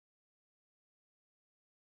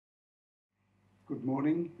Good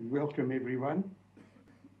morning and welcome everyone.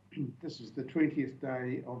 This is the 20th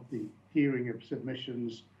day of the hearing of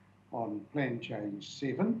submissions on Plan Change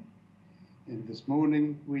 7. And this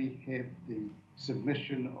morning we have the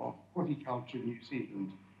submission of Horticulture New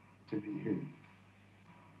Zealand to be heard.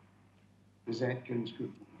 Ms. Atkins, good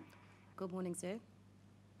morning. Good morning, sir.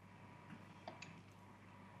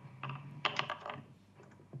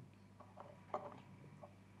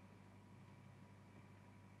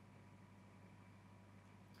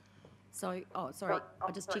 Sorry,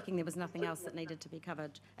 I'm just checking there was nothing else that needed to be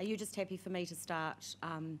covered. Are you just happy for me to start,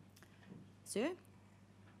 sir?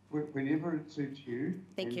 Whenever it suits you.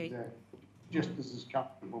 Thank you. Just as is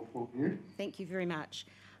comfortable for you. Thank you very much.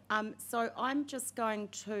 So I'm just going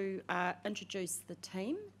to introduce the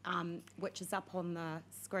team, which is up on the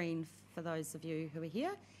screen for those of you who are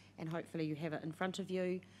here, and hopefully you have it in front of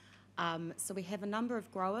you. So we have a number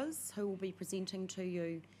of growers who will be presenting to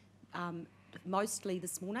you mostly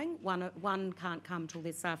this morning. One can't come till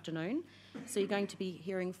this afternoon. So you're going to be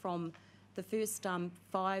hearing from the first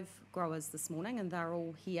 5 growers this morning, and they're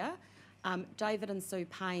all here. David and Sue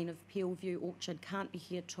Payne of Peelview Orchard can't be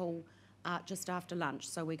here till just after lunch,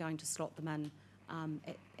 so we're going to slot them in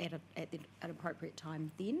at an appropriate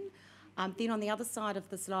time then. Then on the other side of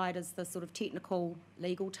the slide is the sort of technical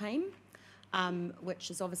legal team,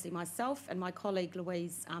 which is obviously myself and my colleague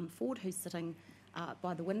Louise Ford, who's sitting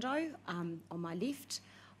by the window on my left.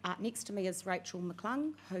 Next to me is Rachel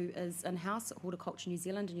McClung, who is in-house at Horticulture New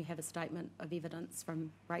Zealand, and you have a statement of evidence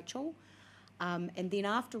from Rachel. And then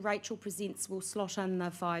after Rachel presents, we'll slot in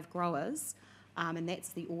the 5 growers, and that's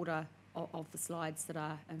the order of the slides that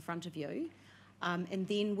are in front of you. And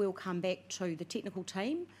then we'll come back to the technical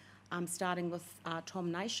team, starting with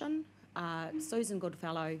Tom Nation, Susan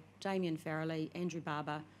Goodfellow, Damien Farrelly, Andrew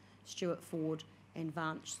Barber, Stuart Ford, and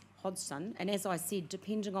Vance Hodgson. And as I said,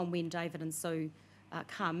 depending on when David and Sue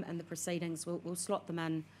come in the proceedings, we'll slot them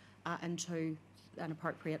in into an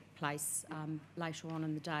appropriate place later on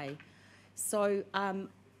in the day. So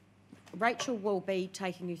Rachel will be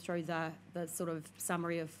taking you through the sort of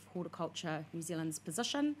summary of Horticulture New Zealand's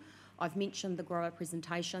position. I've mentioned the grower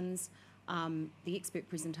presentations, the expert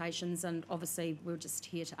presentations, and obviously we're just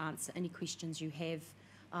here to answer any questions you have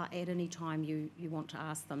at any time you want to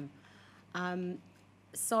ask them.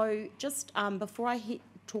 So just before I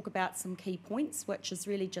talk about some key points, which is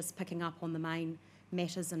really just picking up on the main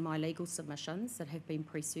matters in my legal submissions that have been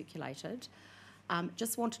pre-circulated,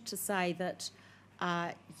 just wanted to say that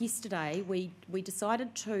yesterday we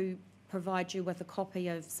decided to provide you with a copy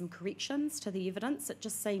of some corrections to the evidence. It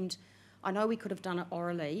just seemed, I know we could have done it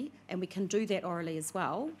orally, and we can do that orally as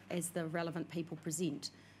well as the relevant people present,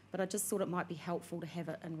 but I just thought it might be helpful to have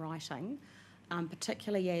it in writing.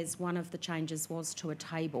 Particularly as one of the changes was to a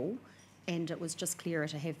table, and it was just clearer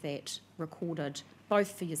to have that recorded, both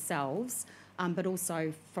for yourselves, but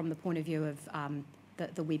also from the point of view of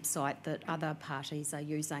the website that other parties are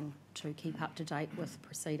using to keep up to date with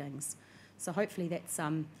proceedings. So hopefully that's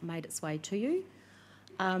made its way to you.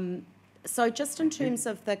 So just in terms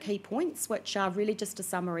of the key points, which are really just a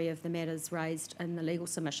summary of the matters raised in the legal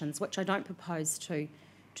submissions, which I don't propose to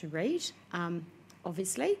read,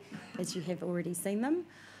 obviously, as you have already seen them.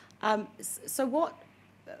 So what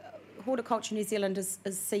Horticulture New Zealand is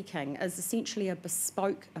seeking is essentially a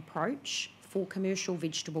bespoke approach for commercial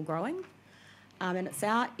vegetable growing. And it's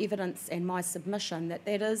our evidence and my submission that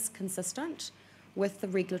is consistent with the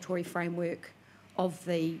regulatory framework of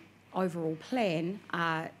the overall plan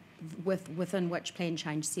within which Plan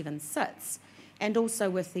Change 7 sits, and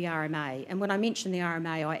also with the RMA. And when I mention the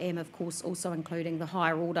RMA, I am, of course, also including the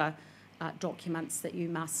higher order documents that you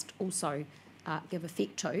must also give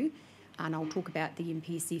effect to, and I'll talk about the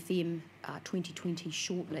PC7 2020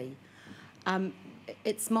 shortly.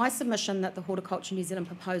 It's my submission that the Horticulture New Zealand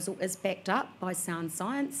proposal is backed up by sound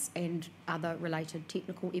science and other related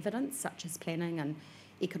technical evidence, such as planning and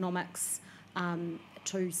economics,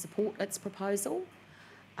 to support its proposal.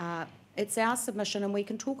 It's our submission, and we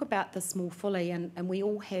can talk about this more fully, and we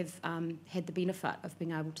all have had the benefit of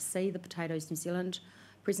being able to see the Potatoes New Zealand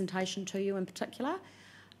presentation to you in particular.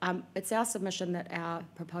 It's our submission that our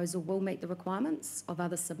proposal will meet the requirements of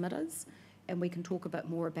other submitters, and we can talk a bit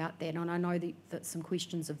more about that. And I know that some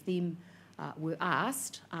questions of them were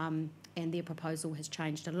asked, and their proposal has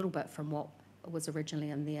changed a little bit from what was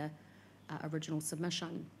originally in their original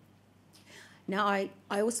submission. Now, I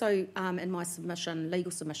also, in my submission,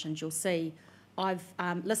 legal submissions, you'll see I've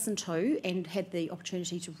listened to and had the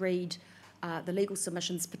opportunity to read the legal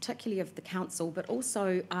submissions, particularly of the council, but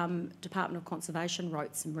also Department of Conservation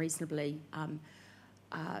wrote some reasonably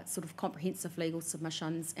sort of comprehensive legal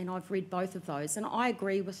submissions, and I've read both of those, and I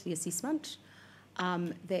agree with the assessment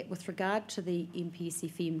that with regard to the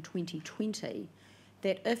MPSFM 2020,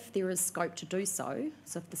 that if there is scope to do so,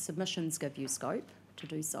 so if the submissions give you scope to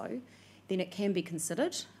do so, then it can be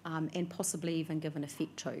considered and possibly even given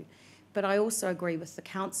effect to. But I also agree with the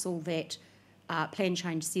Council that Plan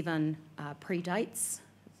Change 7 predates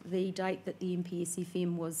the date that the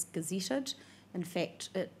MPSFM was gazetted. In fact,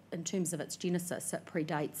 in terms of its genesis, it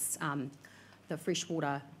predates the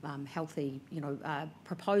freshwater healthy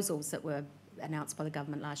proposals that were announced by the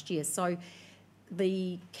government last year. So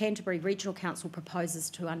the Canterbury Regional Council proposes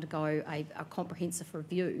to undergo a comprehensive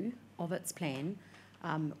review of its plan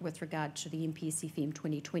with regard to the MPSFM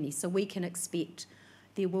 2020. So we can expect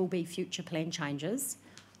there will be future plan changes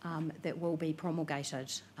that will be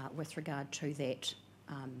promulgated with regard to that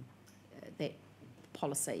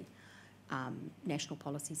policy, national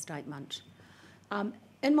policy statement.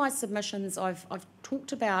 In my submissions, I've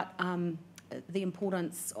talked about the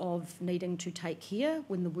importance of needing to take care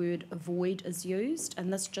when the word avoid is used,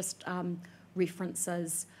 and this just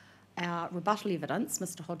references our rebuttal evidence.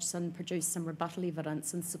 Mr Hodgson produced some rebuttal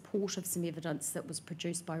evidence in support of some evidence that was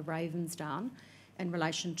produced by Ravensdown in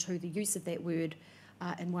relation to the use of that word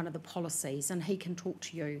in one of the policies, and he can talk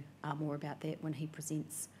to you more about that when he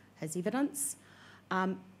presents his evidence.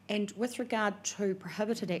 And with regard to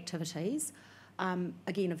prohibited activities,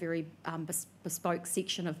 again, a very bespoke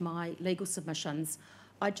section of my legal submissions.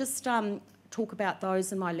 I just talk about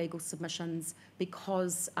those in my legal submissions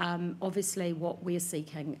because obviously what we're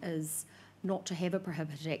seeking is not to have a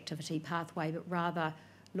prohibited activity pathway, but rather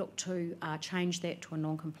look to change that to a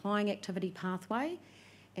non-complying activity pathway.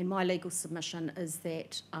 And my legal submission is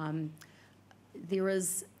that there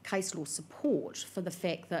is case law support for the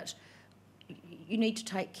fact that you need to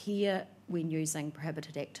take care when using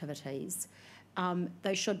prohibited activities.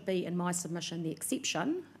 They should be, in my submission, the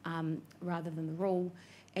exception rather than the rule,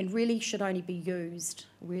 and really should only be used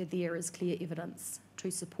where there is clear evidence to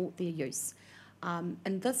support their use.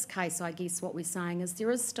 In this case, I guess what we're saying is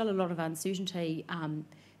there is still a lot of uncertainty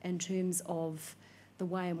in terms of the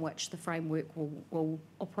way in which the framework will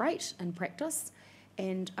operate in practice,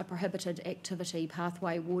 and a prohibited activity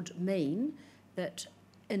pathway would mean that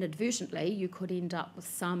inadvertently you could end up with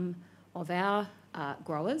some of our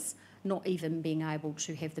growers not even being able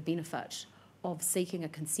to have the benefit of seeking a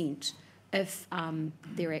consent if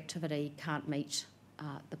their activity can't meet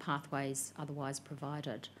the pathways otherwise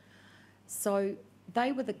provided. So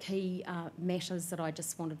they were the key matters that I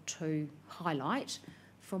just wanted to highlight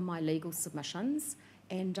from my legal submissions,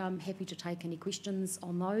 and I'm happy to take any questions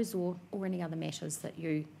on those or any other matters that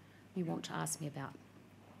you want to ask me about.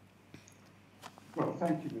 Well,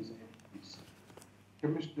 thank you, Ms Atkins.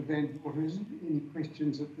 Commissioner Van Voorthuizen, any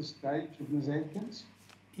questions at this stage of Ms Atkins?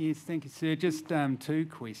 Yes, thank you, sir. Just two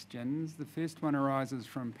questions. The first one arises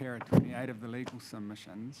from para 28 of the legal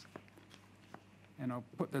submissions. And I'll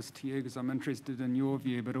put this to you because I'm interested in your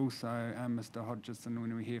view, but also Mr Hodgson,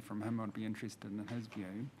 when we hear from him, I'd be interested in his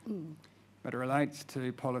view. But it relates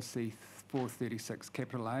to policy 436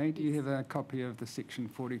 capital A. Do you have a copy of the section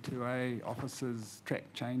 42A officers,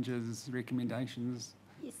 track changes, recommendations?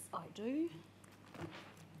 Yes, I do.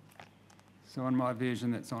 So on my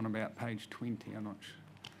version, that's on about page 20, I'm not sure.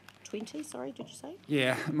 20, sorry, did you say?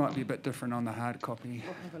 Yeah, it might be a bit different on the hard copy.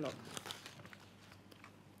 I'll have a look.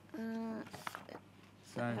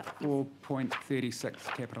 So 4.36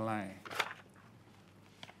 capital A.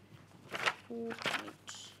 4.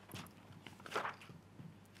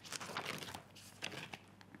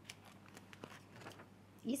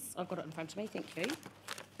 Yes, I've got it in front of me, thank you.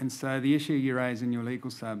 And so the issue you raise in your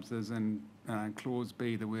legal subs is in clause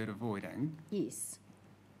B, the word avoiding. Yes.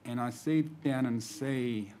 And I see down in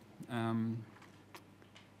C, down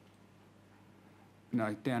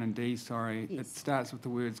in D, sorry, yes. It starts with the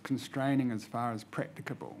words constraining as far as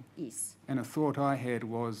practicable. Yes. And a thought I had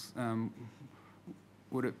was,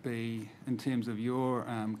 would it be, in terms of your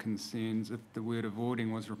concerns, if the word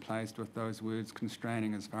avoiding was replaced with those words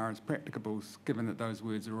constraining as far as practicable, given that those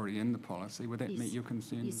words are already in the policy, would that meet your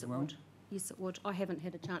concerns as well? Would. Yes, it would. I haven't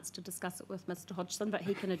had a chance to discuss it with Mr Hodgson, but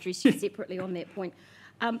he can address you separately on that point.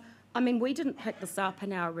 I mean, we didn't pick this up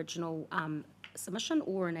in our original submission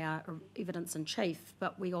or in our evidence in chief,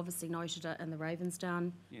 but we obviously noted it in the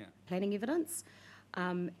Ravensdown planning evidence.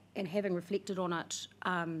 And having reflected on it,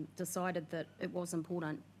 decided that it was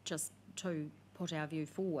important just to put our view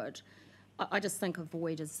forward. I just think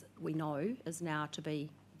avoid, as we know, is now to be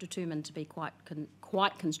determined to be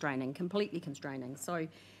quite constraining, completely constraining. So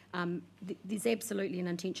there's absolutely an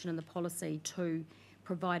intention in the policy to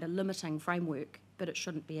provide a limiting framework, but it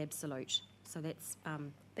shouldn't be absolute. So that's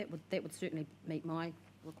that would certainly meet my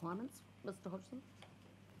requirements, Mr Hodgson.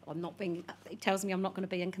 He tells me I'm not going to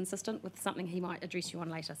be inconsistent with something he might address you on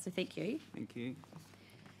later, so thank you. Thank you.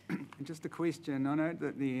 And just a question, I note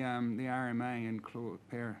that the RMA in clause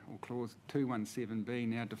 217B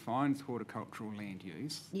now defines horticultural land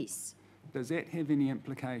use. Yes. Does that have any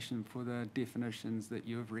implication for the definitions that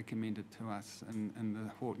you have recommended to us in the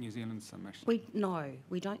Hort New Zealand submission? No,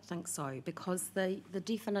 we don't think so, because the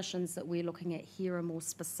definitions that we're looking at here are more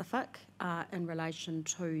specific in relation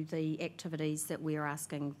to the activities that we're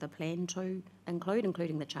asking the plan to include,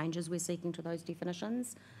 including the changes we're seeking to those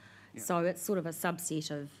definitions. Yep. So it's sort of a subset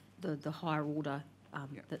of the higher order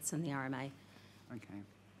Yep. that's in the RMA. Okay.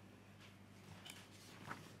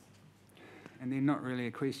 And then not really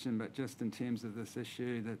a question, but just in terms of this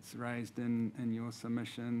issue that's raised in your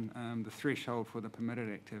submission, the threshold for the permitted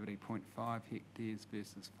activity, 0.5 hectares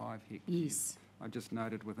versus 5 hectares. Yes. I just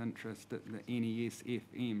noted with interest that the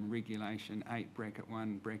NES-FM regulation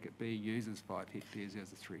 8(1)(b) uses 5 hectares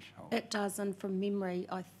as a threshold. It does, and from memory,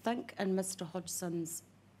 I think in Mr Hodgson's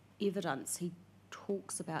evidence, he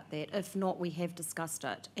talks about that. If not, we have discussed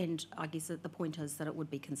it, and I guess the point is that it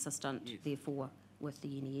would be consistent, yes, therefore, with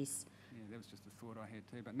the NES. Yeah, that was just a thought I had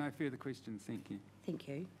too, but no further questions, thank you. Thank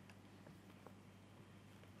you.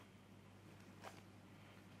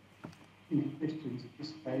 Any questions at this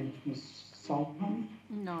stage, Ms Solomon?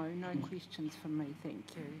 No questions from me,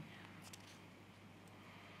 thank you.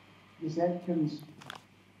 Ms Atkins,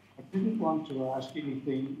 I didn't want to ask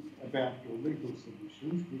anything about your legal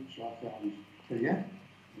submissions, which I found clear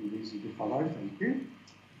and easy to follow, thank you.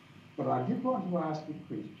 But I did want to ask a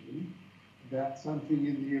question about something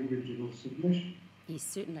in the original submission. Yes,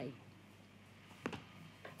 certainly.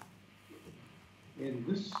 And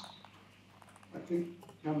this, I think,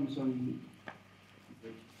 comes on the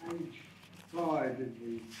page 5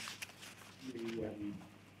 in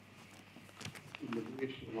the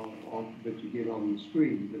version that you get on the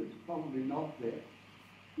screen, but it's probably not there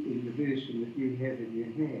in the version that you have in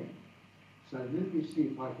your hand. So let me see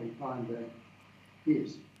if I can find that.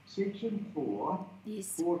 Yes, section 4, yes.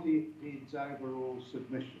 40 heads overall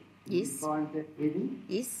submission. Can yes. you find that heading?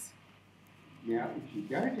 Yes. Now, if you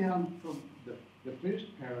go down from the first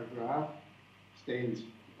paragraph stands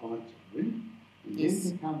on its own, and yes.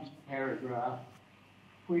 then becomes a paragraph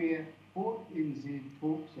where Hort NZ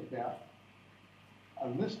talks about a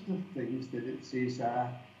list of things that it says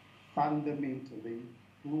are fundamentally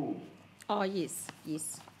flawed. Oh, yes,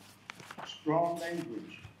 yes. Strong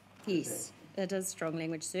language. Yes, it is strong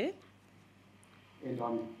language, sir. And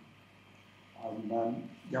I'm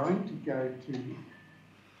going to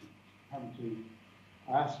come to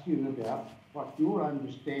ask you about what your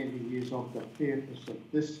understanding is of the purpose of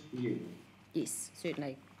this hearing. Yes,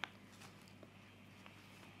 certainly.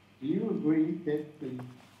 Do you agree that the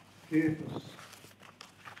purpose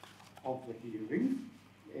of the hearing,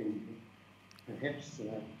 and perhaps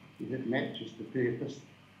if it matches the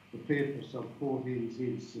purpose of Hort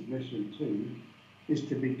NZ's submission too, is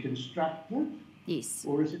to be constructive? Yes.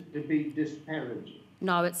 Or is it to be disparaging?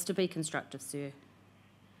 No, it's to be constructive, sir.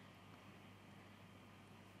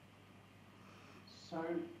 So,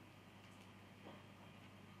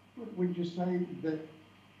 would you say that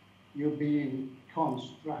you're being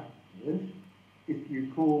constructive if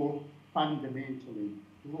you call fundamentally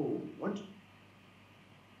flawed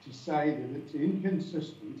to say that it's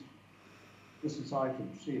inconsistent, this is item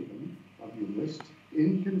 7 of your list,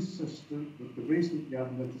 inconsistent with the recent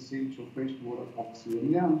government essential freshwater policy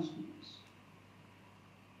announcements?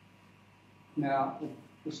 Now, at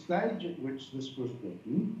the stage at which this was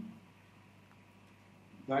written,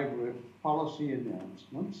 they were policy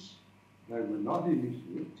announcements, they were not in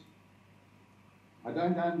effect. I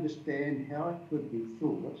don't understand how it could be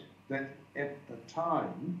thought that at the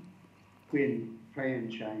time when Plan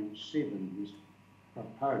Change 7 was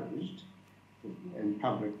proposed and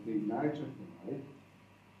publicly notified,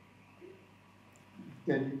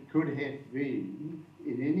 that it could have been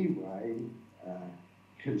in any way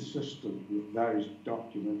consistent with those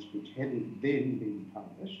documents which hadn't then been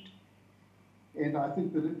published. And I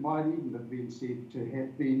think that it might even have been said to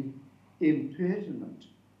have been impertinent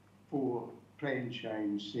for Plan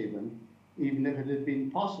Change 7, even if it had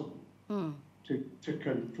been possible to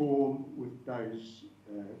conform with those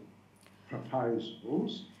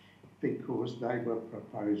proposals, because they were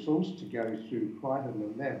proposals to go through quite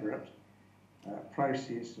an elaborate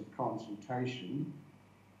process of consultation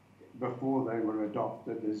before they were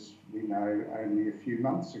adopted, as we know, only a few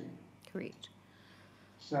months ago. Correct.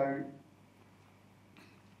 So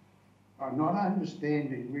I'm not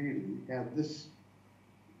understanding really how this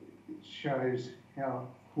shows how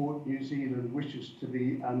Hort New Zealand wishes to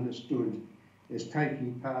be understood as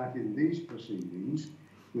taking part in these proceedings,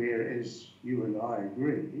 whereas you and I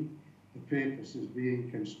agree, the purpose is being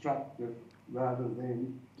constructive rather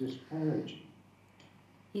than discouraging.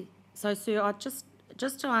 Yeah. So, sir,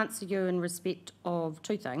 just to answer you in respect of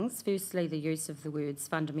two things. Firstly, the use of the words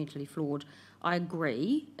fundamentally flawed, I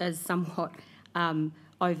agree, is somewhat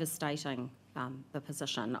overstating the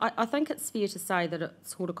position. I think it's fair to say that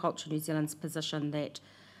it's Horticulture New Zealand's position that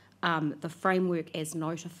the framework as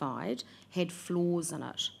notified had flaws in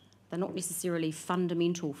it. They're not necessarily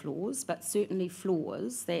fundamental flaws, but certainly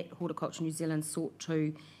flaws that Horticulture New Zealand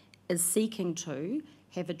is seeking to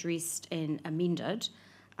have addressed and amended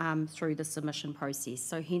through the submission process.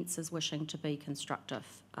 So hence is wishing to be constructive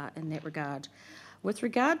in that regard. With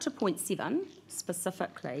regard to point 7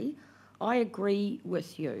 specifically, I agree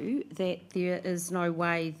with you that there is no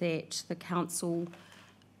way that the council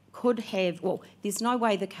could have, well, there's no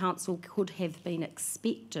way the council could have been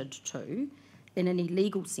expected to, in any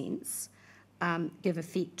legal sense, give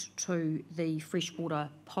effect to the freshwater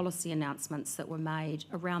policy announcements that were made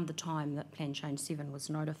around the time that Plan Change 7 was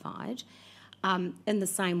notified, in the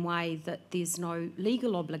same way that there's no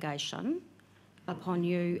legal obligation upon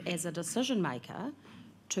you as a decision maker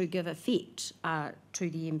to give effect to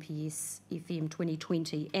the MPS FM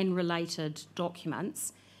 2020 and related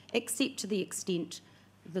documents, except to the extent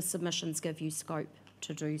the submissions give you scope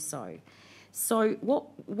to do so. So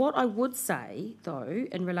what I would say, though,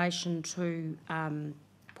 in relation to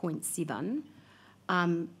point 7,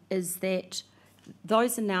 is that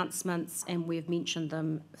those announcements, and we've mentioned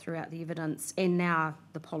them throughout the evidence, and now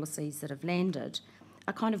the policies that have landed,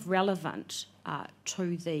 are kind of relevant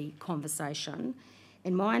to the conversation.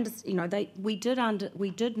 And we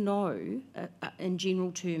did know in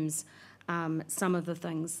general terms some of the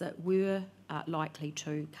things that were likely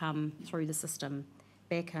to come through the system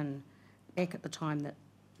back at the time that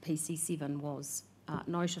PC7 was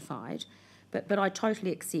notified. But I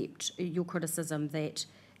totally accept your criticism that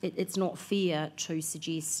it's not fair to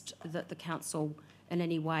suggest that the council in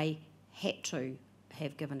any way had to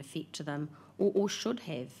have given effect to them or should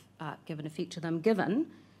have given effect to them, given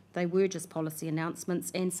they were just policy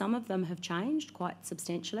announcements and some of them have changed quite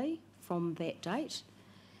substantially from that date.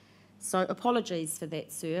 So apologies for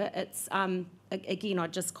that, sir. It's again, I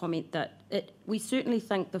just comment that we certainly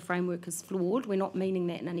think the framework is flawed. We're not meaning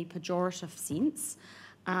that in any pejorative sense.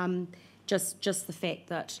 Just the fact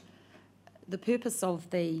that the purpose of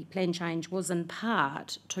the plan change was in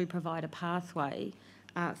part to provide a pathway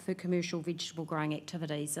for commercial vegetable growing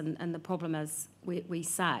activities, and the problem is we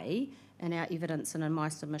say in our evidence and in my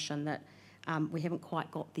submission that we haven't quite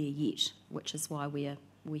got there yet, which is why we're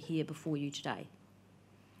here before you today.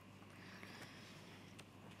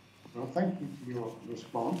 Well, thank you for your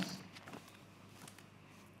response.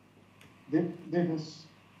 Let us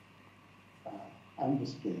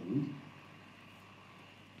understand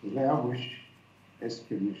that our wish as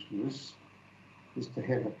commissioners is to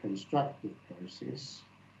have a constructive process,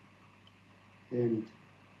 and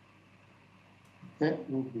that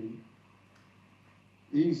will be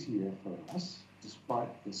easier for us,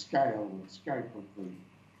 despite the scale and scope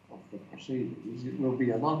of the proceedings. It will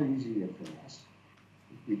be a lot easier for us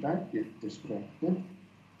if we don't get distracted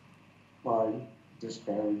by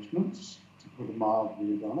disparagements, to put a mild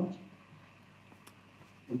word on it,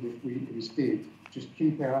 and if we instead just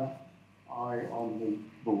keep our eye on the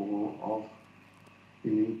ball of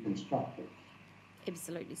being constructive.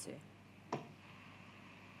 Absolutely, sir.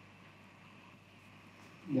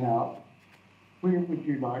 Now, where would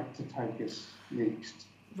you like to take us next?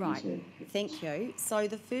 Right, thank you. So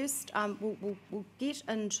the first, we'll get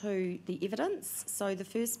into the evidence. So the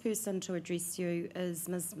first person to address you is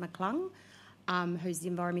Ms. McClung, who's the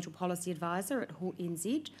Environmental Policy Advisor at Hort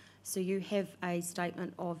NZ. So you have a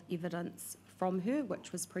statement of evidence from her,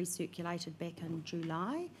 which was pre-circulated back in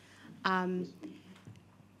July.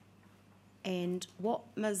 And what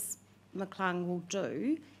Ms. McClung will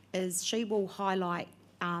do is she will highlight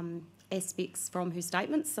aspects from her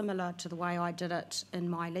statement, similar to the way I did it in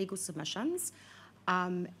my legal submissions,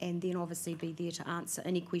 and then obviously be there to answer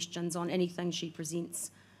any questions on anything she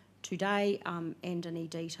presents today and any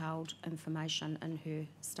detailed information in her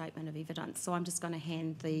statement of evidence. So I'm just going to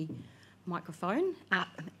hand the microphone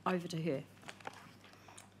over to her.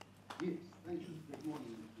 Yes, thank you. Good morning,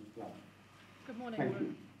 Mr. Clark. Good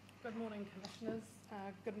morning. Good morning, Commissioners.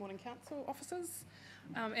 Good morning, Council officers.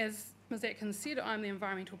 As Ms Atkins said, I'm the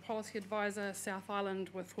Environmental Policy Advisor, South Island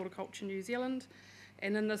with Horticulture New Zealand,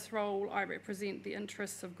 and in this role I represent the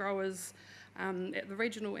interests of growers at the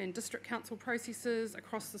regional and district council processes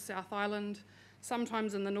across the South Island,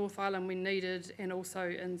 sometimes in the North Island when needed, and also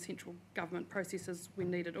in central government processes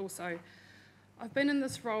when needed also. I've been in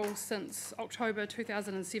this role since October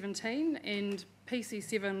 2017, and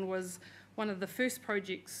PC7 was one of the first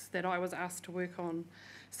projects that I was asked to work on.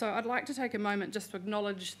 So I'd like to take a moment just to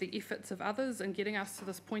acknowledge the efforts of others in getting us to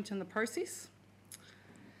this point in the process.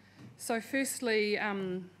 So firstly,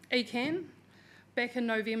 ECAN. Back in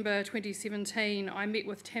November 2017, I met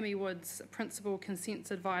with Tammy Woods, Principal Consents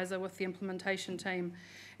Advisor with the implementation team,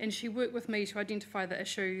 and she worked with me to identify the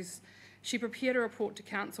issues. She prepared a report to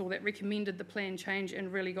Council that recommended the plan change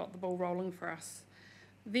and really got the ball rolling for us.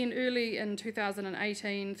 Then early in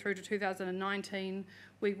 2018 through to 2019,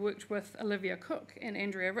 we worked with Olivia Cook and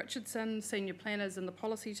Andrea Richardson, senior planners in the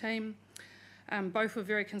policy team. Both were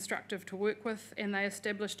very constructive to work with, and they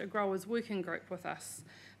established a growers working group with us.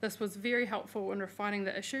 This was very helpful in refining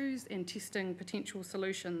the issues and testing potential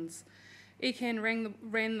solutions. ECAN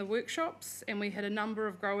ran the workshops, and we had a number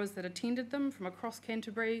of growers that attended them from across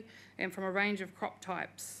Canterbury and from a range of crop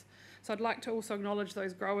types. So I'd like to also acknowledge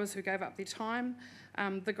those growers who gave up their time.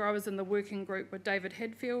 The growers in the working group were David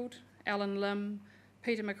Hadfield, Alan Lim,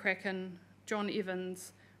 Peter McCracken, John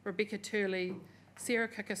Evans, Rebecca Turley, Sarah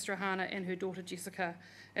Kikastrahana and her daughter Jessica,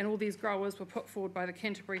 and all these growers were put forward by the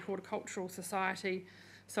Canterbury Horticultural Society,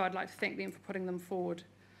 so I'd like to thank them for putting them forward.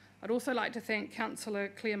 I'd also like to thank Councillor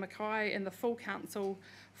Claire Mackay and the full Council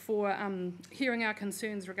for hearing our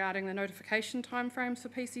concerns regarding the notification timeframes for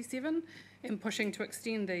PC7 and pushing to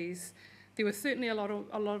extend these. There was certainly a lot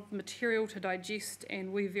of material to digest,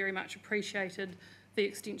 and we very much appreciated the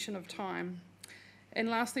extension of time. And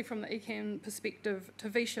lastly, from the ECAN perspective,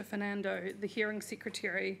 Tavisha Fernando, the Hearing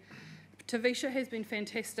Secretary. Tavisha has been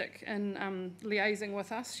fantastic in liaising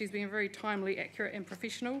with us. She's been very timely, accurate and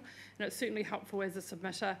professional, and it's certainly helpful as a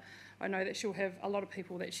submitter. I know that she'll have a lot of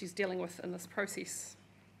people that she's dealing with in this process.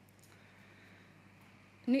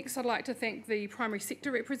 Next, I'd like to thank the primary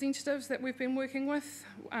sector representatives that we've been working with.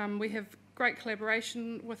 We have great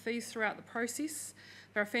collaboration with these throughout the process.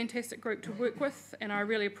 They're a fantastic group to work with, and I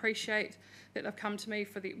really appreciate that they've come to me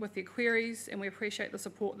with their queries, and we appreciate the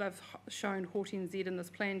support they've shown HortNZ in this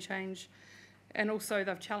plan change, and also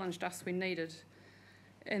they've challenged us when needed.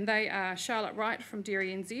 And they are Charlotte Wright from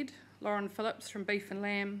Dairy NZ, Lauren Phillips from Beef and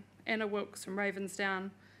Lamb, Anna Wilkes from Ravensdown,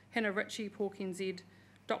 Hannah Ritchie, Pork NZ,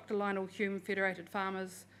 Dr Lionel Hume, Federated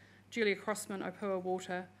Farmers, Julia Crossman, Opua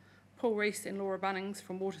Water, Paul Rees and Laura Bunnings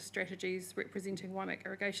from Water Strategies, representing Waimak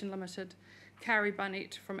Irrigation Limited, Kari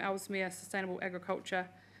Bunnett from Ellesmere Sustainable Agriculture,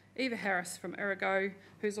 Eva Harris from Irigo,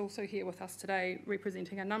 who's also here with us today,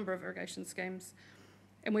 representing a number of irrigation schemes.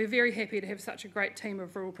 And we're very happy to have such a great team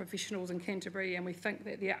of rural professionals in Canterbury, and we think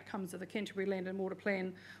that the outcomes of the Canterbury Land and Water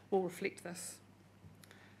Plan will reflect this.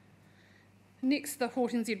 Next, the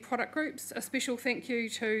HortNZ product groups. A special thank you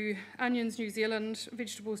to Onions New Zealand,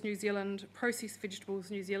 Vegetables New Zealand, Processed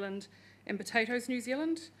Vegetables New Zealand, and Potatoes New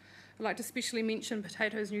Zealand. I'd like to specially mention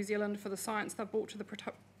Potatoes New Zealand for the science they've brought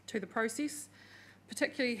to the process,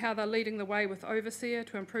 particularly how they're leading the way with Overseer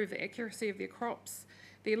to improve the accuracy of their crops.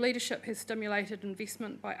 Their leadership has stimulated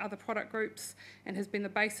investment by other product groups and has been the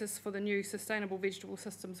basis for the new Sustainable Vegetable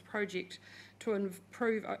Systems project to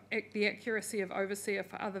improve the accuracy of Overseer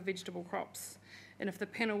for other vegetable crops. And if the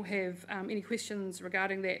panel have any questions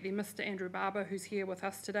regarding that, then Mr. Andrew Barber, who's here with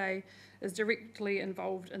us today, is directly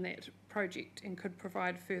involved in that project and could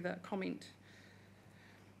provide further comment.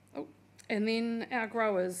 And then our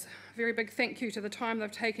growers, very big thank you to the time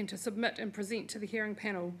they've taken to submit and present to the hearing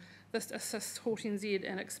panel. This assists HortNZ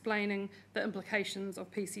in explaining the implications of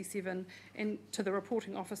PC7 and to the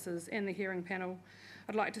reporting officers and the hearing panel.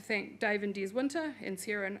 I'd like to thank Dave and Des Winter and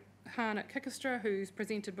Sarah Hahn at Kikistra, who's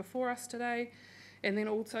presented before us today, and then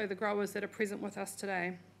also the growers that are present with us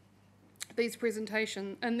today. In these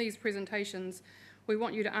presentations, we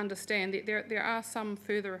want you to understand that there are some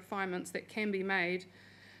further refinements that can be made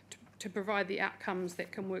to provide the outcomes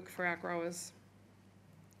that can work for our growers.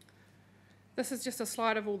 This is just a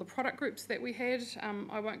slide of all the product groups that we had.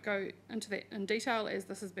 I won't go into that in detail as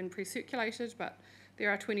this has been pre-circulated, but there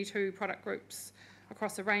are 22 product groups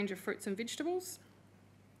across a range of fruits and vegetables.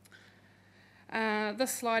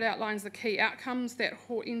 This slide outlines the key outcomes that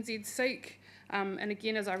HortNZ seek. And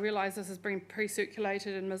again, as I realise this has been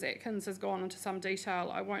pre-circulated and Ms Atkins has gone into some detail,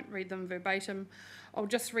 I won't read them verbatim. I'll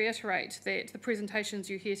just reiterate that the presentations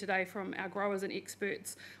you hear today from our growers and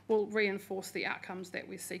experts will reinforce the outcomes that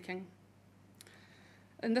we're seeking.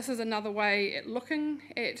 And this is another way at looking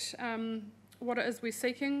at what it is we're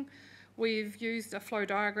seeking. We've used a flow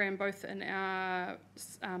diagram both in our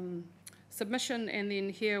submission, and then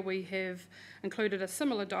here we have included a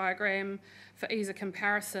similar diagram for ease of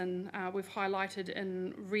comparison. We've highlighted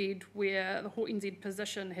in red where the HortNZ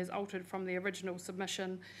position has altered from the original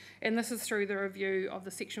submission, and this is through the review of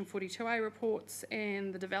the Section 42A reports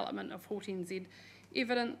and the development of HortNZ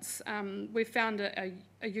evidence. We've found a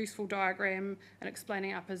useful diagram in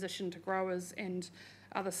explaining our position to growers and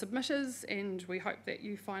other submitters, and we hope that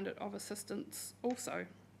you find it of assistance also.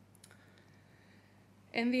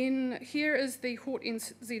 And then here is the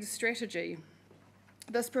HortNZ strategy.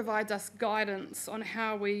 This provides us guidance on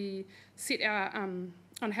how we set our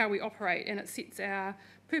on how we operate, and it sets our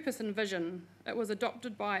purpose and vision. It was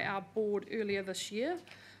adopted by our board earlier this year,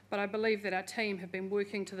 but I believe that our team have been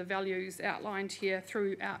working to the values outlined here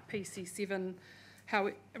throughout PC7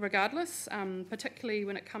 regardless, particularly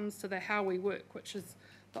when it comes to the how we work, which is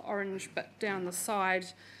the orange bit down the side.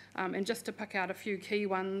 And just to pick out a few key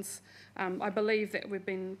ones, I believe that we've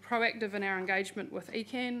been proactive in our engagement with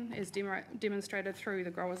ECAN, as demonstrated through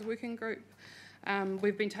the Growers Working Group.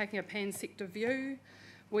 We've been taking a pan-sector view.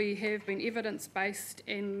 We have been evidence-based,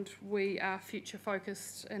 and we are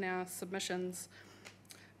future-focused in our submissions.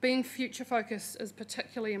 Being future-focused is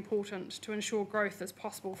particularly important to ensure growth is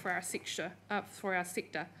possible for our sector,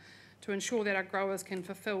 to ensure that our growers can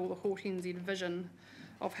fulfil the HortNZ vision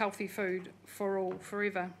of healthy food for all,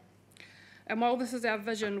 forever. And while this is our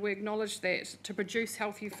vision, we acknowledge that to produce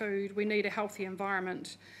healthy food, we need a healthy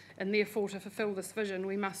environment, and therefore to fulfil this vision,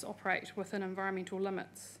 we must operate within environmental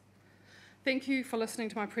limits. Thank you for listening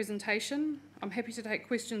to my presentation. I'm happy to take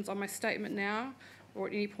questions on my statement now or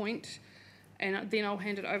at any point, and then I'll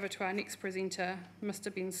hand it over to our next presenter,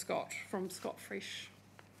 Mr. Ben Scott from Scott Fresh.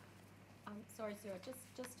 Sorry, Sarah,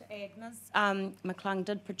 just to add, Ms. McClung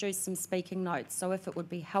did produce some speaking notes, so if it would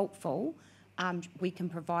be helpful, we can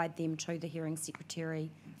provide them to the hearing secretary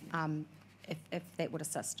if that would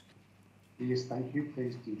assist. Yes, thank you.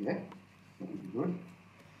 Please do that. That would be good.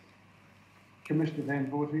 Commissioner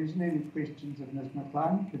Van Voorthuizen, any questions of Ms.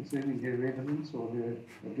 McClung concerning her evidence or her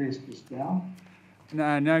address just now?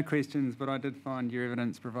 No questions, but I did find your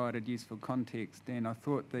evidence provided useful context, and I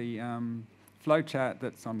thought the flowchart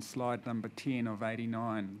that's on slide number 10 of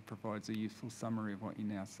 89 provides a useful summary of what you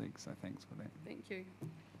now seek, so thanks for that. Thank you.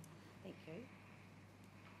 Thank you.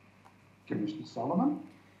 Commissioner Solomon?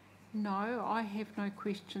 No, I have no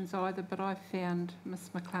questions either, but I found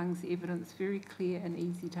Ms McClung's evidence very clear and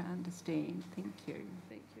easy to understand. Thank you.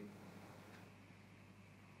 Thank you.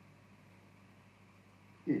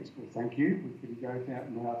 Yes, well, thank you. We can go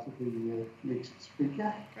now to the next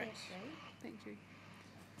speaker. Great. Thank you.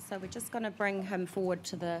 So we're just going to bring him forward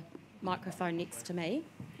to the microphone next to me.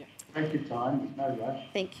 Take your time, there's no rush.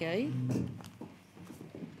 Thank you.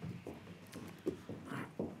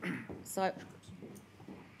 So,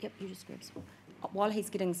 yep, you just grab some. While he's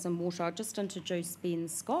getting some water, I'll just introduce Ben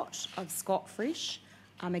Scott of Scott Fresh.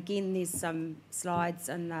 Again, there's some slides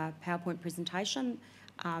in the PowerPoint presentation.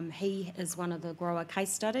 He is one of the grower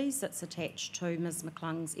case studies that's attached to Ms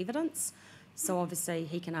McClung's evidence. So obviously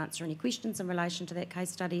he can answer any questions in relation to that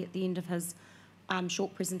case study at the end of his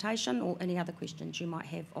short presentation, or any other questions you might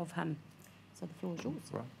have of him. So the floor is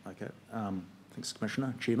yours. Right, okay. Thanks,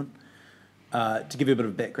 Commissioner, Chairman. To give you a bit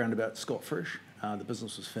of background about Scott Fresh, the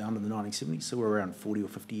business was founded in the 1970s, so we're around 40 or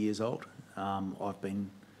 50 years old. I've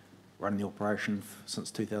been running the operation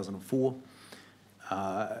since 2004.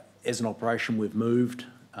 As an operation, we've moved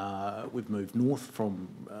north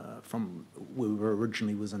from where we were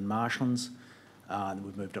originally was in Marshlands. Then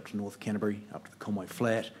we've moved up to North Canterbury, up to the Conway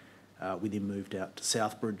Flat. We then moved out to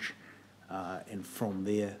Southbridge, and from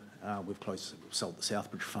there we've sold the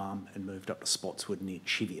Southbridge farm and moved up to Spotswood near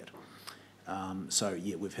Cheviot. So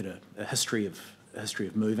yeah, we've had a history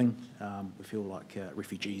of moving. We feel like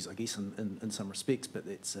refugees, I guess, in some respects, but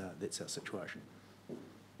that's our situation.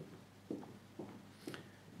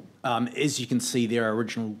 As you can see there, our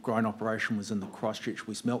original growing operation was in the Christchurch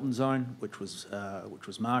West Melton zone, which was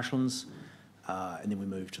Marshlands, and then we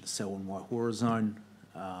moved to the Selwyn Waihora zone,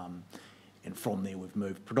 and from there we've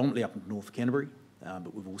moved predominantly up into North Canterbury,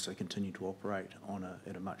 but we've also continued to operate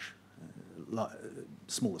at a much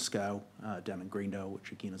smaller scale down in Greendale,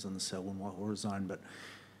 which again is in the Selwyn Waihora zone, but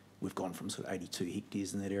we've gone from sort of 82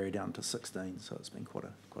 hectares in that area down to 16, so it's been quite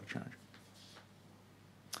a change.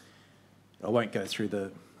 I won't go through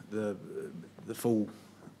the full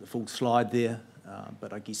slide there,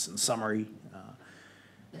 but I guess in summary,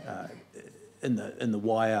 in the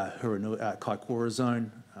Waihora Kaikoura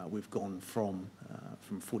zone, we've gone from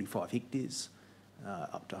 45 hectares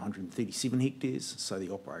up to 137 hectares, so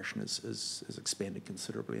the operation has expanded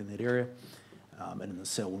considerably in that area. And in the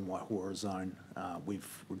Selwyn Waihora zone,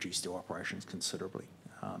 we've reduced our operations considerably.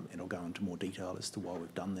 and I'll go into more detail as to why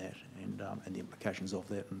we've done that and the implications of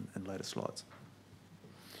that in later slides.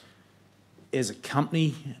 As a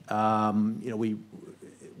company,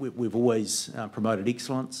 we've always promoted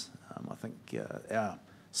excellence. I think our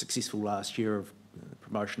successful last year of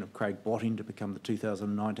promotion of Craig Botting to become the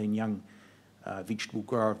 2019 Young Vegetable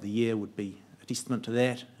Grower of the Year would be a testament to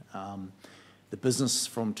that. The business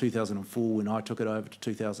from 2004, when I took it over, to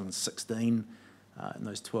 2016, in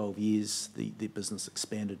those 12 years, the business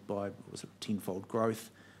expanded by tenfold growth.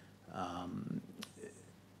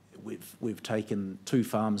 We've taken 2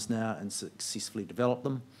 farms now and successfully developed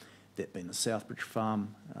them. That being the Southbridge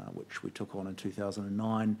farm, which we took on in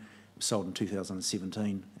 2009, sold in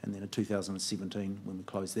 2017, and then in 2017, when we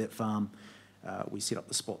closed that farm, we set up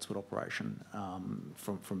the Spotswood operation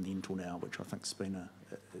from then till now, which I think has been a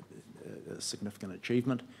significant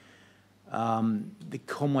achievement. The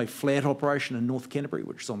Conway Flat operation in North Canterbury,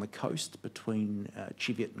 which is on the coast between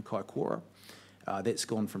Cheviot and Kaikoura, that's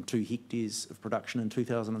gone from 2 hectares of production in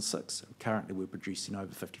 2006. Currently, we're producing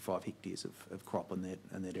over 55 hectares of crop in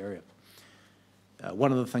that area.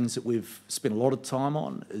 One of the things that we've spent a lot of time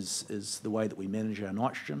on is the way that we manage our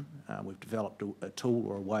nitrogen. We've developed a tool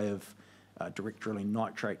or a way of direct drilling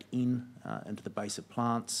nitrate into the base of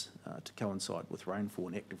plants to coincide with rainfall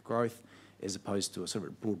and active growth, as opposed to a sort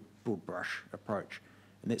of broad brush approach.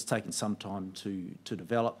 And that's taken some time to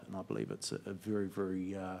develop, and I believe it's a very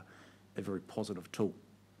positive tool.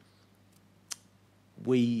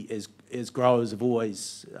 We, as growers, have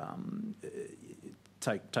always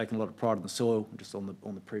taken a lot of pride in the soil. Just on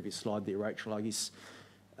the previous slide there, Rachel, I guess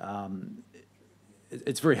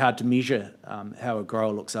it's very hard to measure how a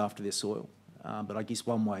grower looks after their soil, but I guess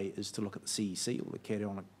one way is to look at the CEC, or the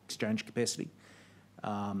cation exchange capacity,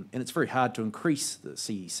 and it's very hard to increase the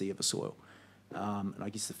CEC of a soil. And I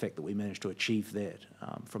guess the fact that we managed to achieve that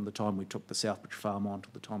from the time we took the Southbridge farm on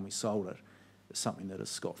to the time we sold it is something that as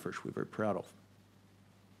Scott Frisch we're very proud of.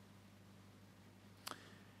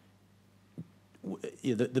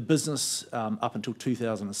 Yeah, the business up until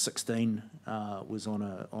 2016 was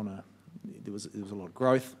there was a lot of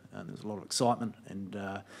growth and there was a lot of excitement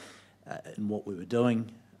in what we were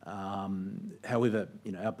doing. However,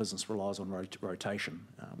 our business relies on rotation.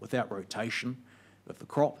 Without rotation of the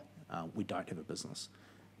crop, we don't have a business.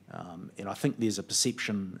 And I think there's a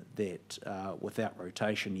perception that without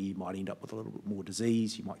rotation, you might end up with a little bit more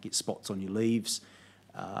disease, you might get spots on your leaves,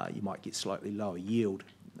 you might get slightly lower yield.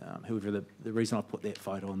 However, the reason I put that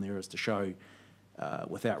photo on there is to show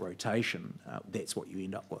without rotation, that's what you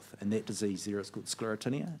end up with. And that disease there is called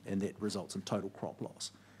sclerotinia, and that results in total crop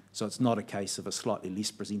loss. So it's not a case of a slightly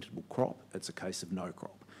less presentable crop, it's a case of no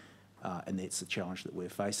crop. And that's the challenge that we're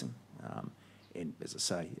facing. And as I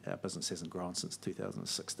say, our business hasn't grown since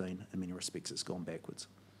 2016. In many respects, it's gone backwards.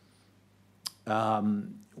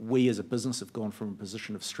 We as a business have gone from a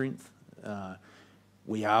position of strength.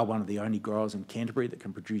 We are one of the only growers in Canterbury that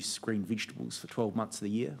can produce green vegetables for 12 months of the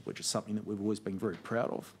year, which is something that we've always been very proud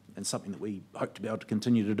of and something that we hope to be able to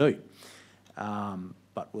continue to do.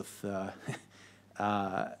 But with,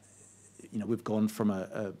 we've gone from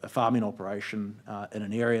a farming operation in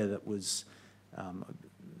an area that was,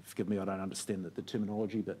 forgive me, I don't understand the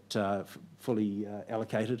terminology, but fully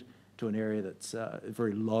allocated to an area that's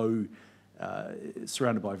very low,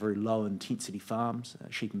 surrounded by very low intensity farms,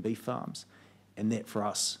 sheep and beef farms. And that for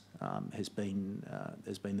us has been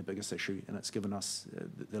the biggest issue, and it's given us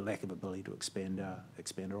the lack of ability to expand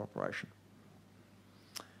our operation.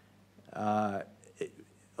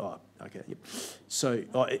 Okay, yep. So,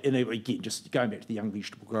 and again, just going back to the Young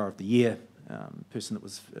Vegetable Grower of the Year, person that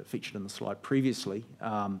was featured in the slide previously,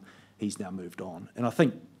 he's now moved on. And I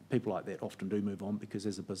think people like that often do move on because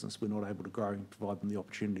as a business we're not able to grow and provide them the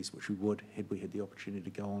opportunities which we would had we had the opportunity to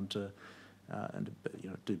go on to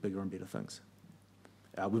do bigger and better things.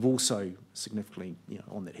 We've also significantly,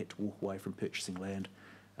 on that, had to walk away from purchasing land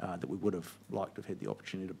that we would have liked to have had the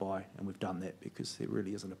opportunity to buy, and we've done that because there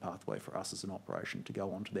really isn't a pathway for us as an operation to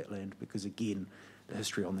go onto that land because, again, the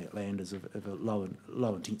history on that land is of a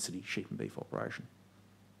low intensity sheep and beef operation.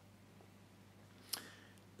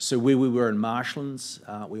 So where we were in Marshlands,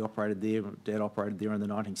 we operated there, Dad operated there in the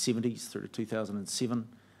 1970s through to 2007.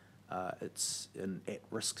 It's an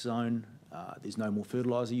at-risk zone. There's no more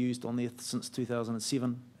fertiliser used on there since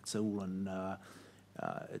 2007. It's all in,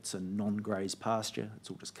 it's a non-graze pasture. It's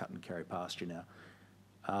all just cut and carry pasture now.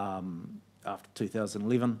 After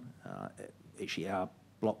 2011, actually our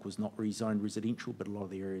block was not rezoned residential, but a lot of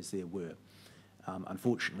the areas there were.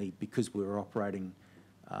 Unfortunately, because we were operating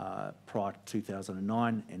prior to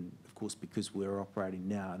 2009, and of course because we're operating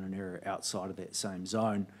now in an area outside of that same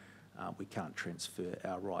zone, we can't transfer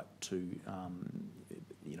our right to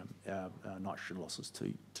nitrogen losses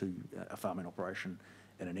to a farming operation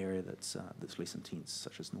in an area that's less intense,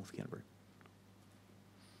 such as North Canterbury.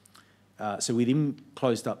 So we then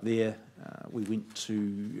closed up there. We went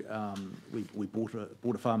to we bought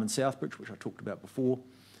a farm in Southbridge, which I talked about before.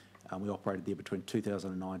 We operated there between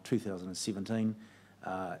 2009 and 2017.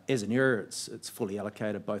 As an area, it's fully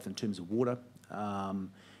allocated, both in terms of water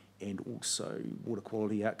and also water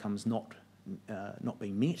quality outcomes not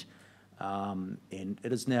being met. And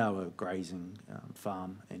it is now a grazing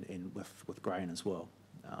farm and with grain as well.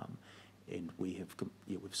 And we've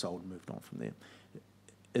sold and moved on from there.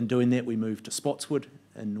 In doing that, we moved to Spotswood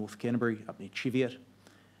in North Canterbury, up near Cheviot,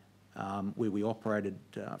 where we operated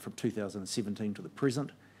from 2017 to the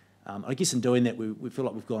present. I guess in doing that, we feel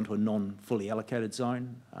like we've gone to a non-fully allocated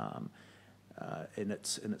zone, and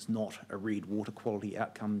it's not a red water quality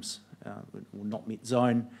outcomes or not met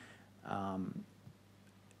zone.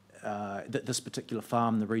 This particular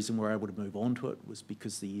farm, the reason we're able to move on to it was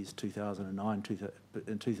because the years 2009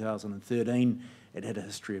 and 2013, it had a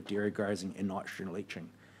history of dairy grazing and nitrogen leaching.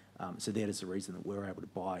 So that is the reason that we're able to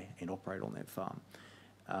buy and operate on that farm.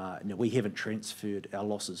 Now, we haven't transferred our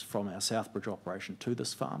losses from our Southbridge operation to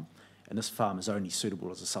this farm, and this farm is only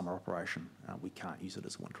suitable as a summer operation. We can't use it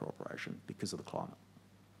as a winter operation because of the climate.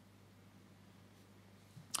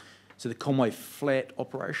 So the Conway Flat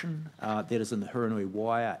operation, that is in the Huranui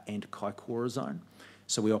Waia and Kaikoura zone.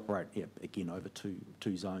 So we operate, again, over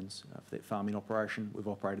two zones for that farming operation. We've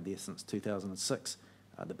operated there since 2006.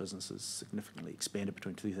 The business has significantly expanded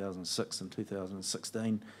between 2006 and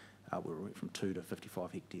 2016. We went from 2 to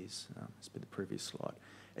 55 hectares, as per the previous slide.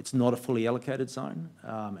 It's not a fully allocated zone,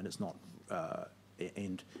 and it's not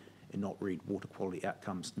and not red water quality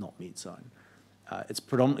outcomes not met zone. It's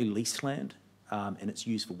predominantly leased land, and it's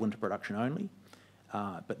used for winter production only.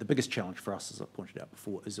 But the biggest challenge for us, as I pointed out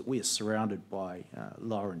before, is that we are surrounded by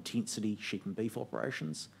lower intensity sheep and beef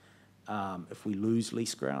operations. If we lose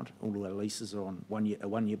lease ground, all of our leases are on a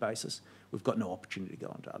one-year basis, we've got no opportunity to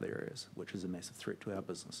go into other areas, which is a massive threat to our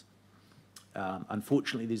business.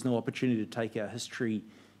 Unfortunately, there's no opportunity to take our history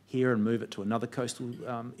here and move it to another coastal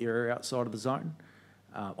area outside of the zone.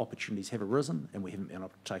 Opportunities have arisen, and we haven't been able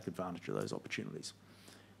to take advantage of those opportunities.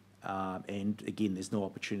 And again, there's no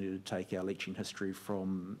opportunity to take our leaching history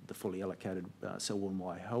from the fully allocated Selwyn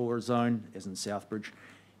Waihoa zone, as in Southbridge,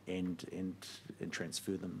 and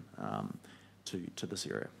transfer them to this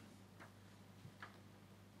area.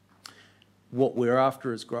 What we're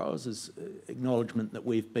after as growers is acknowledgement that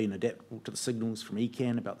we've been adaptable to the signals from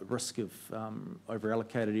ECAN about the risk of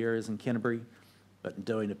over-allocated areas in Canterbury, but in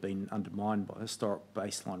doing it been undermined by historic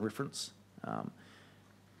baseline reference.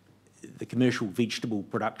 The commercial vegetable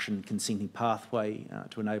production consenting pathway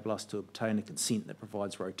to enable us to obtain a consent that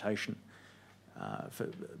provides rotation for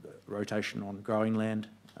rotation on growing land.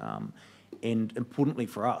 And importantly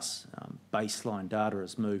for us, baseline data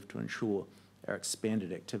is moved to ensure our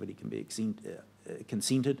expanded activity can be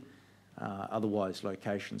consented. Otherwise,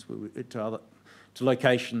 locations where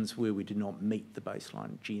we do not meet the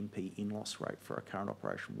baseline GMP in-loss rate for our current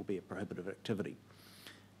operation will be a prohibitive activity.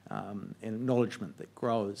 And acknowledgement that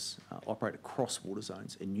growers operate across water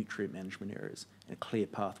zones and nutrient management areas, and a clear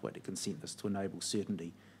pathway to consent this to enable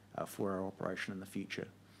certainty for our operation in the future,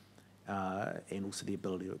 and also the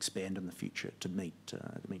ability to expand in the future to meet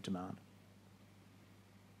demand.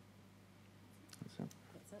 That's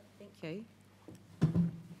it. Thank you.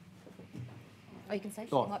 Oh, you can say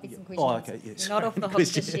there might be some questions. Oh, okay, yes. You're not off the hook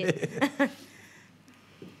just yet.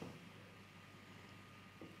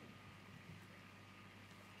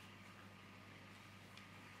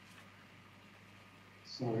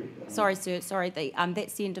 Sorry, sir. Sorry,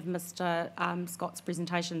 that's the end of Mr. Scott's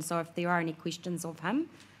presentation. So if there are any questions of him,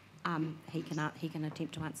 he can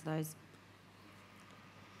attempt to answer those.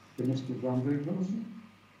 Mr. Brumby,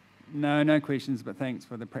 No questions, but thanks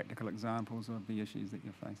for the practical examples of the issues that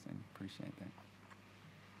you're facing. Appreciate that.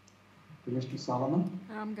 Mr. Solomon.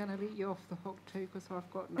 I'm going to let you off the hook too, because I've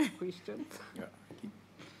got no questions. Yeah, thank you.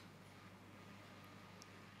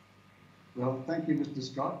 Well, thank you, Mr.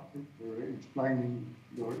 Scott, for explaining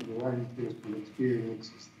your own personal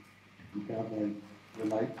experiences and how they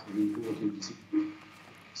relate to the important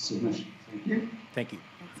submission. Thank you. Thank you.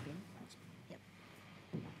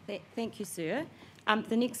 Yep. Thank you, sir.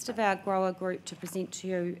 The next of our grower group to present to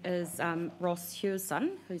you is Ross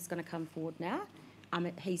Hewson, who's going to come forward now.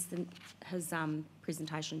 His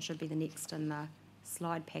presentation should be the next in the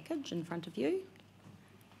slide package in front of you.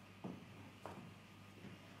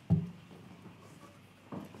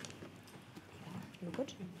 You're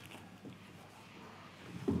good.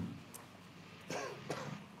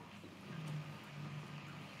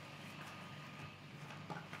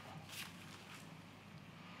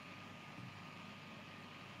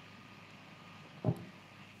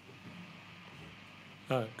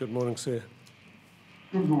 Good morning, sir.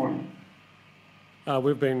 Good morning.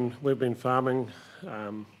 We've been farming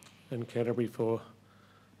in Canterbury for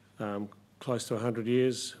close to 100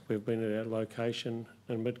 years. We've been at our location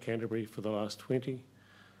in mid-Canterbury for the last 20.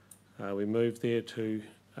 We moved there to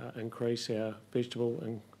increase our vegetable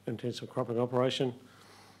and intensive cropping operation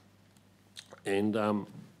and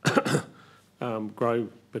grow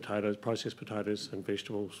potatoes, processed potatoes and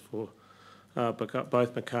vegetables for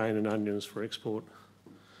both McCain and onions for export.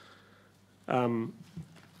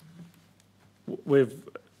 We've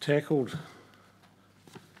tackled,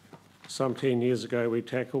 some 10 years ago, we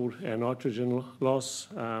tackled our nitrogen loss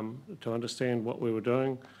to understand what we were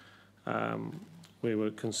doing. We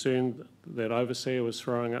were concerned that Overseer was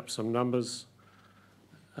throwing up some numbers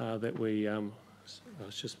that we,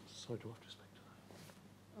 it's just, sorry, do I have to speak to that?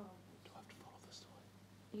 Oh. Do I have to follow this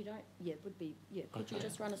way? You don't, yeah, it would be, yeah, could Okay. you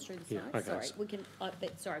just run us through the Yeah, slides? okay. Sorry, we can,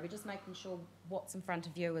 sorry, we're just making sure what's in front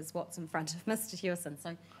of you is what's in front of Mr Hewson,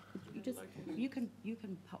 so could you just, you can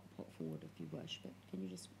put forward if you wish, but can you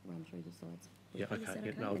just run through the slides? Yeah, Is okay, that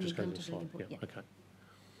yeah, no, I'll And just go then to the come slide, yeah, input,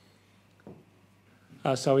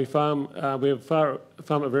 okay. So we farm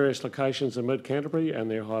at various locations in mid-Canterbury and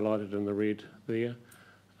they're highlighted in the red there.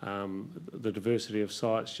 The diversity of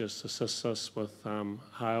sites just assists us with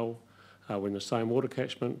hail. We're in the same water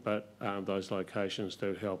catchment, but those locations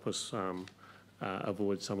do help us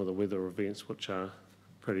avoid some of the weather events which are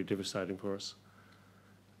pretty devastating for us.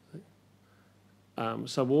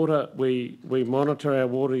 So water, we monitor our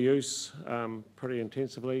water use pretty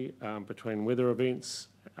intensively between weather events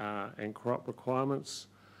and crop requirements.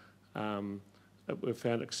 We've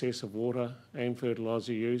found excessive water and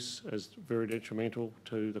fertiliser use is very detrimental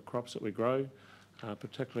to the crops that we grow,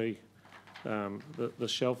 particularly the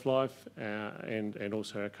shelf life and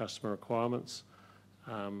also our customer requirements.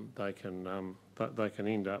 They can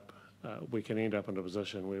end up, we can end up in a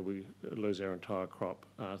position where we lose our entire crop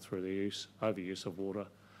through the overuse of water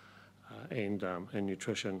and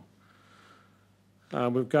nutrition.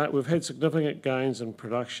 We've had significant gains in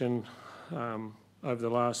production over the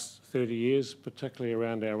last 30 years, particularly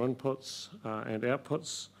around our inputs and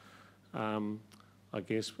outputs. I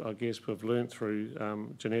guess we've learnt through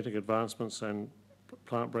genetic advancements and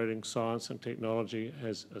plant breeding science and technology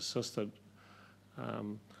has assisted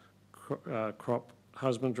crop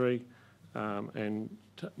husbandry, and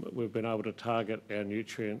we've been able to target our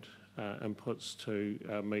nutrient inputs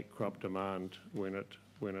to meet crop demand when it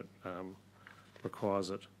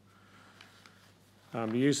requires it.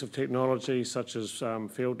 The use of technology such as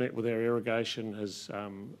FieldNet with our irrigation has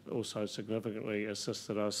also significantly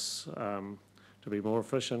assisted us to be more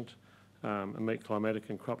efficient and meet climatic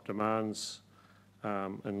and crop demands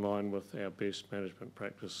in line with our best management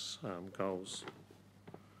practice goals.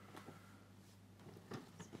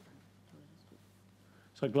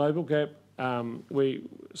 So Global Gap,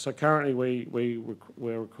 currently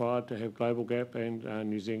we're required to have Global Gap and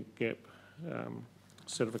New Zealand Gap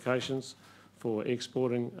certifications for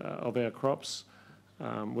exporting of our crops.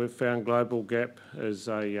 We've found Global Gap as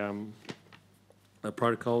the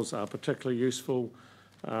protocols are particularly useful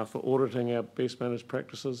for auditing our best managed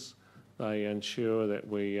practices. They ensure that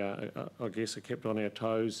we, I guess, are kept on our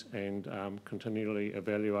toes and continually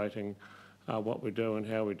evaluating what we do and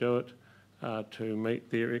how we do it to meet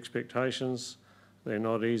their expectations. They're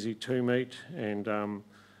not easy to meet, and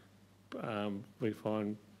we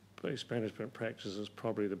find best management practice is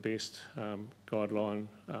probably the best guideline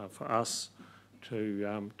for us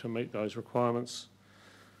to meet those requirements.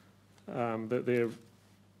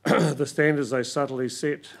 The standards they subtly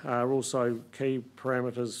set are also key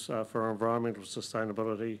parameters for environmental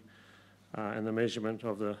sustainability and the measurement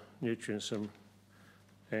of the nutrients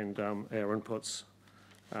and our inputs.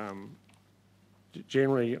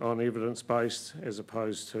 Generally on evidence-based as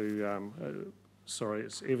opposed to,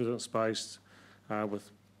 it's evidence-based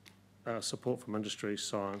with support from industry,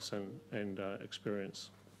 science and experience.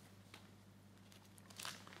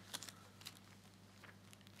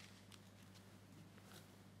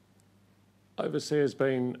 Overseer has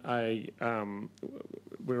been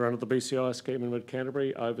we're under the BCI scheme in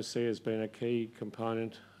Mid-Canterbury. Overseer has been a key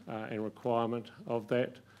component and requirement of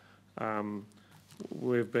that.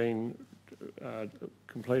 We've been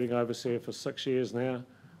completing Overseer for 6 years now.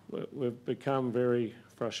 We've become very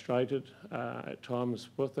frustrated at times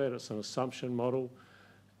with that. It's an assumption model,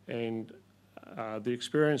 and the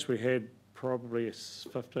experience we had probably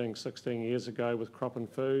 15, 16 years ago with Crop and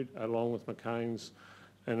Food, along with McCain's,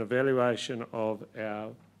 an evaluation of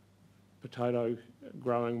our potato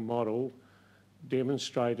growing model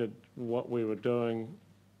demonstrated what we were doing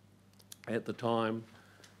at the time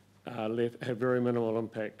had very minimal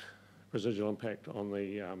impact residual impact on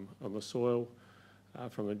the soil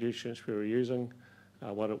from the nutrients we were using.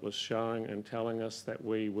 What it was showing and telling us that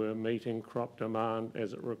we were meeting crop demand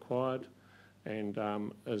as it required, and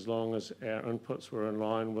as long as our inputs were in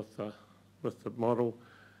line with the model,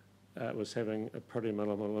 it was having a pretty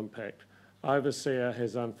minimal impact. Overseer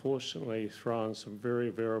has unfortunately thrown some very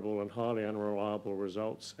variable and highly unreliable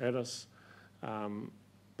results at us,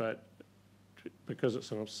 but because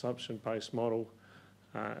it's an assumption-based model,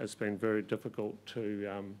 it's been very difficult to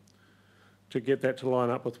get that to line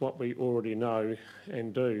up with what we already know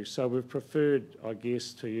and do. So we've preferred, I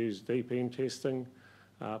guess, to use deep end testing,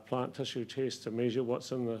 plant tissue tests to measure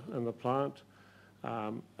what's in the plant,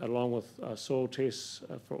 along with soil tests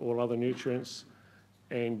for all other nutrients,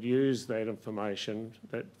 and use that information,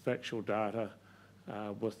 that factual data,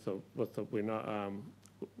 with the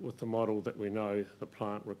model that we know the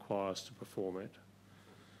plant requires to perform it.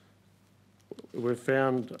 We've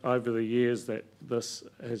found over the years that this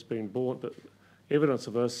has been borne, that evidence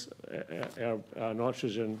of this, our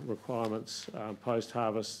nitrogen requirements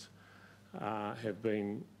post-harvest have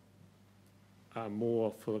been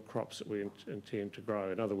more for the crops that we intend to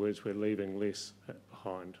grow. In other words, we're leaving less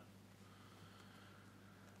behind.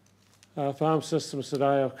 Farm systems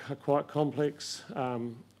today are quite complex.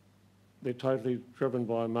 They're totally driven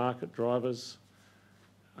by market drivers.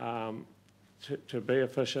 To be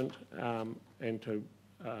efficient and to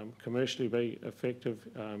commercially be effective,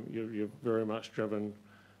 you're very much driven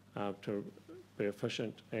to be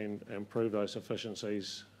efficient and improve those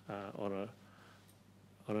efficiencies on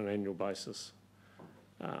an annual basis.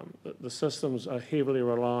 The systems are heavily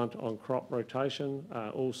reliant on crop rotation.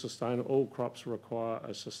 All crops require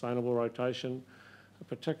a sustainable rotation,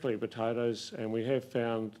 particularly potatoes, and we have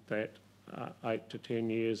found that 8 to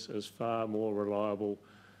 10 years is far more reliable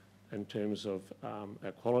in terms of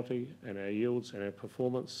our quality and our yields and our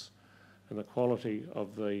performance and the quality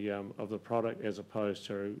of the product, as opposed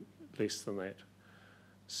to less than that.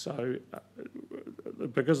 So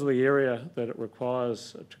because of the area that it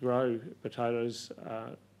requires to grow potatoes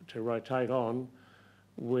to rotate on,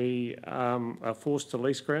 we are forced to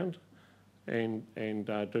lease ground and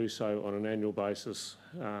do so on an annual basis.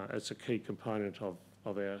 It's a key component of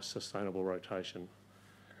our sustainable rotation,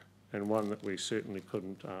 and one that we certainly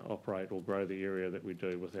couldn't operate or grow the area that we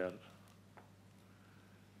do without it.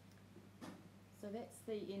 So that's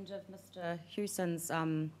the end of Mr. Hewson's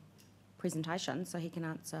presentation, so he can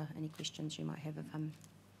answer any questions you might have of him.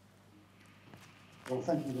 Well,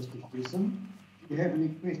 thank you, Mr. Hewson. Do you have any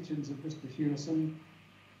questions of Mr. Hewson?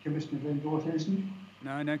 Commissioner Van Dorthausen?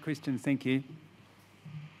 No questions, thank you.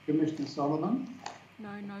 Commissioner Solomon?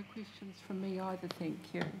 No questions from me either, thank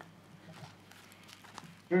you.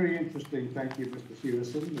 Very interesting, thank you, Mr.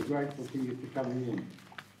 Hewson. We're grateful to you for coming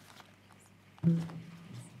in.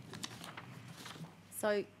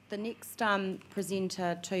 So the next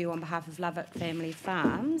presenter to you on behalf of Lovett Family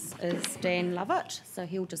Farms is Dan Lovett. So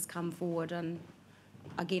he'll just come forward, and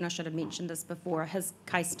again, I should have mentioned this before, his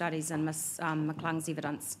case studies and Ms. McClung's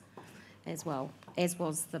evidence as well, as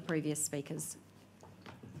was the previous speakers.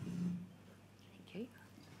 Thank you.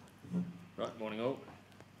 Right, morning all.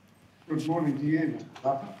 Good morning to you, Mr.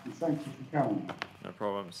 Lovett, and thank you for coming. No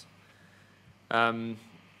problems.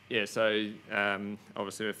 Obviously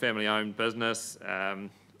we're a family-owned business,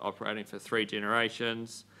 operating for 3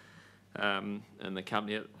 generations. And the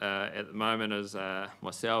company at the moment is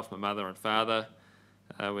myself, my mother and father.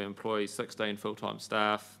 We employ 16 full-time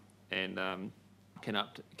staff and can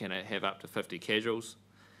have up to 50 casuals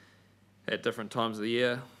at different times of the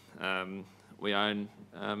year. We own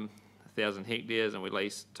 1,000 hectares and we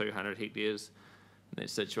lease 200 hectares. And they're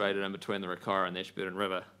situated in between the Rakaira and the Ashburton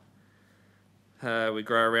River. We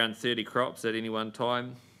grow around 30 crops at any one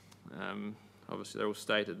time. Obviously they're all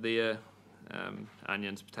stated there.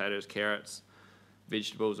 Onions, potatoes, carrots.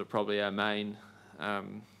 Vegetables are probably our main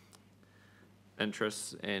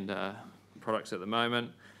interests and products at the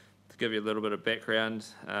moment. To give you a little bit of background,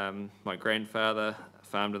 my grandfather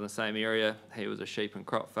farmed in the same area. He was a sheep and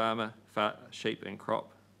crop farmer.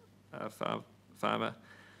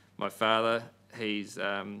 My father, he's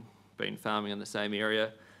been farming in the same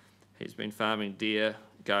area. He's been farming deer,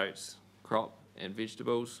 goats, crop and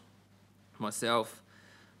vegetables. Myself,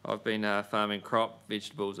 I've been farming crop,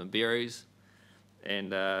 vegetables and berries,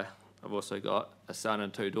 and I've also got a son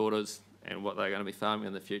and 2 daughters, and what they're going to be farming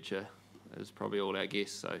in the future is probably all our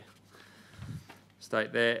guess. So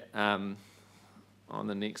state that. On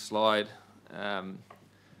the next slide,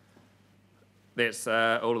 that's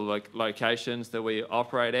all of the locations that we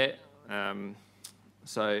operate at.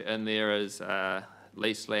 So in there is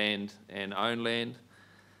leased land and owned land.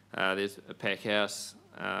 There's a pack house,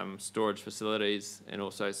 storage facilities, and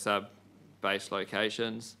also sub-base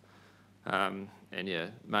locations. And yeah,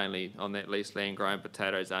 mainly on that leased land growing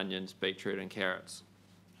potatoes, onions, beetroot and carrots.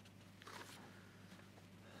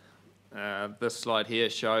 This slide here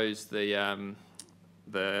shows the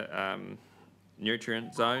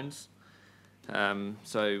nutrient zones.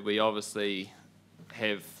 So we obviously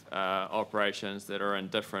have operations that are in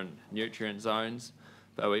different nutrient zones,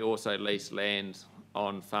 but we also lease land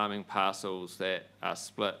on farming parcels that are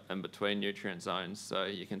split in between nutrient zones. So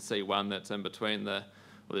you can see one that's in between well,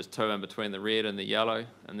 there's two in between the red and the yellow,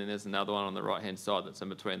 and then there's another one on the right hand side that's in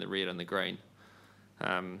between the red and the green.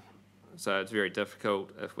 So it's very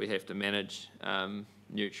difficult if we have to manage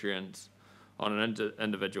nutrients on an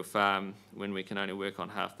individual farm when we can only work on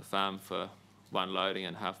half the farm for one loading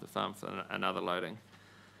and half the farm for another loading.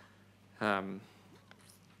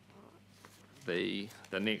 The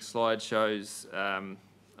next slide shows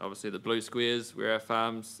obviously the blue squares where our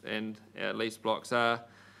farms and our lease blocks are.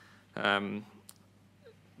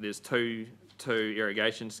 There's two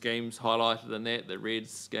irrigation schemes highlighted in that, the red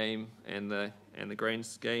scheme and the green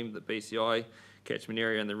scheme, the BCI catchment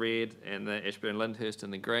area in the red and the Ashburn Lyndhurst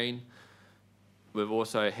in the green. We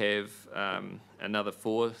also have another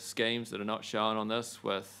 4 schemes that are not shown on this,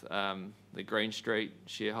 with the Green Street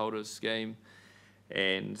shareholders scheme,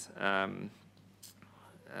 and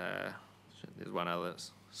there's one other that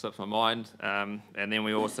slips my mind, and then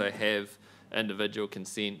we also have individual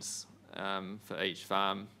consents for each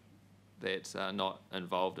farm that's not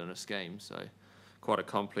involved in a scheme, so quite a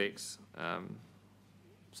complex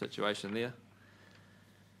situation there.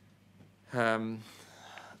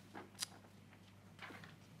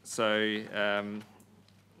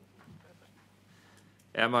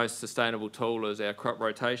 Our most sustainable tool is our crop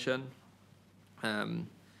rotation.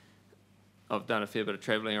 I've done a fair bit of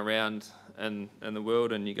travelling around in the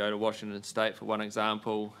world, and you go to Washington State for one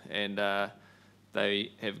example, and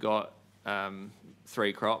they have got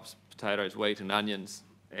 3 crops, potatoes, wheat and onions,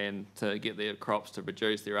 and to get their crops to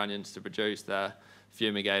produce, their onions to produce, they're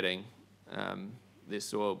fumigating their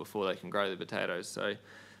soil before they can grow the potatoes. So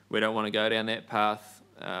we don't want to go down that path.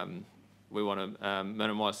 We want to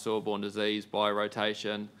minimise soil-borne disease by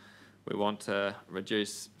rotation. We want to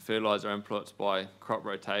reduce fertiliser inputs by crop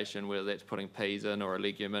rotation, whether that's putting peas in or a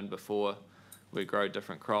legume in before we grow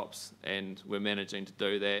different crops, and we're managing to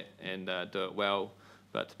do that and do it well.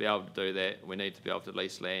 But to be able to do that, we need to be able to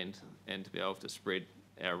lease land and to be able to spread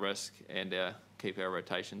our risk and keep our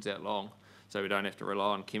rotations out long, so we don't have to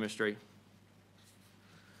rely on chemistry.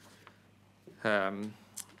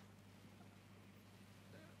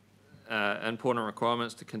 Important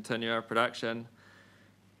requirements to continue our production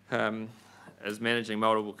is managing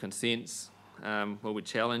multiple consents will be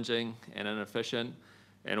challenging and inefficient,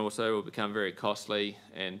 and also will become very costly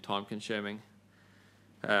and time consuming.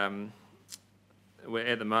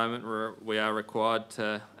 At the moment we are required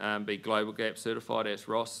to be GlobalGAP certified, as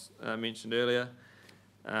Ross mentioned earlier.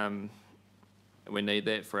 We need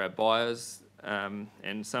that for our buyers,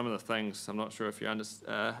 and some of the things, I'm not sure if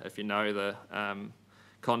you know the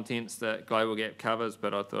contents that GlobalGAP covers,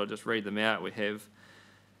 but I thought I'd just read them out. We have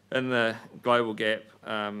in the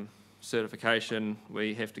GlobalGAP certification,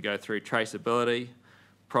 we have to go through traceability,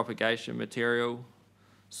 propagation material,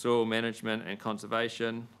 soil management and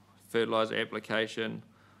conservation, fertiliser application,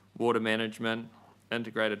 water management,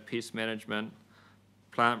 integrated pest management,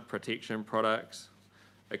 plant protection products,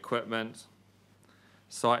 equipment,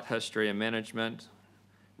 site history and management,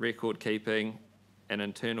 record keeping and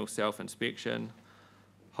internal self-inspection,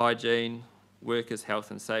 hygiene, workers' health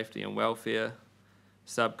and safety and welfare,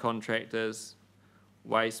 subcontractors,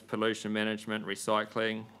 waste, pollution management,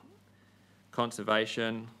 recycling,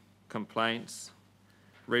 conservation, complaints,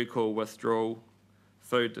 recall withdrawal,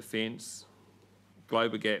 food defence,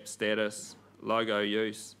 GlobalGAP status, logo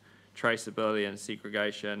use, traceability and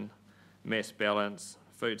segregation, mass balance,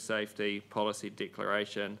 food safety, policy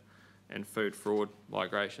declaration, and food fraud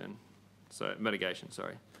mitigation.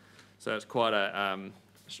 So it's quite a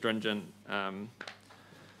stringent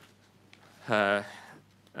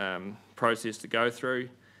process to go through,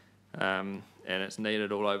 and it's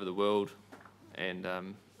needed all over the world, and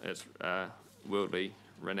it's worldly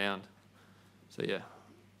renowned. So yeah,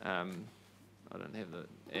 I don't have the,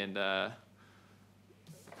 and I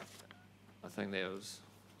think that was,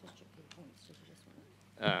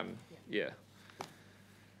 yeah,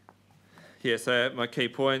 so my key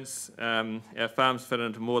points, our farms fit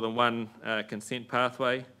into more than one consent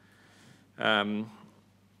pathway.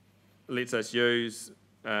 Lets us use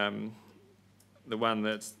the one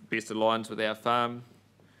that's best aligns with our farm.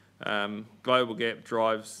 GlobalGAP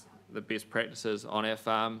drives the best practices on our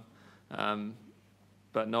farm,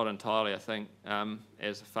 but not entirely. I think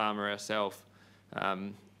as a farmer ourselves,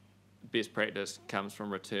 best practice comes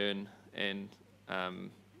from return and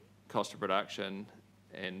cost of production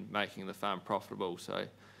and making the farm profitable. So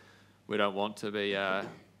we don't want to be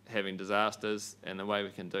having disasters, and the way we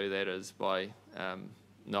can do that is by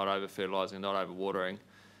not over-fertilising, not over-watering,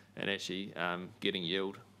 and actually getting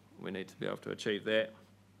yield. We need to be able to achieve that.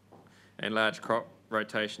 And large crop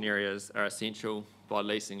rotation areas are essential by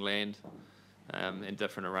leasing land and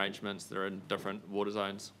different arrangements that are in different water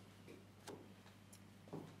zones.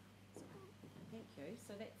 Thank you.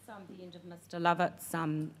 So that's the end of Mr. Lovett's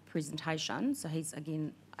presentation. So he's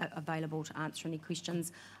again available to answer any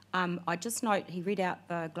questions. I just note he read out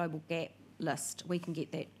the global gap list. We can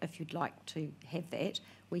get that if you'd like to have that.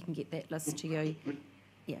 We can get that list to you.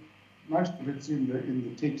 Yeah. Most of it's in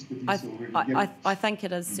the text that he's already given. I think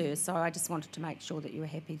it is, sir. So I just wanted to make sure that you were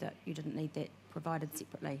happy that you didn't need that provided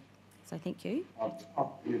separately. So thank you. I've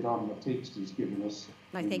read on the text he's given us.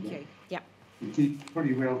 No, thank you. Yeah. He keeps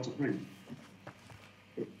pretty well to print.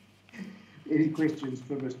 Any questions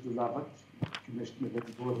for Mr. Lovett, Commissioner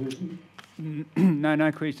Van?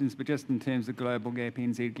 No questions, but just in terms of global gap,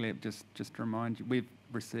 NZ just to remind you, we've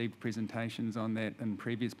received presentations on that in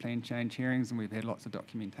previous plan change hearings, and we've had lots of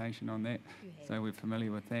documentation on that, so we're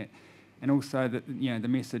familiar with that. And also that, you know, the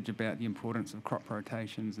message about the importance of crop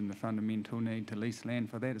rotations and the fundamental need to lease land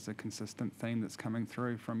for that is a consistent theme that's coming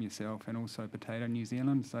through from yourself and also Potato New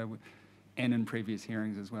Zealand, and in previous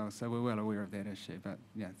hearings as well. So we're well aware of that issue, but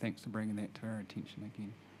yeah, thanks for bringing that to our attention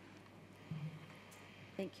again.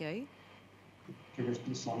 Thank you.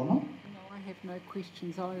 Commissioner Solomon? No, I have no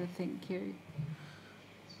questions either, thank you.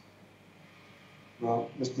 Well,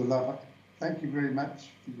 Mr. Lovett, thank you very much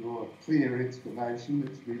for your clear explanation.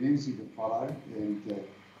 It's been easy to follow and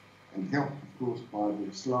helped, of course, by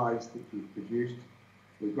the slides that you've produced.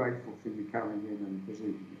 We're grateful for you coming in and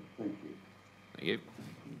presenting it. Thank you. Thank you.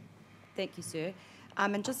 Thank you, sir.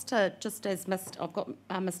 And just as I've got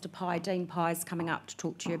Mr. Pye, Dean Pye's coming up to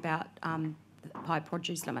talk to you about Pye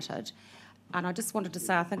Produce Limited. And I just wanted to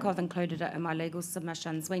say, I think I've included it in my legal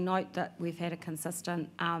submissions. We note that we've had a consistent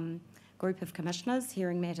group of commissioners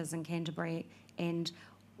hearing matters in Canterbury, and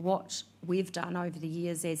what we've done over the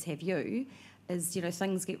years, as have you, is, you know,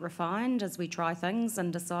 things get refined as we try things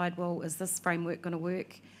and decide, well, is this framework going to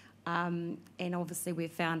work? And obviously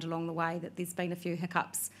we've found along the way that there's been a few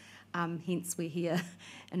hiccups, hence we're here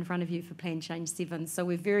in front of you for Plan Change 7. So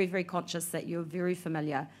we're very, very conscious that you're very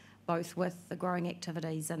familiar both with the growing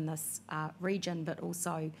activities in this region, but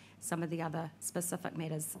also some of the other specific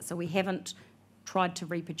matters. So we haven't tried to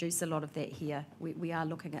reproduce a lot of that here. We are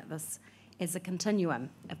looking at this as a continuum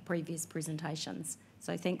of previous presentations.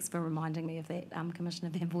 So thanks for reminding me of that,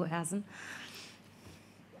 Commissioner Van Voorhausen.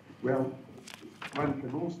 Well, one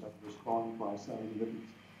can also respond by saying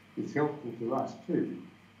that it's helpful to us too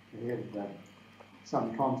to have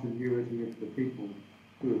some continuity of the people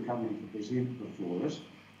who are coming to present before us.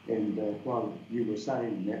 And while you were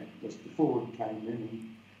saying that, Mr. Ford came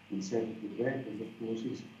in and sat at the back, and of course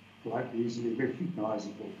he's quite easily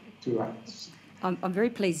recognisable to us. I'm very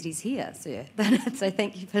pleased he's here, sir. So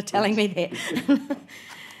thank you for telling me that.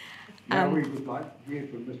 Now we would like to hear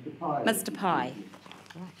from Mr. Pye. Mr. Pye.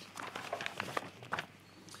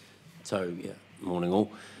 So, yeah, morning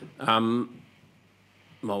all.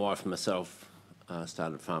 My wife and myself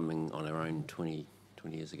started farming on our own 20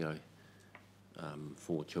 years ago.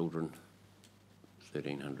 4 children,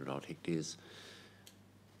 1,300 odd hectares.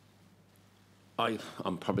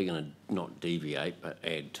 I'm probably going to not deviate, but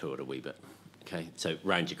add to it a wee bit. Okay, so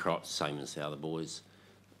range of crops, same as the other boys.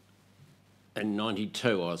 In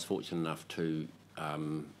 '92, I was fortunate enough to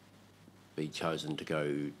be chosen to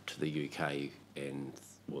go to the UK and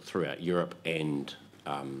throughout Europe and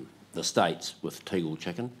the States with Teagle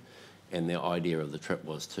chicken, and the idea of the trip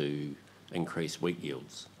was to increase wheat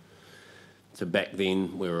yields. So back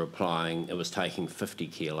then we were applying, it was taking 50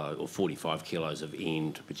 kilo or 45 kilos of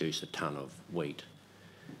N to produce a tonne of wheat.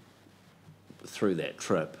 Through that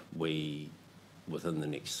trip, within the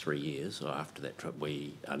next 3 years, or after that trip,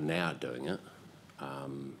 we are now doing it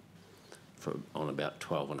on about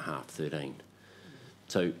 12.5, 13.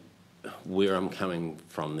 So where I'm coming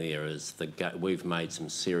from there is we've made some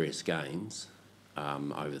serious gains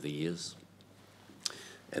over the years,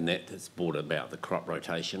 and that has brought about the crop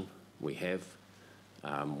rotation. We have.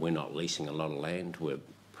 We're not leasing a lot of land. We're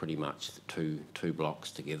pretty much two blocks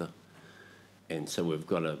together, and so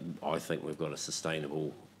I think we've got a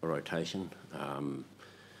sustainable rotation. And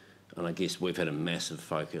I guess we've had a massive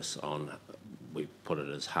focus on, we put it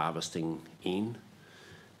as harvesting N,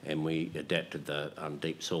 and we adapted the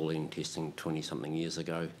deep soiling testing 20-something years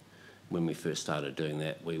ago. When we first started doing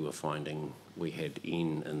that, we were finding we had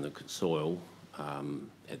N in the soil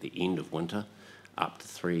at the end of winter, up to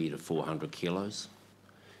 300 to 400 kilos.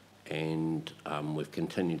 And we've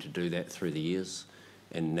continued to do that through the years,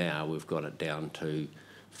 and now we've got it down to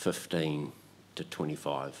 15 to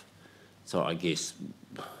 25. So I guess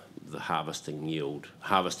the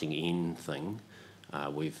harvesting N thing,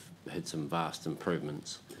 we've had some vast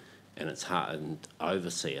improvements, and it's hard, and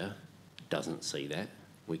overseer doesn't see that.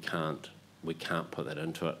 We can't put that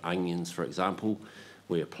into it. Onions, for example,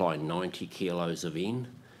 we apply 90 kilos of N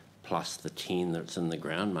plus the 10 that's in the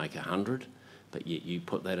ground, make 100, but yet you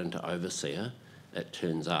put that into overseer, it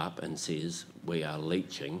turns up and says we are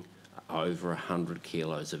leaching over 100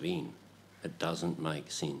 kilos of N. It doesn't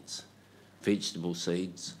make sense. Vegetable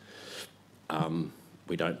seeds,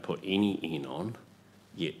 we don't put any N on,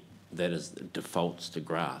 yet that is defaults to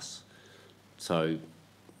grass. So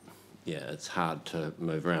yeah, it's hard to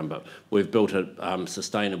move around, but we've built a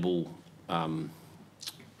sustainable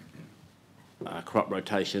crop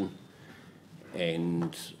rotation,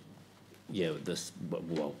 and yeah,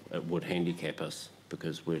 well, it would handicap us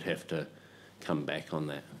because we'd have to come back on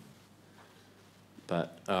that.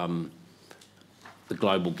 But the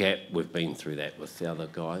global gap, we've been through that with the other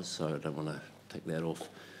guys, so I don't want to take that off.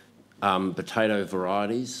 Potato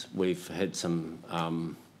varieties, we've had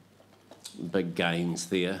some big gains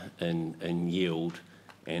there in yield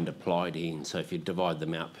and applied N. So if you divide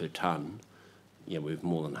them out per tonne, yeah, we've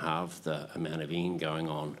more than halved the amount of N going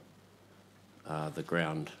on the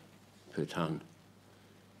ground per tonne.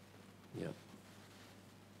 Yep.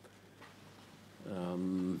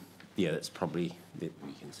 Yeah, that's probably, we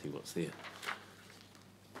can see what's there.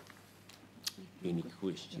 Any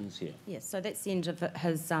questions here? Yes, so that's the end of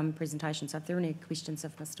his presentation. So if there are any questions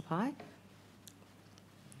of Mr. Pye.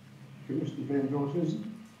 Mr. Van Dorsen?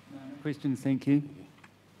 No questions, thank you.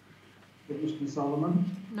 Mr. Solomon?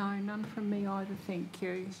 No, none from me either, thank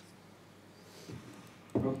you.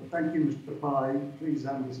 Well, thank you, Mr. Pye. Please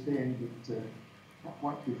understand that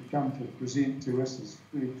what you've come to present to us is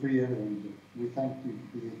very clear, and we thank you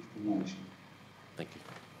for the explanation. Thank you.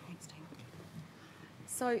 Thanks, Tim.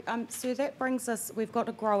 So that brings us, we've got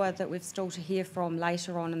a grower that we've still to hear from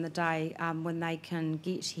later on in the day when they can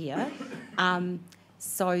get here.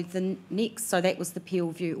 So that was the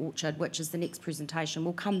Peel View Orchard, which is the next presentation.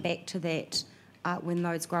 We'll come back to that when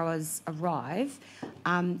those growers arrive.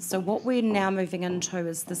 So what we're now moving into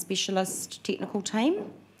is the specialist technical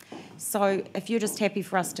team. So if you're just happy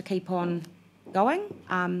for us to keep on going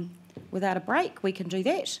without a break, we can do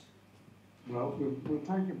that. Well, we'll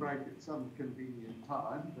take a break at some convenient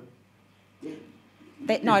time, but...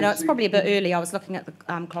 No, it's probably a bit early. I was looking at the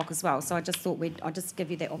clock as well, so I just thought I'd just give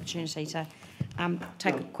you that opportunity to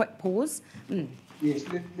take a quick pause. Yes,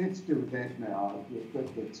 let's do that now.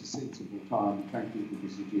 That's a sensible time. Thank you for the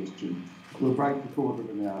suggestion. We'll break the quarter of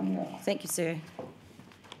an hour now. Thank you, sir.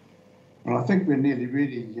 Well, I think we're nearly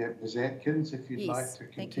ready, Ms. Atkins, if you'd like to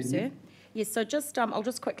continue. Thank you, sir. Yes, so just I'll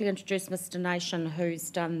just quickly introduce Mr. Nation, who's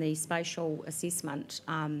done the spatial assessment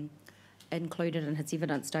included in his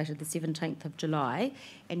evidence dated the 17th of July.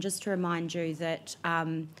 And just to remind you that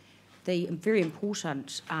the very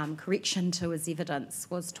important correction to his evidence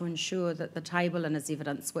was to ensure that the table in his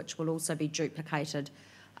evidence, which will also be duplicated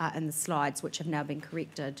in the slides, which have now been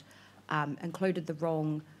corrected, included the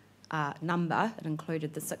wrong number. It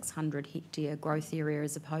included the 600 hectare growth area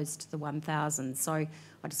as opposed to the 1,000. So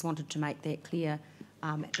I just wanted to make that clear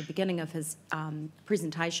at the beginning of his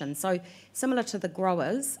presentation. So similar to the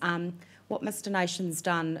growers, what Mr. Nation's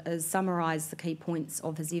done is summarise the key points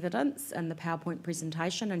of his evidence in the PowerPoint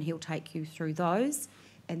presentation, and he'll take you through those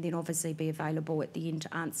and then obviously be available at the end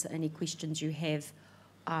to answer any questions you have,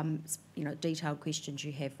 detailed questions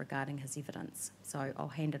you have regarding his evidence. So I'll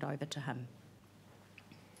hand it over to him.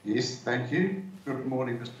 Yes, thank you. Good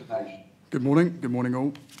morning, Mr. Nation. Good morning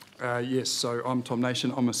all. Yes, so I'm Tom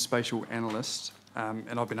Nation, I'm a spatial analyst,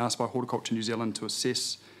 and I've been asked by Horticulture New Zealand to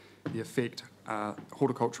assess the effect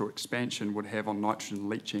horticultural expansion would have on nitrogen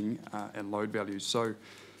leaching and load values. So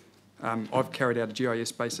I've carried out a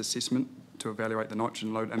GIS-based assessment to evaluate the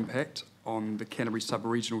nitrogen load impact on the Canterbury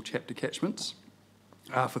sub-regional chapter catchments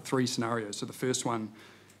for 3 scenarios. So the first one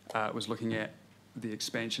was looking at the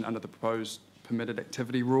expansion under the proposed permitted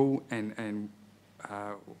activity rule and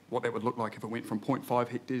what that would look like if it went from 0.5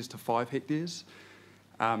 hectares to 5 hectares.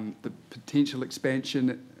 The potential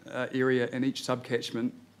expansion area in each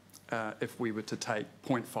subcatchment if we were to take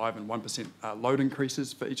 0.5 and 1% load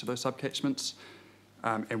increases for each of those subcatchments,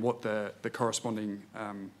 and what the corresponding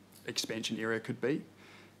expansion area could be.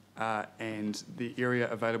 and the area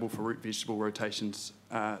available for root vegetable rotations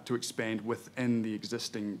to expand within the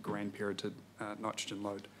existing grandparented nitrogen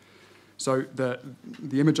load. So the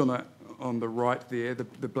image on the right there,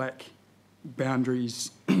 the black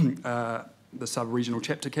boundaries, the sub-regional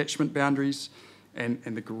chapter catchment boundaries, and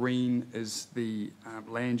the green is the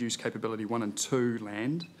land use capability 1 and 2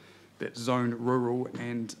 land that's zoned rural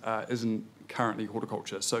and isn't currently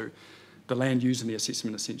horticulture. So the land used in the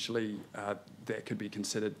assessment essentially that could be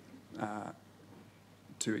considered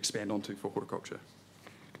to expand onto for horticulture.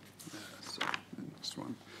 So the next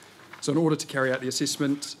one. So in order to carry out the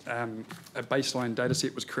assessment, a baseline data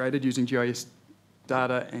set was created using GIS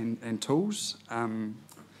data and tools.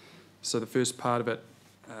 So the first part of it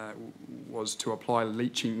was to apply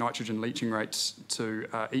nitrogen leaching rates to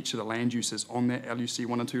each of the land uses on that LUC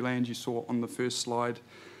 1 and 2 land you saw on the first slide.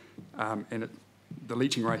 The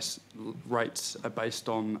leaching rates are based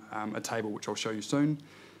on a table which I'll show you soon.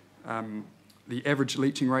 The average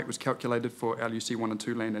leaching rate was calculated for LUC 1 and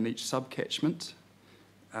 2 land in each subcatchment,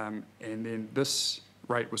 and then this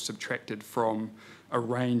rate was subtracted from a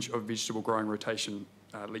range of vegetable growing rotation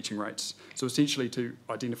leaching rates. So essentially to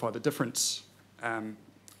identify the difference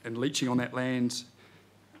in leaching on that land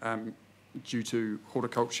due to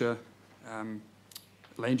horticulture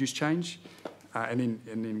land use change, and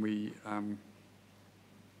then we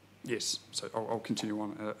yes, so I'll continue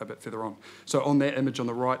on a bit further on. So on that image on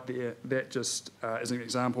the right there, that just is an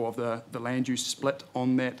example of the land use split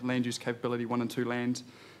on that land use capability 1 and 2 land,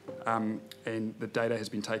 and the data has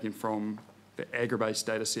been taken from the Agribase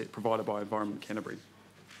data set provided by Environment Canterbury.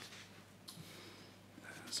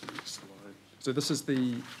 So next slide. So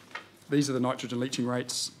these are the nitrogen leaching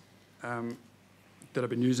rates that have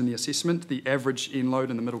been used in the assessment. The average end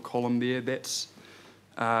load in the middle column there, that's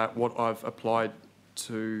what I've applied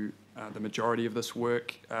to the majority of this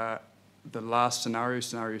work. The last scenario,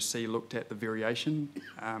 scenario C, looked at the variation,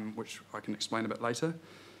 which I can explain a bit later.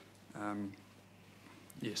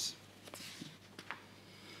 Yes.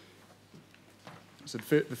 So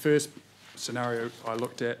the first scenario I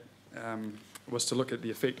looked at was to look at the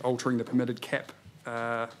effect altering the permitted cap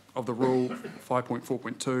of the rule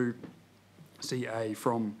 5.4.2 CA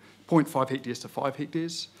from 0.5 hectares to 5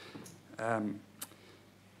 hectares.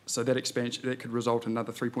 So that expansion, that could result in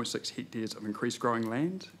another 3.6 hectares of increased growing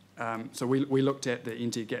land. So we looked at the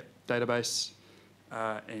NT-GAP database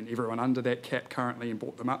and everyone under that cap currently and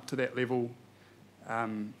brought them up to that level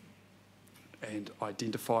and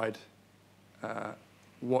identified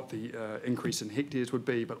what the increase in hectares would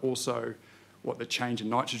be, but also what the change in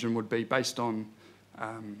nitrogen would be based on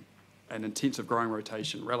an intensive growing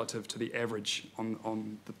rotation relative to the average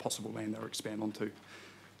on the possible land they would expand onto.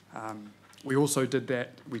 We also did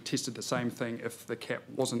that, we tested the same thing if the cap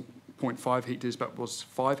wasn't 0.5 hectares but was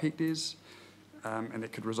 5 hectares, and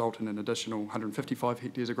that could result in an additional 155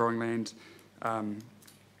 hectares of growing land.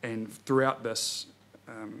 And throughout this,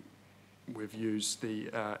 we've used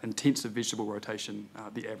the intensive vegetable rotation,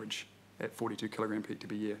 the average at 42 kilogram per hectare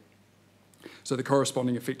per year. So the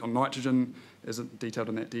corresponding effect on nitrogen isn't detailed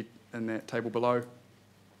in that table below,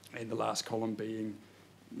 and the last column being,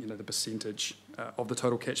 the percentage of the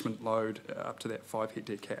total catchment load up to that 5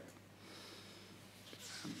 hectare cap.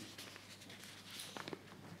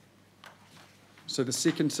 So the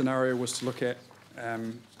second scenario was to look at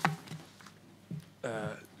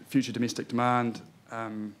future domestic demand.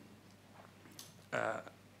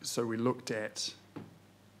 So we looked at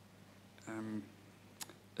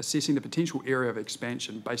assessing the potential area of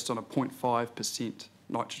expansion based on a 0.5%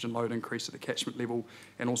 nitrogen load increase at the catchment level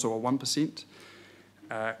and also a 1%.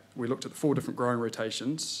 We looked at the 4 different growing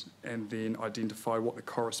rotations and then identify what the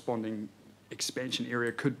corresponding expansion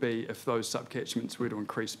area could be if those subcatchments were to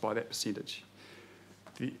increase by that percentage.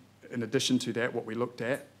 In addition to that, what we looked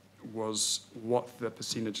at was what the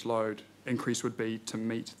percentage load increase would be to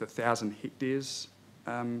meet the 1,000 hectares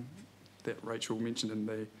that Rachel mentioned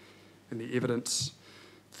in the evidence.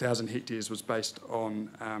 1,000 hectares was based on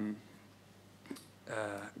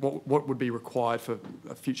what would be required for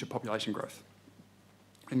a future population growth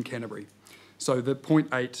in Canterbury. So the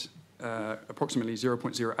 0.8, approximately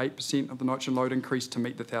 0.08% of the nitrogen load increase to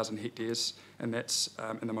meet the 1,000 hectares, and that's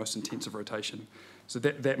in the most intensive rotation. So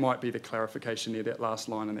that might be the clarification there. That last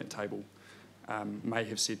line in that table may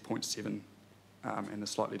have said 0.7 and a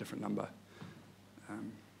slightly different number.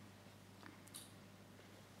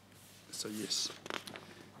 So yes.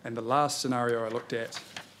 And the last scenario I looked at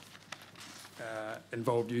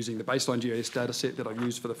involved using the baseline GIS data set that I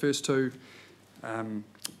used for the first two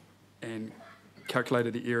and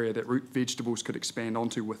calculated the area that root vegetables could expand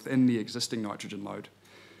onto within the existing nitrogen load.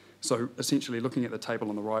 So essentially looking at the table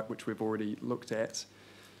on the right, which we've already looked at,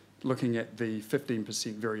 looking at the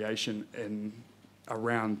 15% variation in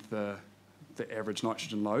around the average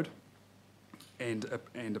nitrogen load, and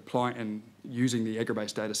applying and using the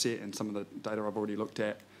agri-based data set and some of the data I've already looked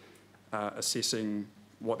at, assessing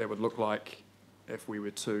what that would look like if we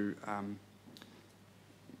were to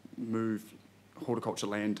move horticulture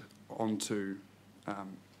land onto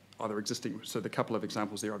either existing, so the couple of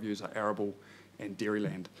examples there I've used are arable and dairy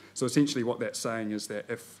land. So essentially what that's saying is that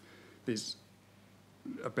if there's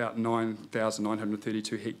about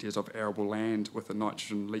 9,932 hectares of arable land with a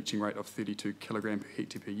nitrogen leaching rate of 32 kilogram per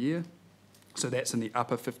hectare per year, so that's in the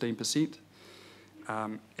upper 15%,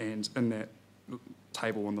 and in that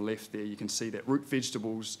table on the left there you can see that root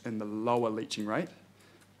vegetables in the lower leaching rate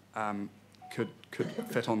could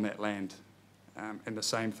fit on that land. And the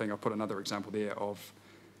same thing, I've put another example there of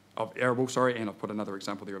arable, and I've put another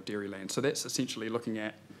example there of dairy land. So that's essentially looking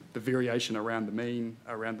at the variation around the mean,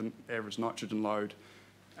 around the average nitrogen load,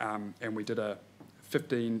 and we did a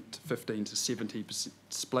 15 to 70%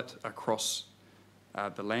 split across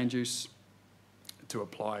the land use to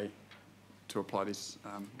apply these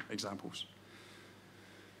examples.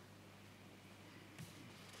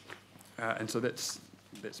 And so that's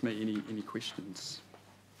me. Any questions?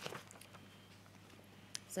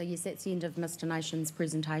 So yes, that's the end of Mr. Nation's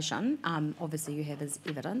presentation. Obviously you have his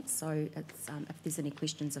evidence, so it's, if there's any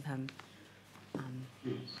questions of him.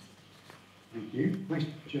 Yes. Thank you.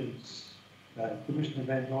 Questions? Commissioner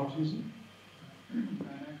Van Rottensen?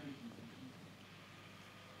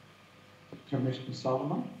 Commissioner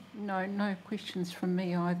Solomon? No questions from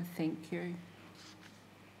me either, thank you.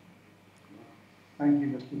 Thank you,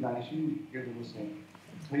 Mr. Nation. You've given us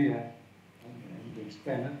a clear and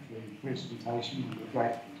explanatory presentation. We're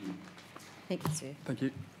grateful to you. Thank you, sir. Thank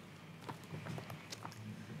you.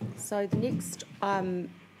 So the next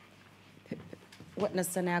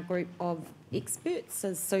witness in our group of experts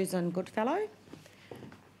is Susan Goodfellow.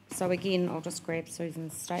 So again, I'll just grab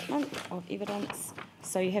Susan's statement of evidence.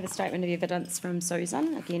 So you have a statement of evidence from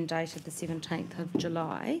Susan, again dated the 17th of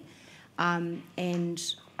July.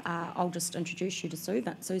 I'll just introduce you to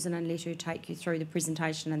Susan and let her take you through the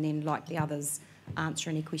presentation, and then, like the others, answer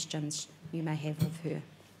any questions you may have of her.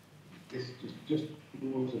 Yes, just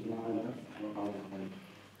rules of line up. I'll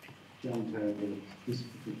jump over this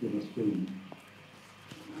particular screen.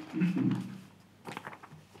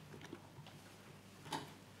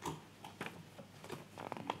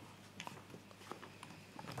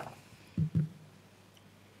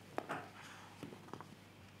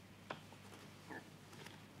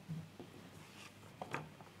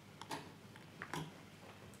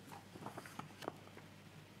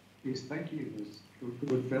 Yes, thank you, Ms.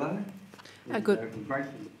 Goodfellow. Good. We're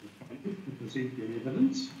grateful to present your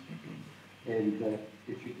evidence. And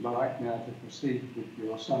if you'd like now to proceed with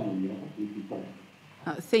your summary, that would be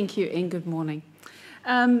great. Thank you and good morning.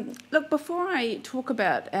 Look, before I talk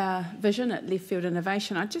about our vision at Left Field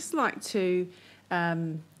Innovation, I'd just like to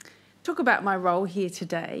talk about my role here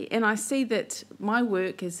today. And I see that my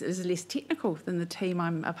work is less technical than the team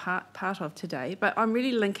I'm a part of today, but I'm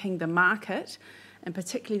really linking the market, and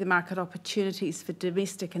particularly the market opportunities for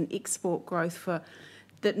domestic and export growth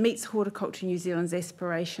that meets Horticulture New Zealand's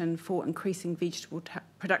aspiration for increasing vegetable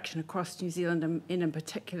production across New Zealand and in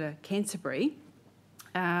particular Canterbury,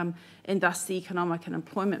 and thus the economic and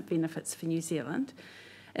employment benefits for New Zealand,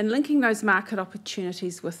 and linking those market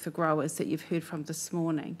opportunities with the growers that you've heard from this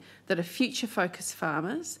morning, that are future-focused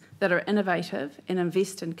farmers, that are innovative and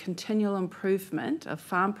invest in continual improvement of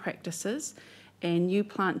farm practices and new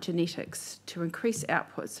plant genetics to increase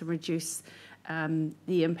outputs and reduce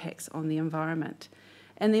the impacts on the environment.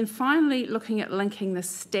 And then finally, looking at linking the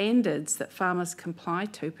standards that farmers comply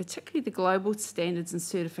to, particularly the global standards and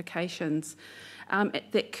certifications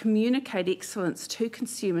that communicate excellence to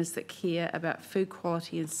consumers that care about food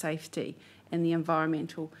quality and safety and the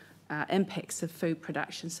environmental impacts of food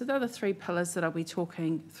production. So those are the three pillars that I'll be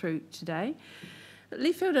talking through today.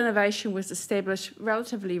 Left Field Innovation was established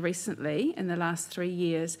relatively recently, in the last 3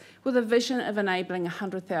 years, with a vision of enabling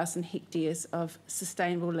 100,000 hectares of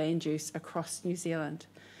sustainable land use across New Zealand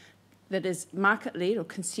that is market-led or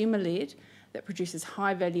consumer-led, that produces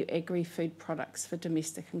high-value agri-food products for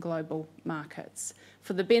domestic and global markets,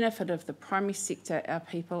 for the benefit of the primary sector, our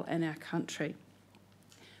people and our country.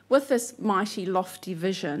 With this mighty, lofty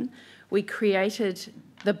vision, we created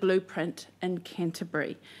the blueprint in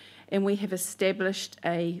Canterbury, and we have established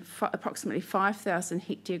a approximately 5,000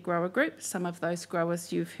 hectare grower group, some of those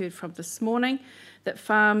growers you've heard from this morning, that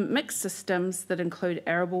farm mixed systems that include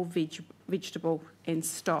arable, vegetable and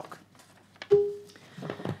stock.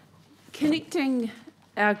 Connecting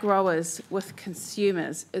our growers with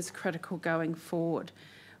consumers is critical going forward.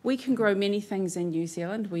 We can grow many things in New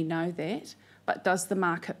Zealand, we know that, but does the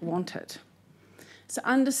market want it? So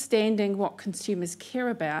understanding what consumers care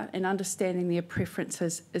about and understanding their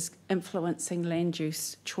preferences is influencing land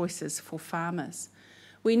use choices for farmers.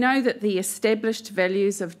 We know that the established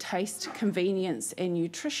values of taste, convenience and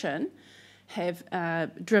nutrition have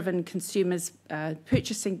driven consumers'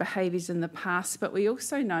 purchasing behaviours in the past, but we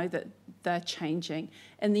also know that they're changing.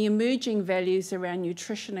 And the emerging values around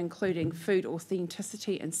nutrition, including food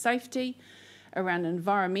authenticity and safety, around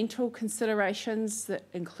environmental considerations that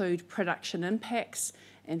include production impacts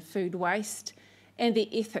and food waste, and the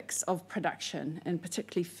ethics of production, and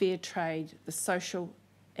particularly fair trade, the social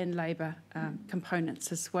and labour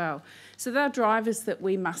components as well. So they're drivers that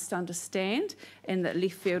we must understand and that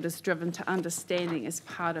Leaffield is driven to understanding as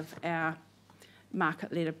part of our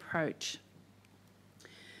market-led approach.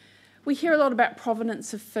 We hear a lot about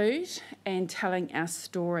provenance of food and telling our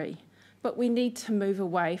story, but we need to move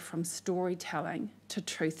away from storytelling to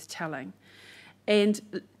truth-telling.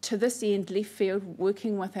 And to this end, Leaffield,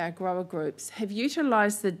 working with our grower groups, have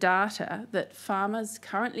utilised the data that farmers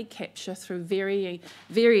currently capture through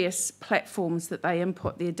various platforms that they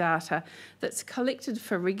input their data that's collected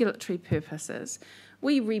for regulatory purposes.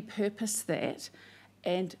 We repurpose that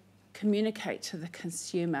and communicate to the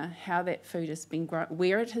consumer how that food has been grown,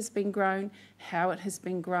 where it has been grown, how it has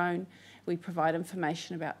been grown. We provide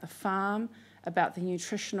information about the farm, about the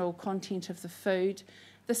nutritional content of the food,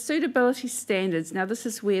 the suitability standards. Now this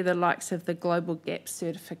is where the likes of the WRRP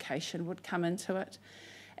certification would come into it.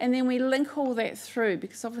 And then we link all that through,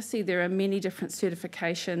 because obviously there are many different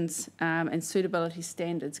certifications and suitability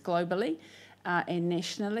standards globally and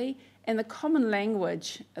nationally. And the common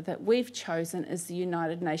language that we've chosen is the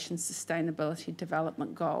United Nations Sustainability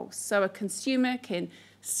Development Goals. So a consumer can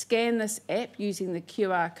scan this app using the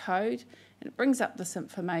QR code, and it brings up this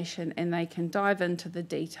information, and they can dive into the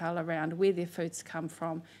detail around where their food's come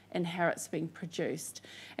from and how it's been produced.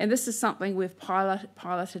 And this is something we've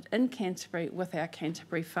piloted in Canterbury with our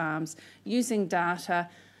Canterbury farms, using data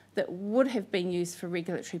that would have been used for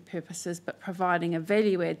regulatory purposes, but providing a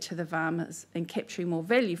value add to the farmers and capturing more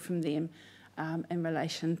value from them in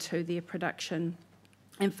relation to their production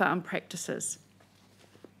and farm practices.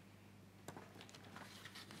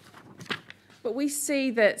 But we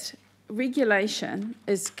see that regulation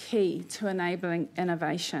is key to enabling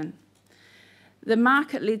innovation. The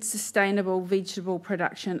market-led sustainable vegetable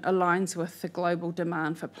production aligns with the global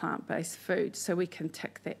demand for plant-based food, so we can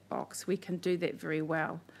tick that box. We can do that very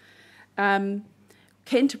well.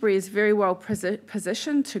 Canterbury is very well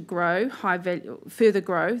positioned to grow further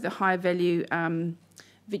grow the high-value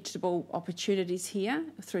vegetable opportunities here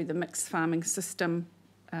through the mixed farming system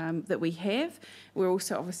that we have. We're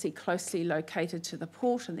also obviously closely located to the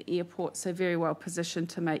port and the airport, so very well positioned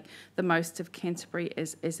to make the most of Canterbury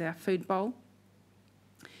as our food bowl.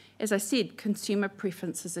 As I said, consumer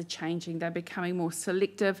preferences are changing. They're becoming more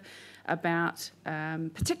selective about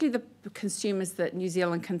particularly the consumers that New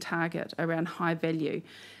Zealand can target around high value.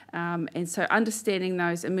 And so understanding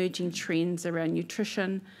those emerging trends around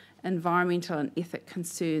nutrition, environmental and ethic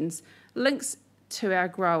concerns links to our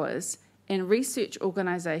growers and research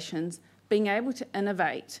organisations being able to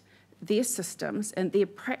innovate their systems and their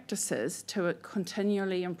practices to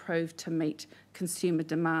continually improve to meet consumer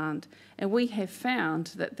demand. And we have found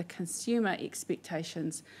that the consumer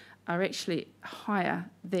expectations are actually higher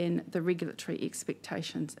than the regulatory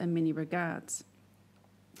expectations in many regards.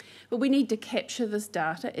 But we need to capture this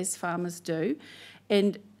data, as farmers do,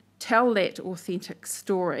 and tell that authentic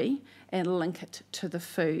story and link it to the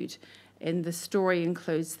food. And the story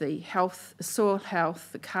includes the health, soil health,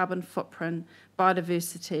 the carbon footprint,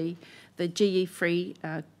 biodiversity, the GE-free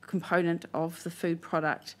component of the food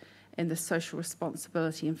product, and the social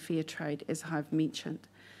responsibility and fair trade, as I've mentioned,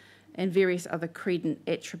 and various other credent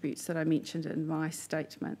attributes that I mentioned in my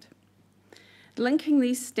statement. Linking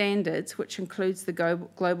these standards, which includes the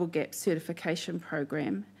WRRP certification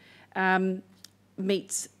program,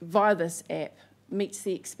 meets, via this app, meets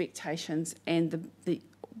the expectations, and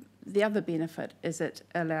the other benefit is it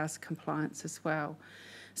allows compliance as well.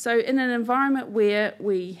 So in an environment where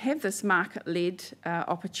we have this market-led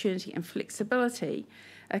opportunity and flexibility,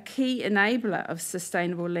 a key enabler of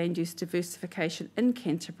sustainable land use diversification in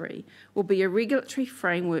Canterbury will be a regulatory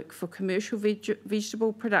framework for commercial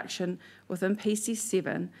vegetable production within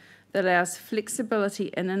PC7 that allows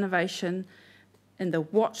flexibility and innovation in the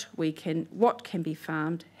what can be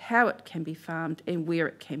farmed, how it can be farmed, and where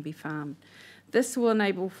it can be farmed. This will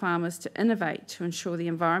enable farmers to innovate to ensure the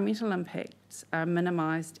environmental impacts are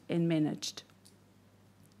minimised and managed.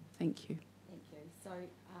 Thank you. Thank you. So,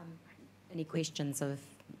 any questions of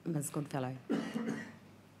Ms. Goodfellow?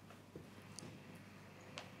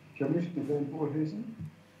 Commissioner Van Voorthuizen?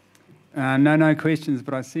 No questions,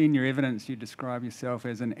 but I see in your evidence you describe yourself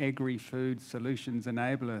as an agri-food solutions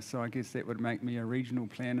enabler, so I guess that would make me a regional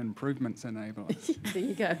plan improvements enabler. There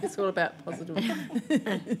you go. It's all about positive.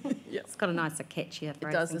 It's got a nicer, catchier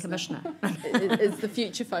phrase does, than doesn't Commissioner. It's the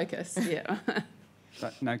future focus, yeah.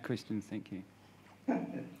 But no questions, thank you.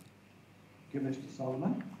 Commissioner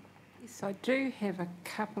Solomon? Yes, I do have a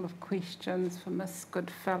couple of questions for Miss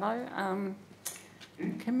Goodfellow.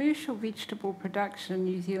 Commercial vegetable production in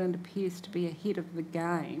New Zealand appears to be ahead of the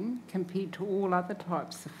game compared to all other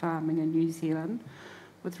types of farming in New Zealand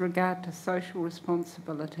with regard to social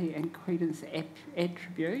responsibility and credence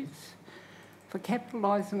attributes for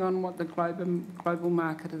capitalising on what the global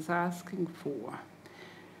market is asking for.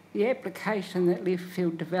 The application that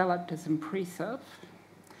Leftfield developed is impressive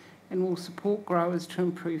and will support growers to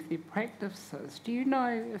improve their practices. Do you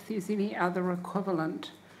know if there's any other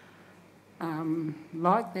equivalent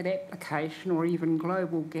like that application or even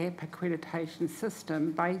global GAP accreditation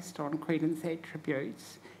system based on credence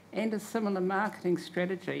attributes and a similar marketing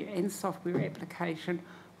strategy and software application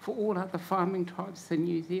for all other farming types in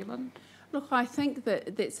New Zealand? Look, I think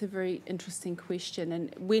that that's a very interesting question.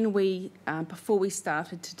 And when we, before we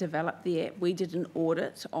started to develop the app, we did an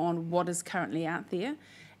audit on what is currently out there.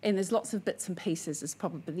 And there's lots of bits and pieces is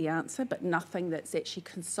probably the answer, but nothing that's actually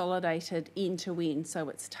consolidated end to end. So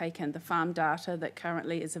it's taken the farm data that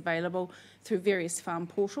currently is available through various farm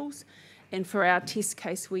portals. And for our test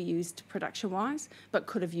case, we used ProductionWise, but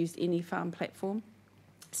could have used any farm platform.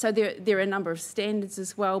 So there are a number of standards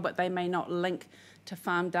as well, but they may not link to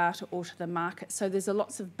farm data or to the market. So there's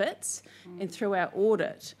lots of bits. And through our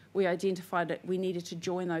audit, we identified that we needed to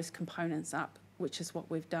join those components up, which is what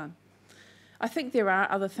we've done. I think there are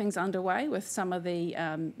other things underway with some of the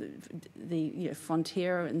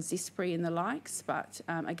Frontier and Zespri and the likes, but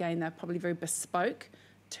again, they're probably very bespoke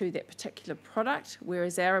to that particular product,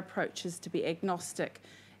 whereas our approach is to be agnostic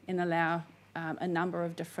and allow a number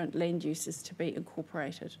of different land uses to be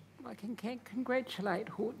incorporated. I can congratulate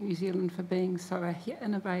Hort New Zealand for being so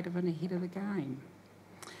innovative and ahead of the game.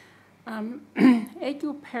 At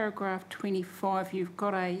your paragraph 25, you've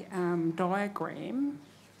got a diagram.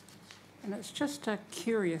 And it's just a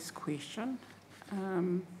curious question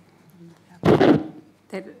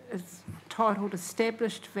that is titled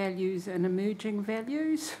Established Values and Emerging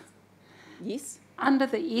Values. Yes. Under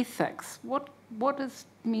the ethics, what is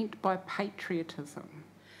meant by patriotism?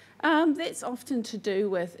 That's often to do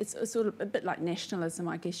with, it's sort of a bit like nationalism,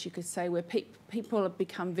 I guess you could say, where people have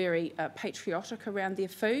become very patriotic around their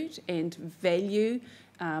food and value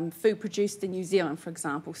food produced in New Zealand, for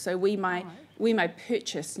example. So we may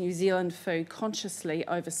purchase New Zealand food consciously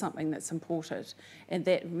over something that's imported, and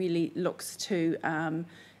that really looks to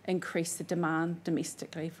increase the demand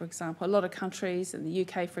domestically, for example. A lot of countries, in the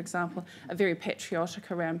UK, for example, are very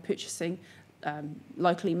patriotic around purchasing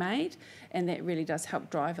locally made, and that really does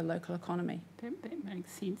help drive a local economy. That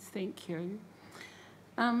makes sense, thank you.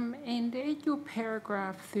 And at your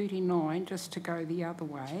paragraph 39, just to go the other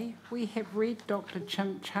way, we have read Dr.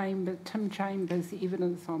 Tim Chambers'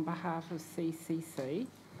 evidence on behalf of CCC,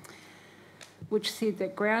 which said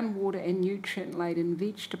that groundwater and nutrient-laden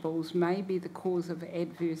vegetables may be the cause of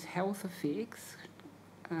adverse health effects,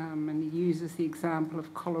 and he uses the example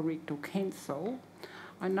of colorectal cancer.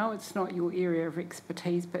 I know it's not your area of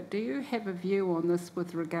expertise, but do you have a view on this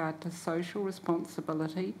with regard to social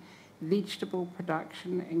responsibility, vegetable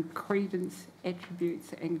production and credence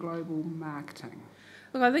attributes and global marketing?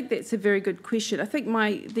 Look, I think that's a very good question. I think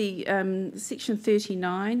the section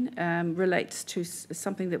 39 relates to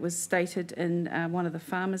something that was stated in one of the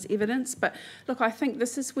farmers' evidence. But look, I think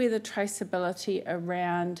this is where the traceability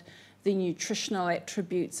around the nutritional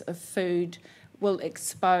attributes of food will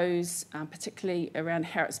expose, particularly around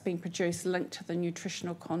how it's being produced, linked to the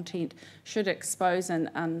nutritional content, should expose and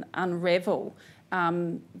unravel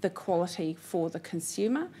the quality for the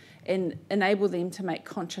consumer and enable them to make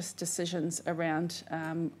conscious decisions around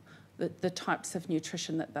the types of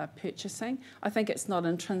nutrition that they're purchasing. I think it's not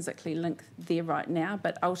intrinsically linked there right now,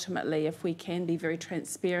 but ultimately if we can be very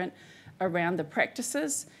transparent around the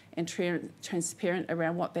practices and transparent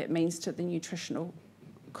around what that means to the nutritional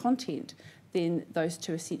content, then those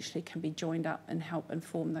two essentially can be joined up and help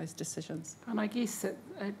inform those decisions. And I guess it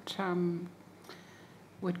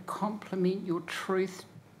would complement your truth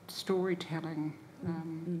storytelling.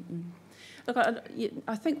 Look,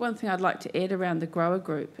 I think one thing I'd like to add around the grower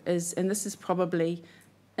group is, and this is probably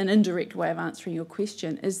an indirect way of answering your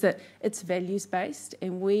question, is that it's values-based,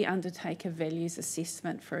 and we undertake a values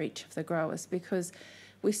assessment for each of the growers, because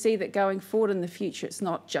we see that going forward in the future, it's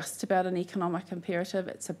not just about an economic imperative,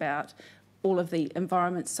 it's about all of the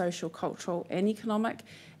environment, social, cultural and economic.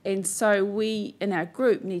 And so we, in our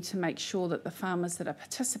group, need to make sure that the farmers that are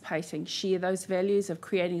participating share those values of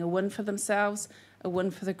creating a win for themselves, a win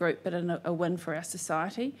for the group, but a win for our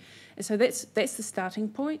society. And so that's the starting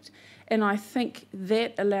point. And I think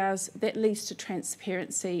that leads to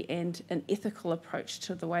transparency and an ethical approach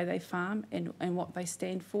to the way they farm and what they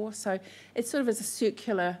stand for. So it sort of is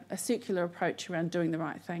a circular approach around doing the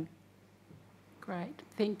right thing. Great,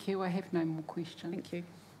 thank you. I have no more questions. Thank you.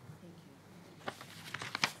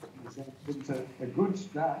 It's a good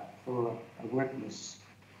start for a witness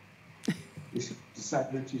to say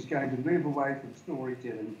that she's going to move away from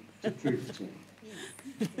storytelling to truth-telling.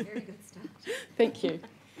 Yes, a very good start. Thank you.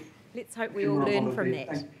 Let's hope we all learn from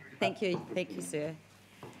that. Thank you, sir.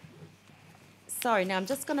 So now I'm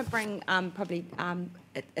just going to bring,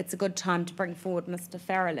 it's a good time to bring forward Mr.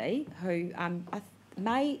 Farrelly, who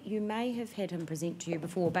you may have had him present to you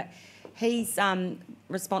before, but he's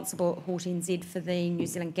responsible at HortNZ for the New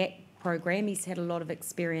Zealand GAP program. He's had a lot of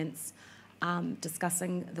experience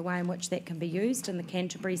discussing the way in which that can be used in the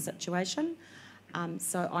Canterbury situation.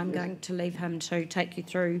 So I'm going to leave him to take you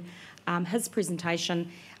through his presentation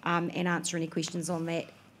and answer any questions on that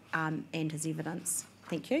and his evidence.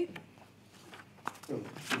 Thank you.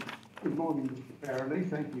 Good morning, Mr. Farrelly.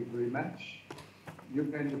 Thank you very much. You're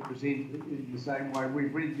going to present in the same way.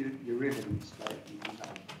 We've read your evidence statement,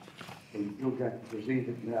 and you're going to present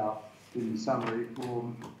it now in summary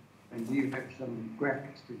form. And do you have some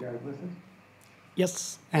graphics to go with it?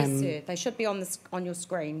 Yes, Yes. sir. They should be on your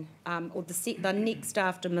screen, or the next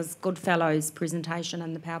after Ms. Goodfellow's presentation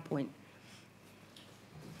in the PowerPoint.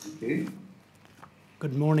 Okay.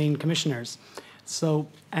 Good morning, Commissioners. So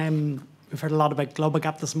we've heard a lot about Global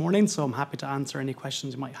Gap this morning, so I'm happy to answer any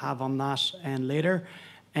questions you might have on that later.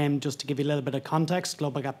 Just to give you a little bit of context,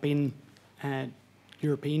 Global Gap being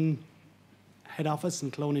European head office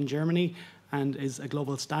in Cologne in Germany and is a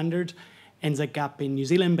global standard. NZ GAP being New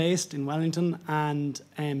Zealand based in Wellington and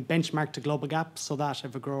benchmarked to Global Gap so that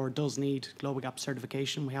if a grower does need Global Gap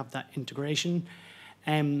certification, we have that integration.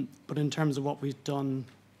 But in terms of what we've done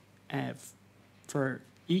for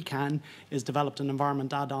ECAN is developed an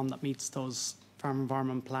environment add-on that meets those farm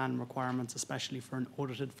environment plan requirements, especially for an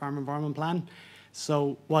audited farm environment plan.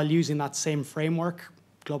 So while using that same framework,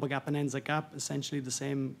 Global Gap and NZ GAP, essentially the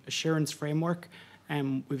same assurance framework,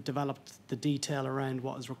 we've developed the detail around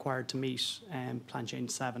what is required to meet Plan Change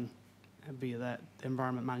 7 via the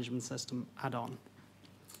Environment Management System add-on.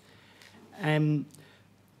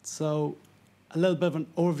 So a little bit of an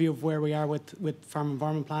overview of where we are with farm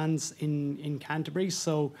environment plans in Canterbury.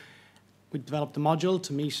 So we developed a module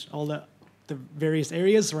to meet all the various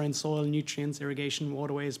areas around soil, nutrients, irrigation,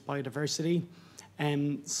 waterways, biodiversity.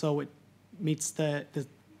 So it meets the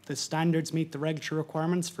standards, meet the regulatory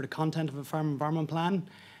requirements for the content of a farm environment plan.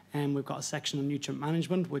 And we've got a section on nutrient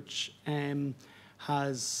management, which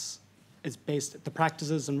is based, the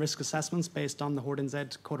practices and risk assessments based on the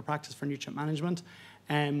HortNZ Code of Practice for Nutrient Management.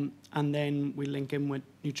 And then we link in with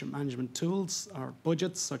nutrient management tools or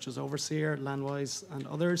budgets such as Overseer, Landwise and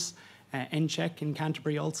others, NCheck in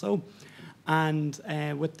Canterbury also. And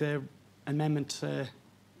with the amendment to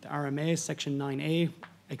the RMA, Section 9A,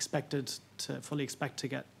 fully expect to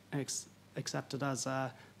get accepted as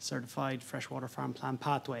a certified freshwater farm plan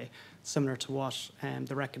pathway, similar to what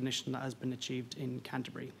the recognition that has been achieved in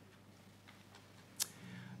Canterbury.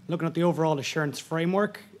 Looking at the overall assurance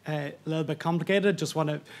framework, a little bit complicated. Just want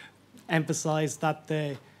to emphasise that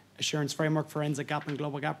the assurance framework for NZ GAP and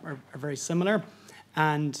Global GAP are very similar,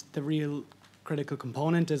 and the real critical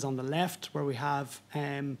component is on the left, where we have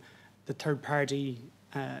the third-party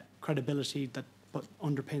credibility that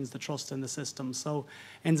underpins the trust in the system. So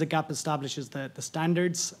NZ GAP establishes the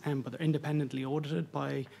standards, but they're independently audited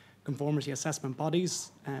by conformity assessment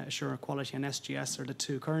bodies. Assure Quality and SGS are the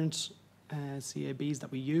two current CABs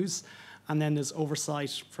that we use. And then there's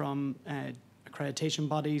oversight from accreditation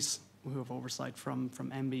bodies who have oversight from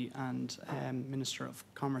MB and Minister of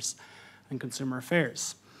Commerce and Consumer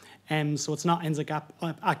Affairs. So it's not NZ GAP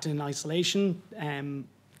acting in isolation,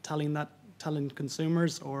 telling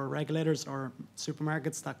consumers or regulators or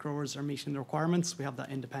supermarkets that growers are meeting the requirements. We have that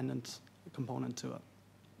independent component to it.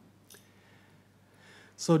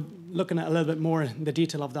 So looking at a little bit more in the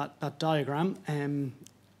detail of that diagram,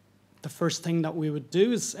 the first thing that we would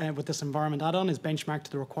do is with this environment add-on is benchmark to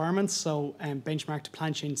the requirements. So benchmark to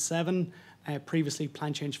Plan Change 7. Previously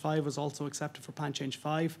Plan Change 5 was also accepted for Plan Change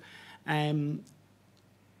 5. Any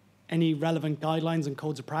relevant guidelines and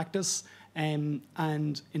codes of practice. And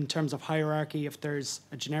in terms of hierarchy, if there's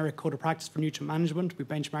a generic code of practice for nutrient management, we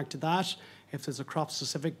benchmark to that. If there's a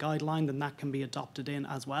crop-specific guideline, then that can be adopted in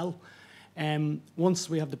as well. Once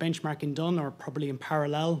we have the benchmarking done, or probably in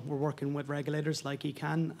parallel, we're working with regulators like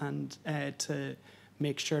ECAN and to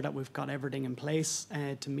make sure that we've got everything in place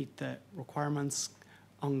to meet the requirements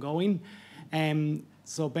ongoing.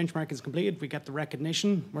 So benchmark is completed, we get the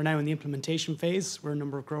recognition. We're now in the implementation phase where a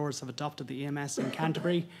number of growers have adopted the EMS in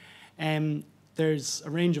Canterbury. There's a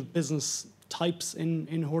range of business types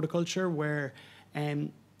in horticulture where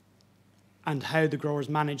and how the growers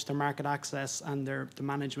manage their market access and the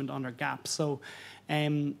management on their gaps. So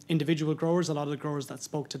individual growers, a lot of the growers that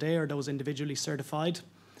spoke today are those individually certified.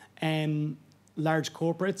 Large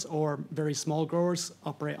corporates or very small growers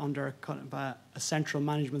operate under kind of a central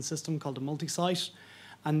management system called a multi-site.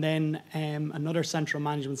 And then another central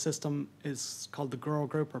management system is called the grower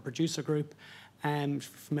group or producer group.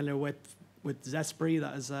 Familiar with Zespri,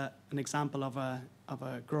 that is an example of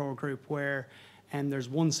a grower group where there's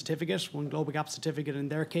one certificate, one Global Gap certificate in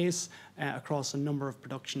their case, across a number of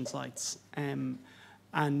production sites. And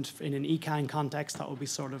in an ECAN context, that would be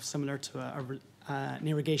sort of similar to an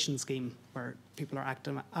irrigation scheme where people are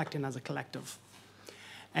acting as a collective.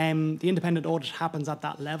 The independent audit happens at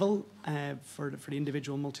that level for the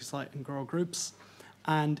individual multi-site and grower groups.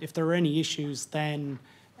 And if there are any issues, then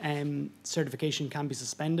certification can be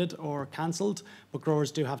suspended or cancelled, but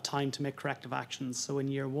growers do have time to make corrective actions. So in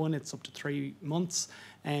year one, it's up to 3 months,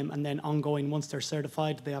 and then ongoing, once they're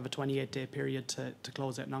certified, they have a 28-day period to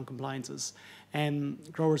close out non-compliances.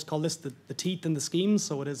 Growers call this the teeth in the scheme,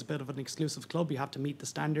 so it is a bit of an exclusive club. You have to meet the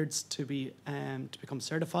standards to become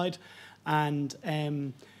certified, and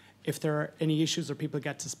if there are any issues or people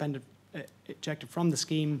get suspended, ejected from the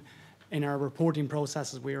scheme, in our reporting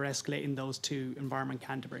processes, we are escalating those to Environment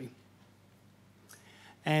Canterbury.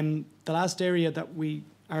 The last area that we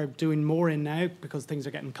are doing more in now, because things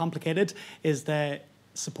are getting complicated, is the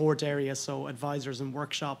support area, so advisors and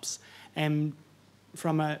workshops.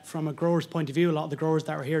 From a grower's point of view, a lot of the growers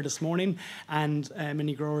that were here this morning and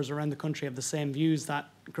many growers around the country have the same views that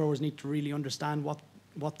growers need to really understand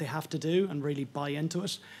what they have to do and really buy into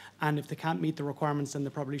it. And if they can't meet the requirements, then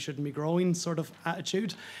they probably shouldn't be growing sort of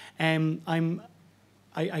attitude.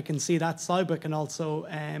 I can see that side, but I can also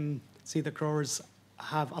see that growers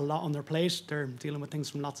have a lot on their plate. They're dealing with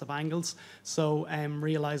things from lots of angles. So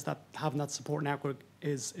realise that having that support network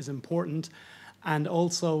is important. And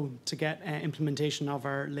also to get implementation of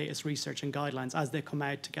our latest research and guidelines. As they come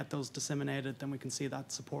out, to get those disseminated, then we can see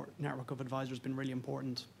that support network of advisors has been really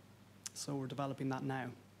important. So we're developing that now,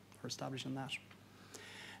 or establishing that.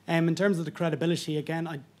 In terms of the credibility, again,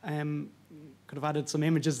 I could have added some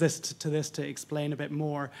images to this to explain a bit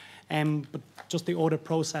more. But just the audit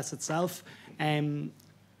process itself,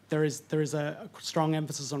 there is a strong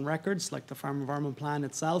emphasis on records, like the Farm Environment Plan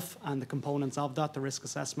itself and the components of that, the risk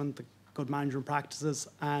assessment, the good management practices,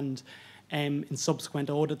 and in subsequent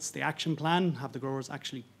audits, the action plan, have the growers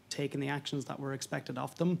actually taken the actions that were expected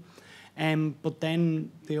of them. But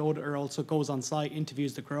then the auditor also goes on site,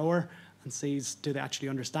 interviews the grower, and sees, do they actually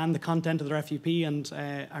understand the content of their FUP and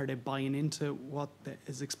are they buying into what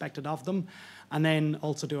is expected of them? And then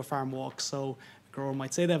also do a farm walk. So a grower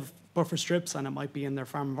might say they have buffer strips and it might be in their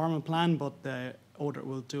farm environment plan, but the auditor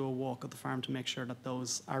will do a walk of the farm to make sure that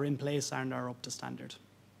those are in place and are up to standard.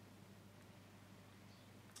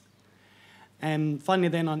 Finally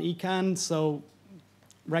then on ECAN, so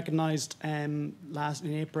recognised in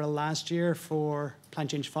April last year for Plan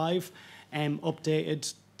Change 5,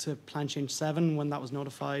 updated to Plan Change 7 when that was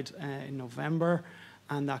notified in November,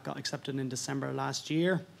 and that got accepted in December last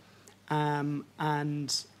year. And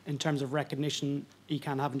in terms of recognition,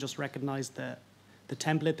 ECAN haven't just recognised the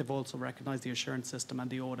template, they've also recognised the assurance system and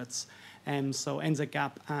the audits. So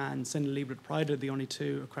NZGAP and Single Libre Pride are the only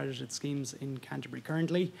two accredited schemes in Canterbury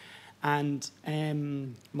currently. And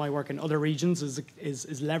my work in other regions is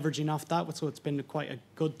leveraging off that, so it's been quite a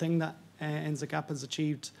good thing that NZGAP has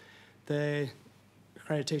achieved the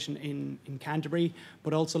accreditation in Canterbury,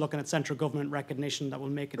 but also looking at central government recognition that will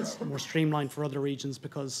make it more streamlined for other regions,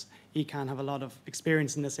 because ECAN have a lot of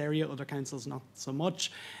experience in this area, other councils not so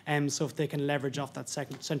much. So if they can leverage off that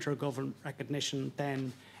central government recognition,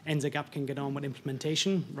 then NZGAP can get on with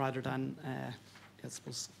implementation rather than, I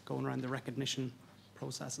suppose, going around the recognition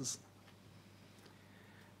processes.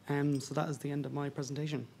 So that is the end of my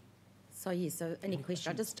presentation. So any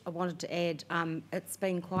questions? I wanted to add, it's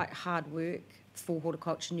been quite hard work for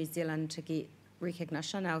Horticulture New Zealand to get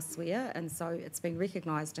recognition elsewhere, and so it's been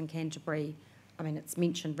recognised in Canterbury. I mean, it's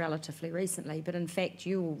mentioned relatively recently, but in fact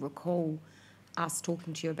you will recall us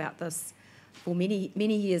talking to you about this for many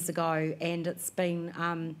years ago, and it's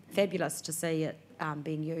been fabulous to see it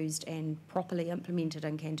being used and properly implemented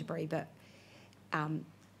in Canterbury. But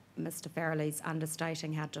Mr Farrelly's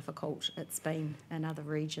understating how difficult it's been in other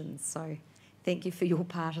regions. So thank you for your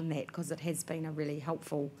part in that, because it has been a really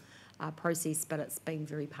helpful process, but it's been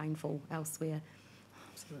very painful elsewhere.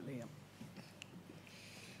 Absolutely, yeah.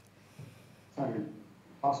 So,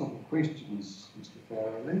 possible questions, Mr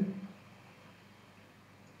Farrelly?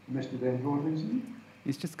 Mr Van Voordensen?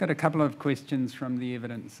 He's just got a couple of questions from the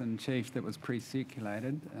evidence in chief that was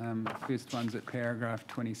pre-circulated. First one's at paragraph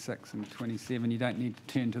 26 and 27. You don't need to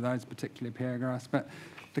turn to those particular paragraphs, but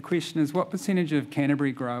the question is, what percentage of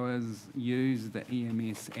Canterbury growers use the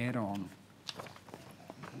EMS add-on?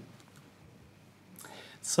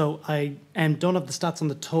 So I don't have the stats on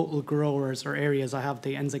the total growers or areas. I have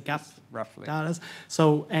the NZGAP roughly data.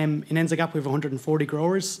 So in NZGAP we have 140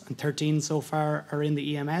 growers and 13 so far are in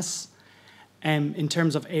the EMS. In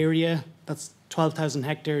terms of area, that's 12,000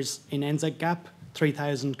 hectares in NZGAP,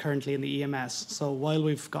 3,000 currently in the EMS. So while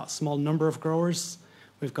we've got a small number of growers,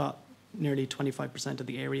 we've got nearly 25% of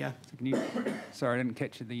the area. So can you, sorry, I didn't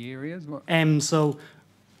catch the areas. What? So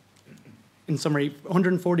in summary,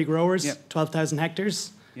 140 growers, Yep. 12,000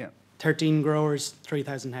 hectares. Yep. 13 growers,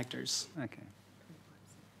 3,000 hectares. Okay.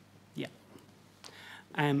 Yeah.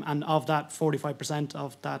 And of that, 45%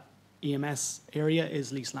 of that EMS area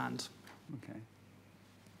is leased land. Okay.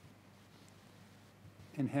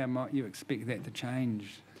 And how might you expect that to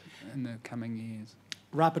change in the coming years?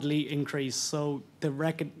 Rapidly increase. So the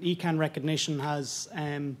ECAN recognition has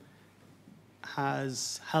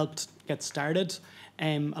helped get started.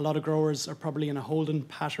 A lot of growers are probably in a holding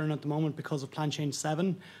pattern at the moment because of Plan Change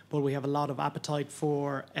 7, but we have a lot of appetite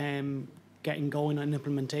for getting going on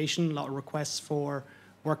implementation, a lot of requests for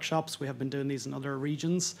workshops. We have been doing these in other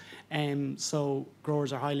regions. So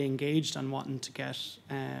growers are highly engaged and wanting to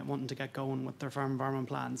get going with their farm environment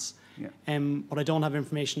plans. Yeah. What I don't have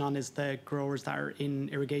information on is the growers that are in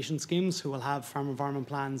irrigation schemes who will have farm environment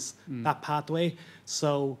plans, that pathway.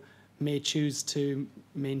 So may choose to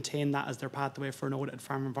maintain that as their pathway for an audited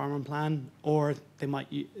farm environment plan, or they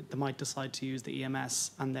might decide to use the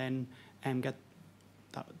EMS and then get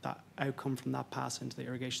that outcome from that pass into the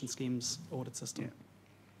irrigation schemes audit system. Yeah.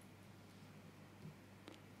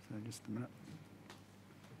 So just a minute.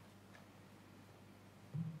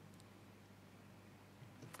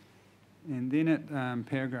 And then at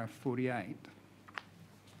paragraph 48,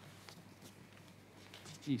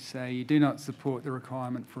 you say you do not support the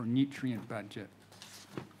requirement for a nutrient budget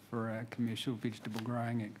for a commercial vegetable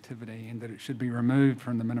growing activity, and that it should be removed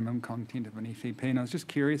from the minimum content of an FEP. And I was just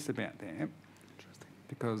curious about that,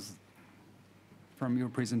 because from your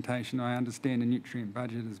presentation I understand a nutrient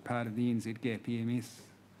budget is part of the NZGAP EMS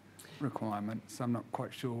requirement, so I'm not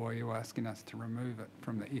quite sure why you're asking us to remove it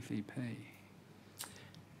from the FEP.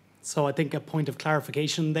 So I think a point of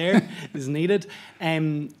clarification there is needed.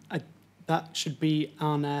 That should be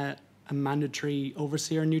on a mandatory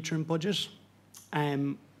overseer nutrient budget.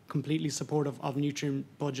 Completely supportive of nutrient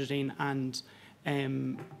budgeting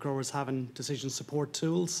and growers having decision support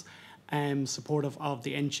tools. Supportive of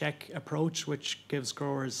the NCheck approach, which gives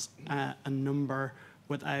growers a number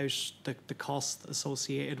without the cost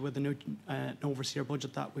associated with an overseer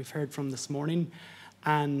budget that we've heard from this morning.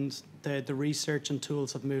 And the research and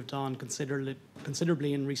tools have moved on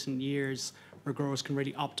considerably in recent years, where growers can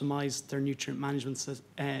really optimise their nutrient management,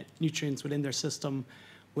 nutrients within their system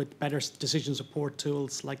with better decision support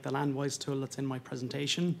tools like the Landwise tool that's in my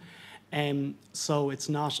presentation. So it's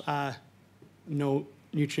not a no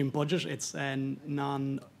nutrient budget, it's a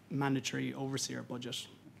non-mandatory overseer budget.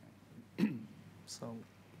 So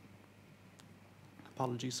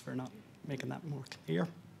apologies for not making that more clear.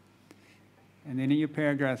 And then in your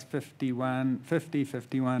paragraphs 50,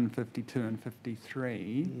 51, 52 and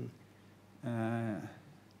 53,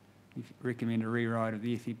 you recommend a rewrite of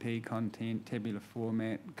the FEP content, tabular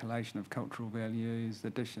format, collation of cultural values,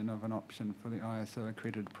 addition of an option for the ISO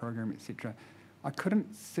accredited program, etc. I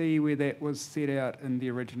couldn't see where that was set out in the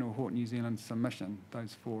original Hort New Zealand submission,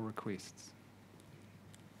 those 4 requests.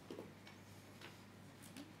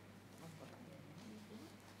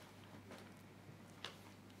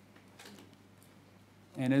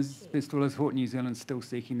 And first of all, is Hort New Zealand still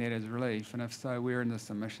seeking that as relief? And if so, where in the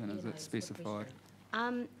submission is it specified?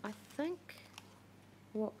 I think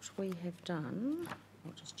what we have done,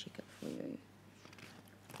 I'll just check it for you.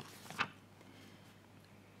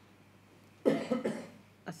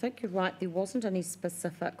 I think you're right, there wasn't any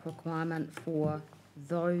specific requirement for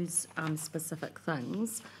those specific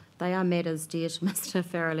things. They are matters dear to Mr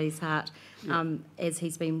Farrelly's heart, as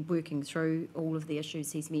he's been working through all of the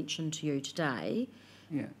issues he's mentioned to you today.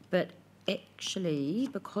 Yeah. But actually,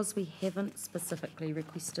 because we haven't specifically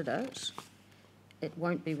requested it, it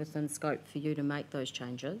won't be within scope for you to make those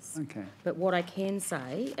changes. Okay. But what I can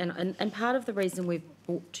say, and part of the reason we've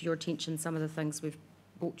brought to your attention some of the things we've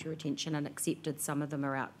brought to your attention and accepted some of them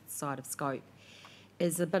are outside of scope,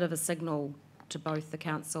 is a bit of a signal to both the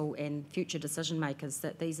council and future decision makers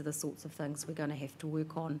that these are the sorts of things we're going to have to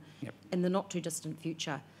work on in the not too distant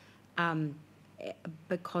future,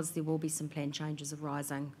 because there will be some plan changes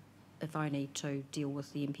arising, if only to deal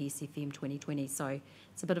with the MPSFM 2020. So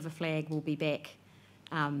it's a bit of a flag. We'll be back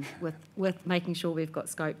with making sure we've got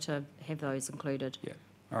scope to have those included. Yeah.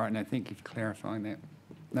 All right. No, thank you for clarifying that.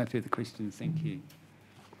 No further questions. Thank you.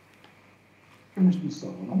 Commissioner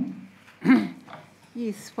Solomon.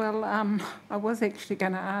 Yes, well, I was actually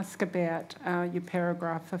going to ask about your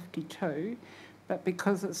paragraph 52, but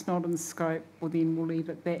because it's not in scope, well, then we'll leave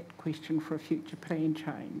it that question for a future plan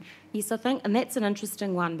change. Yes, I think, and that's an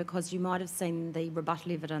interesting one because you might have seen the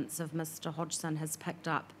rebuttal evidence of Mr. Hodgson has picked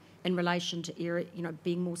up in relation to area,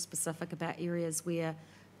 being more specific about areas where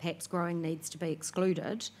perhaps growing needs to be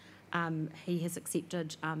excluded. He has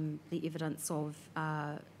accepted the evidence of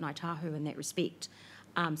Ngāi Tahu in that respect.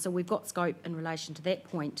 So we've got scope in relation to that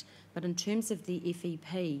point, but in terms of the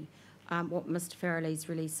FEP, what Mr. Farrelly's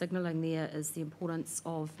really signalling there is the importance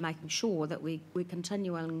of making sure that we're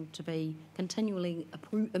continuing to be continually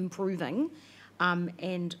improving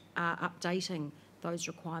and updating those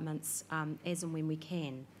requirements as and when we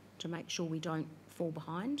can to make sure we don't fall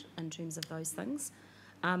behind in terms of those things.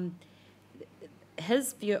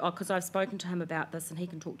 His view, because I've spoken to him about this and he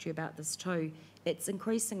can talk to you about this too, it's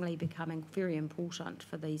increasingly becoming very important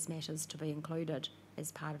for these matters to be included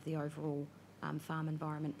as part of the overall farm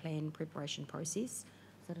environment plan preparation process.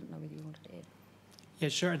 So I didn't know whether you wanted to add. Yeah,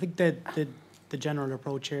 sure. I think the general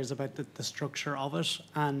approach here is about the structure of it,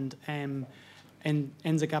 and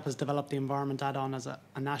NZGAP has developed the environment add-on as a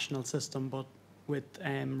national system, but with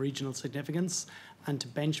regional significance, and to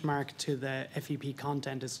benchmark to the FEP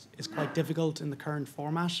content is quite difficult in the current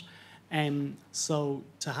format. So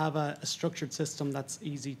to have a structured system that's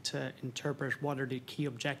easy to interpret, what are the key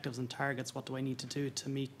objectives and targets, what do I need to do to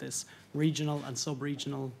meet this regional and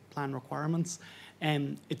sub-regional plan requirements,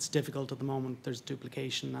 it's difficult at the moment. There's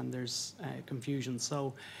duplication and there's confusion.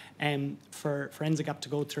 So for NZGAP to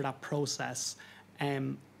go through that process,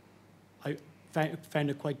 I found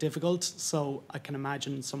it quite difficult. So I can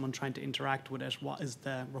imagine someone trying to interact with it, what is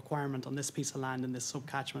the requirement on this piece of land in this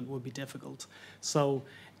sub-catchment would be difficult. So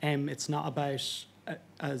it's not about,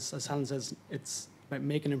 as Helen says, it's about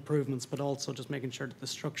making improvements, but also just making sure that the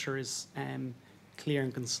structure is clear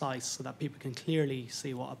and concise so that people can clearly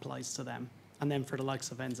see what applies to them. And then for the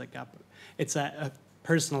likes of NZGAP, it's a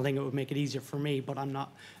personal thing. It would make it easier for me, but I'm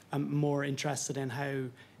more interested in how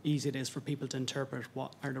easy it is for people to interpret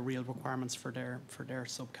what are the real requirements for their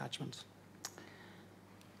sub-catchment.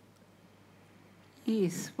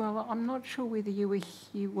 Yes, well, I'm not sure whether you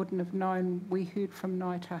wouldn't have known, we heard from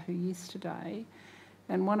Ngāi Tahu yesterday,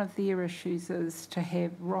 and one of their issues is to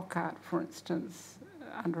have rock art, for instance,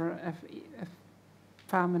 under a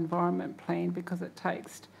farm environment plan, because it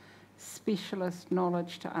takes specialist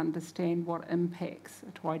knowledge to understand what impacts,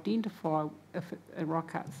 to identify if a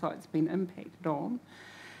rock art site's been impacted on.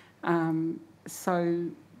 So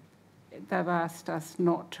they've asked us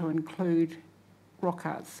not to include rock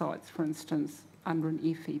art sites, for instance, under an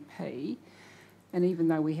FEP, and even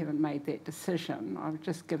though we haven't made that decision, I've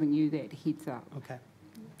just given you that heads up. Okay.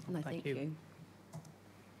 No, thank you.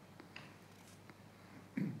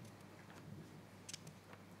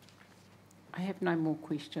 I have no more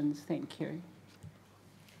questions, thank you.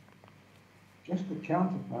 Just a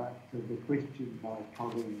counterpart to the question my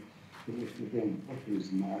colleague, Commissioner Van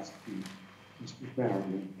Putten, asked you, Mr.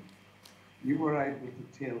 Farrelly. You were able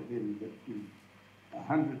to tell him that the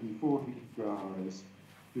 140 growers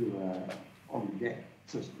who are on the GAP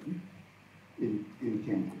system in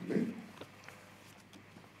Canterbury.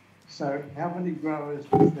 So how many growers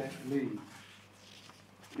does that leave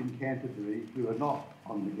in Canterbury who are not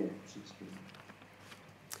on the GAP system?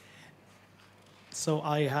 So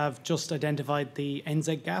I have just identified the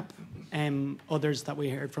NZGAP. Others that we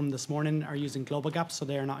heard from this morning are using Global Gap, so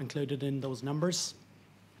they are not included in those numbers.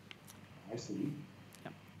 I see.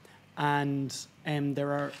 Yeah. And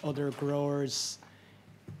there are other growers.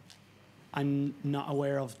 I'm not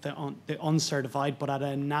aware of the uncertified, but at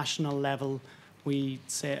a national level, we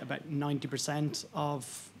say about 90%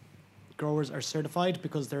 of growers are certified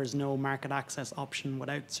because there is no market access option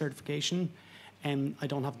without certification. I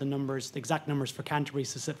don't have the numbers, the exact numbers for Canterbury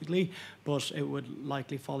specifically, but it would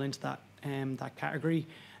likely fall into that that category.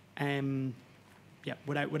 Yeah,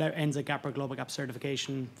 without NZGAP or Global Gap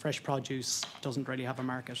certification, fresh produce doesn't really have a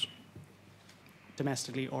market,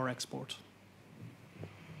 domestically or export.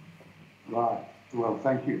 Right. Well,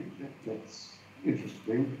 thank you. That's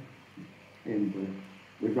interesting. And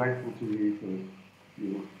we're grateful to you for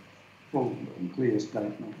your full and clear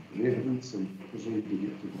statement of evidence and presenting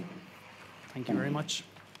it today. Thank you very much.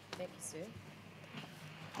 Thank you, sir.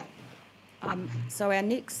 So our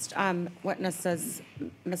next witness is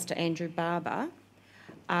Mr. Andrew Barber.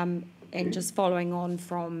 And just following on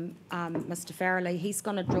from Mr. Farrelly, he's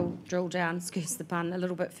going to drill down, excuse the pun, a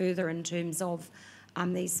little bit further in terms of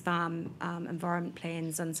these farm environment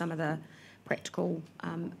plans and some of the practical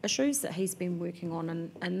issues that he's been working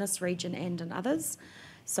on in this region and in others.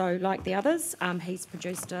 So like the others, he's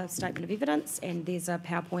produced a statement of evidence, and there's a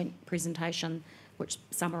PowerPoint presentation which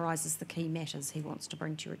summarises the key matters he wants to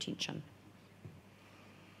bring to your attention.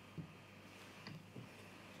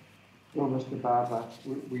 Well, Mr. Barber,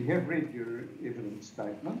 we have read your evidence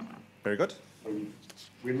statement. Very good. And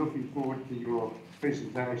we're looking forward to your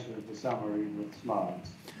presentation of the summary with slides.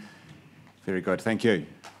 Very good, thank you.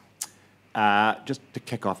 Just to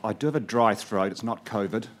kick off, I do have a dry throat. It's not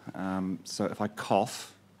COVID, so if I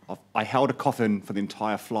cough, I held a cough in for the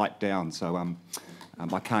entire flight down, so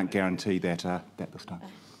I can't guarantee that this time.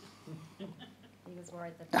 He was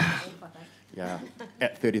worried that I think. Yeah,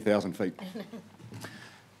 at 30,000 feet.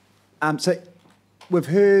 So we've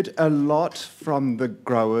heard a lot from the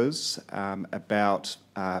growers about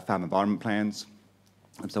farm environment plans.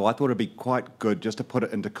 And so I thought it'd be quite good just to put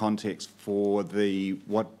it into context for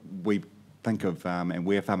what we think of and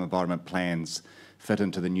where farm environment plans fit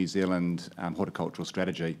into the New Zealand horticultural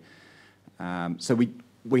strategy. So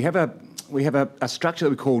we have a structure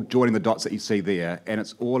that we call joining the dots that you see there, and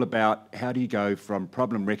it's all about how do you go from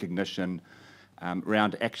problem recognition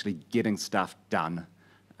around actually getting stuff done,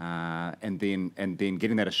 and then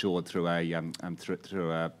getting that assured through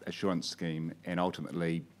a assurance scheme, and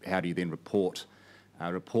ultimately how do you then report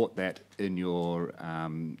that in your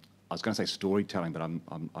I was going to say storytelling, but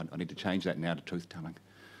I need to change that now to truth telling.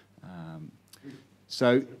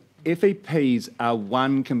 So FEPs are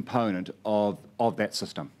one component of that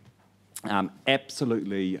system.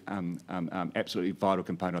 Absolutely vital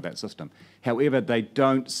component of that system. However, they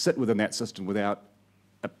don't sit within that system without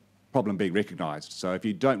a problem being recognised. So if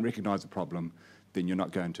you don't recognise the problem, then you're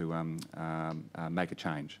not going to make a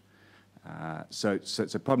change. So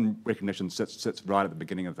problem recognition sits right at the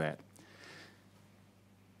beginning of that.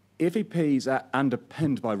 FEPs are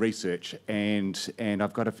underpinned by research, and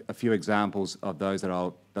I've got a few examples of those that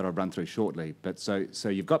I'll run through shortly. But so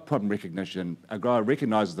you've got problem recognition. A grower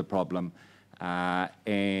recognises the problem,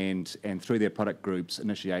 and through their product groups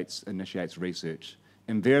initiates research.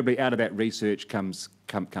 Invariably, out of that research comes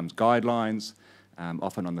guidelines,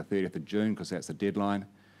 often on the 30th of June because that's the deadline,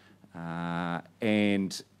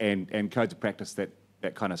 and codes of practice that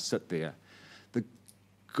kind of sit there.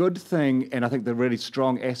 Good thing, and I think the really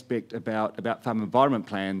strong aspect about farm environment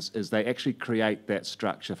plans is they actually create that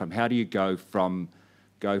structure from how do you go from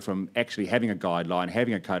actually having a guideline,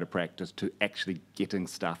 having a code of practice to actually getting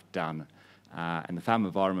stuff done. And the farm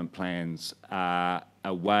environment plans are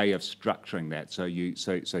a way of structuring that. So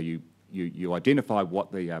you identify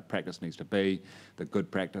what the practice needs to be, the good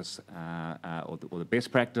practice or the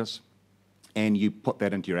best practice, and you put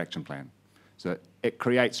that into your action plan. So it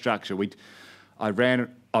creates structure.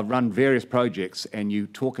 I've run various projects, and you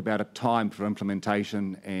talk about a time for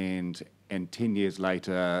implementation, and 10 years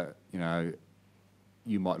later,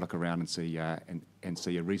 you might look around and see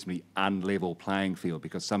a reasonably unlevel playing field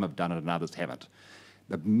because some have done it and others haven't.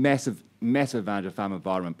 The massive advantage of farm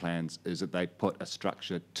environment plans is that they put a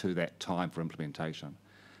structure to that time for implementation,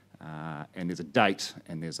 and there's a date,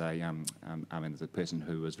 and there's a person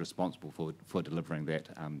who is responsible for delivering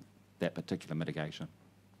that particular mitigation.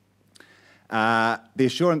 The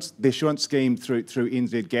assurance scheme through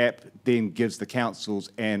NZGAP then gives the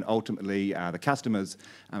councils and ultimately the customers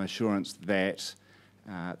assurance that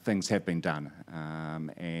things have been done,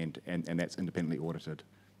 and that's independently audited.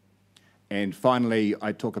 And finally,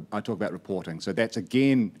 I talk about reporting. So that's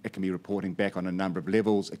again, it can be reporting back on a number of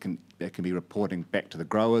levels. It can be reporting back to the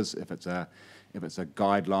growers if it's a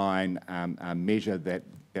guideline measure that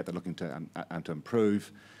they're looking to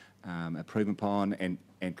improve upon and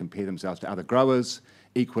compare themselves to other growers.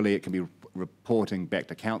 Equally, it can be reporting back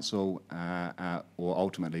to council or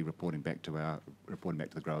ultimately reporting back to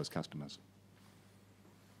the growers' customers.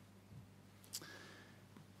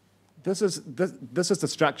 This is the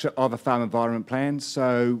structure of a farm environment plan.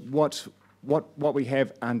 So what we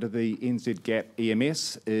have under the NZGAP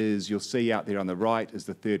EMS is, you'll see out there on the right is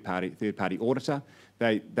the third party auditor.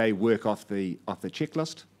 They work off the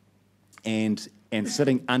checklist, and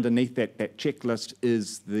sitting underneath that checklist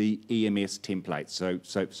is the EMS template.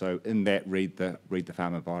 So in that read the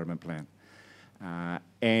farm environment plan.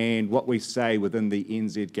 And what we say within the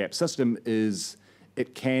NZ-GAP system is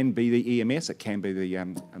it can be the EMS, it can be the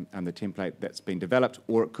template that's been developed,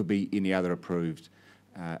 or it could be any other approved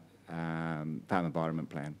farm environment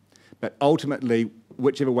plan. But ultimately,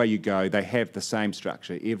 whichever way you go, they have the same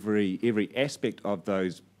structure. Every aspect of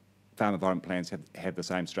those farm environment plans have the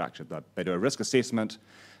same structure. They do a risk assessment,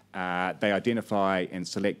 they identify and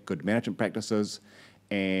select good management practices,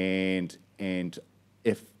 and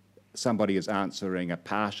if somebody is answering a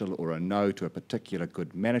partial or a no to a particular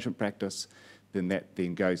good management practice, then that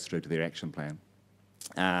then goes through to their action plan.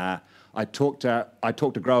 I talked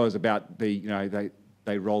to growers about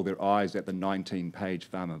they roll their eyes at the 19-page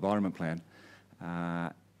farm environment plan,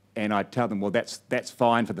 and I tell them, well, that's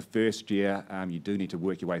fine for the first year. You do need to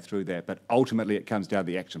work your way through that, but ultimately it comes down to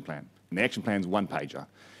the action plan, and the action plan's one-pager,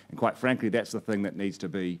 and quite frankly, that's the thing that needs to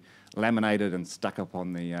be laminated and stuck up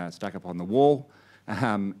on the wall.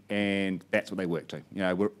 And that's what they work to.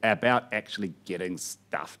 We're about actually getting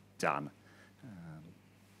stuff done.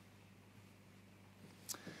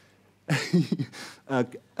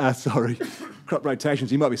 Sorry, crop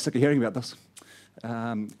rotations. You might be sick of hearing about this.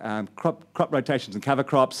 Crop rotations and cover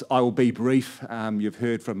crops. I will be brief. You've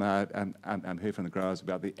heard from the growers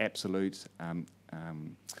about the absolute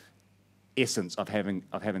essence of having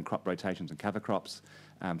crop rotations and cover crops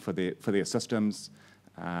for their systems.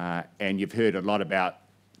 And you've heard a lot about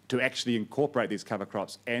to actually incorporate these cover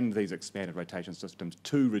crops and these expanded rotation systems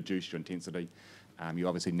to reduce your intensity. You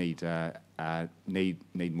obviously need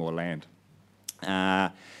more land.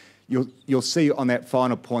 You'll see on that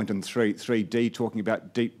final point in 3D talking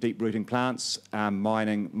about deep rooting plants,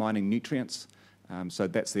 mining nutrients. So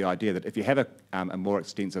that's the idea that if you have a more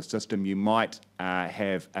extensive system, you might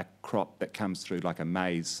have a crop that comes through like a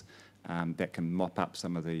maize. That can mop up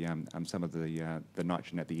some of the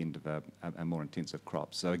nitrogen at the end of a more intensive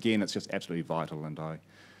crop. So again, it's just absolutely vital, and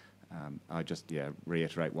I just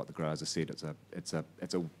reiterate what the growers have said.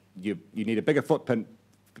 You need a bigger footprint,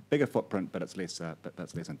 but it's less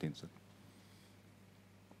intensive.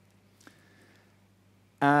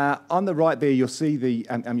 On the right there, you'll see the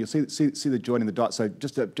join in the dots. So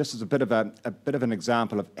just as a bit of an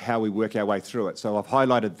example of how we work our way through it. So I've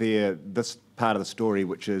highlighted there this part of the story,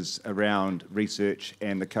 which is around research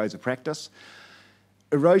and the codes of practice.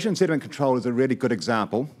 Erosion sediment control is a really good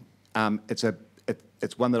example.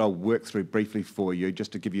 It's one that I'll work through briefly for you,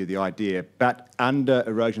 just to give you the idea. But under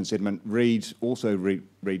erosion sediment, also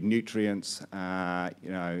read nutrients, and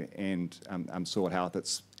soil health.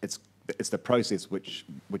 It's the process which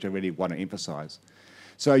I really want to emphasise.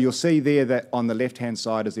 So you'll see there that on the left-hand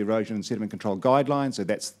side is the erosion and sediment control guidelines. So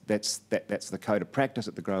that's the code of practice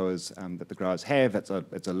that the growers have. It's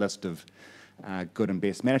a list of good and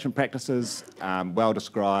best management practices, well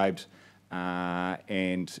described,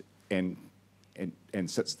 and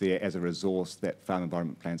sits there as a resource that farm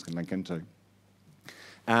environment plans can link into.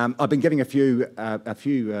 I've been giving a few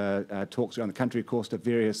talks around the country, of course, to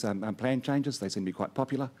various plan changes. They seem to be quite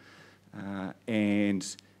popular, and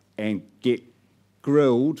get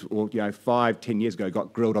grilled, or 5-10 years ago,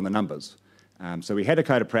 got grilled on the numbers. So we had a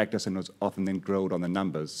code of practice and was often then grilled on the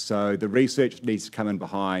numbers. So the research needs to come in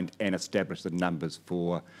behind and establish the numbers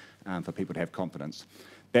for people to have confidence.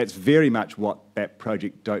 That's very much what that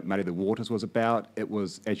project Don't Muddy the Waters was about. It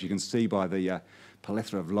was, as you can see by the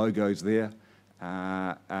plethora of logos there,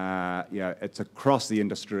 it's across the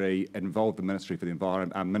industry. It involved the Ministry for the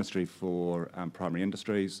Environment, Ministry for Primary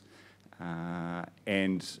Industries,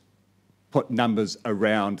 and put numbers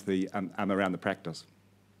around the practice.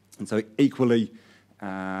 And so equally,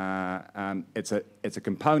 it's a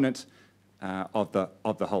component of the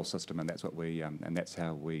whole system, and that's what and that's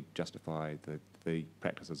how we justify the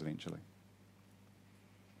practices eventually.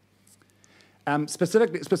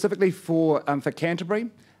 Specifically for Canterbury,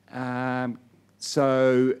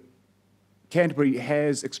 so Canterbury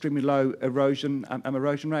has extremely low erosion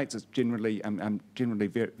rates. It's generally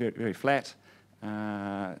very, very, very flat.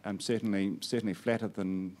 Certainly flatter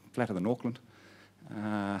than Auckland,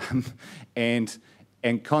 and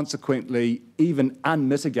consequently, even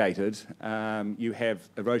unmitigated, you have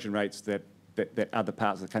erosion rates that other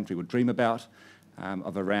parts of the country would dream about,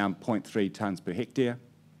 of around 0.3 tonnes per hectare.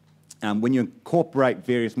 When you incorporate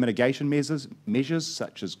various mitigation measures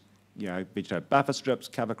such as vegetative buffer strips,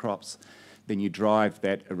 cover crops, then you drive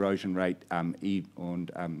that erosion rate even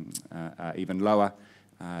lower,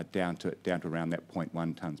 down to around that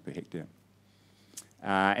 0.1 tonnes per hectare.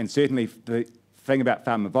 And certainly the thing about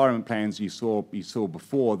farm environment plans you saw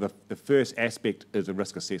before, the first aspect is a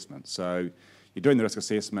risk assessment. So you're doing the risk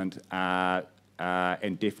assessment, and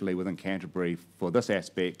definitely within Canterbury for this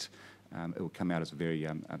aspect, it will come out as a very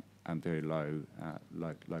very low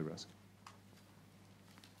risk.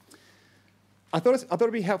 I thought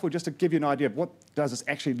it'd be helpful just to give you an idea of what does this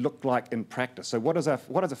actually look like in practice. So we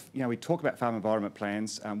talk about farm environment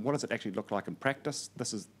plans. What does it actually look like in practice?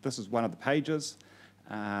 This is one of the pages,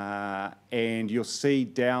 and you'll see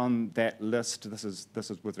down that list. This is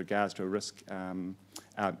with regards to a risk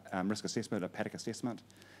assessment, a paddock assessment,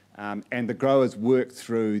 and the growers work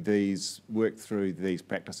through these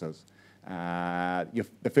practices.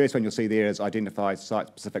 The first one you'll see there is identify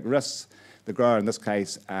site-specific risks. The grower in this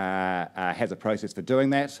case has a process for doing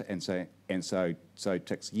that, and so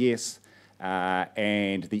ticks yes.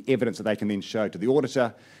 And the evidence that they can then show to the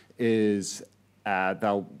auditor is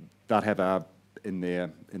they'll have in their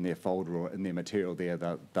folder or in their material there,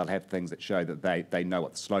 they'll have things that show that they know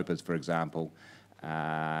what the slope is, for example,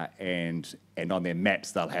 and on their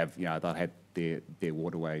maps they'll have their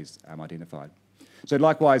waterways identified. So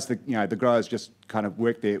likewise, the growers just kind of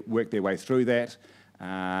work their way through that.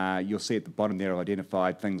 You'll see at the bottom there I've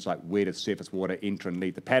identified things like where does surface water enter and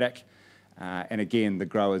leave the paddock. And again, the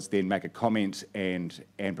growers then make a comment and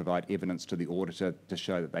provide evidence to the auditor to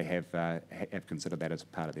show that they have considered that as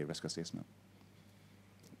part of their risk assessment.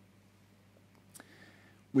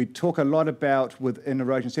 We talk a lot about, within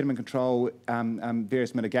erosion sediment control,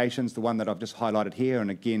 various mitigations. The one that I've just highlighted here, and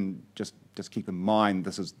again, just keep in mind,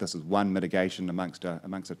 this is one mitigation amongst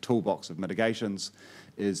a toolbox of mitigations,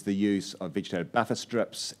 is the use of vegetated buffer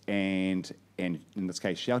strips and in this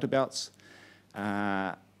case shelter belts.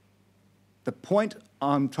 The point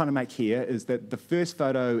I'm trying to make here is that the first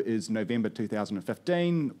photo is November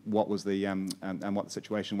 2015. What was the and what the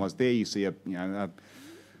situation was there? You see a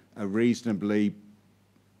reasonably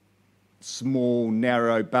small,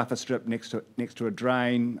 narrow buffer strip next to a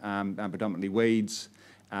drain, predominantly weeds.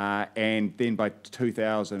 And then by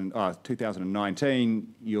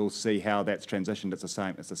 2019, you'll see how that's transitioned. It's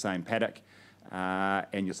the same paddock,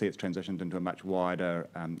 and you'll see it's transitioned into a much wider,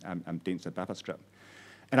 denser buffer strip.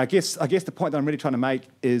 And I guess the point that I'm really trying to make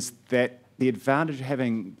is that the advantage of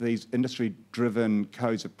having these industry-driven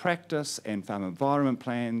codes of practice and farm environment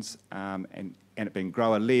plans, and it being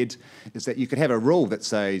grower-led, is that you could have a rule that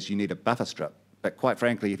says you need a buffer strip. But quite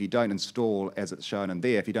frankly, if you don't install, as it's shown in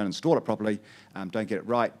there, if you don't install it properly, don't get it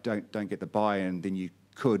right, don't get the buy-in, then you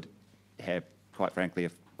could have, quite frankly,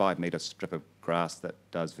 a 5-metre strip of grass that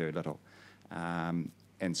does very little. And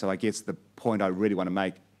so I guess the point I really want to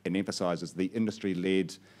make and emphasise is the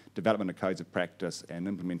industry-led development of codes of practice and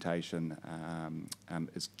implementation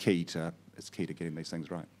is key to getting these things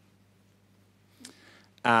right.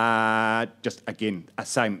 Just again,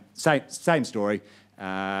 same story.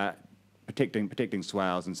 Protecting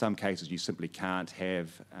swales. In some cases, you simply can't have,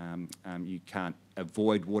 you can't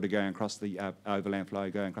avoid water going across the overland flow,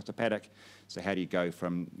 going across the paddock. So how do you go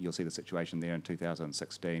from, you'll see the situation there in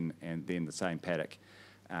 2016, and then the same paddock,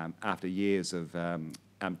 after years of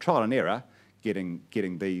trial and error, getting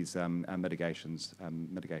these mitigations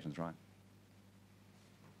right.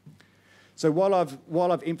 So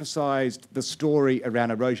while I've emphasised the story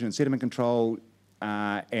around erosion and sediment control,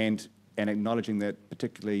 and acknowledging that,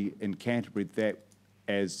 particularly in Canterbury, that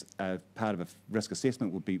as a part of a risk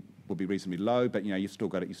assessment would be reasonably low, but you've still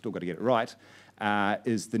got to get it right,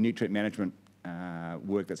 is the nutrient management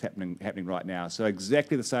work that's happening right now. So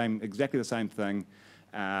exactly the same thing,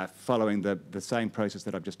 following the same process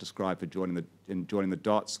that I've just described for joining the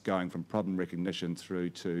dots, going from problem recognition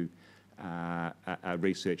through to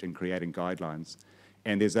research and creating guidelines.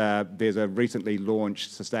 And there's a recently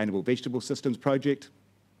launched Sustainable Vegetable Systems project,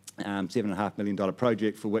 $7.5 million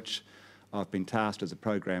project, for which I've been tasked as a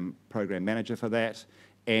program manager for that.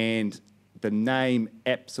 And the name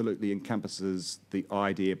absolutely encompasses the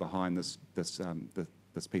idea behind this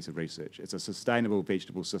piece of research. It's a sustainable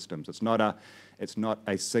vegetable systems. It's not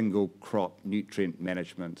a single crop nutrient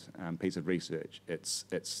management piece of research. It's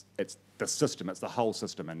the system. It's the whole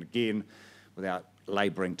system. And again, without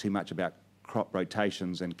labouring too much about crop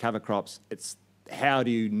rotations and cover crops, it's how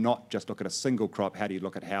do you not just look at a single crop? How do you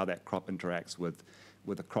look at how that crop interacts with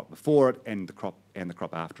the crop before it and the crop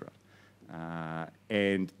after it?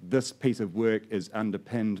 And this piece of work is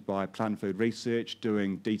underpinned by plant food research,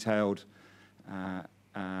 doing detailed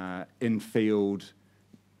in-field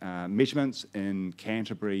measurements in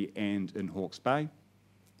Canterbury and in Hawke's Bay.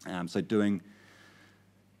 So doing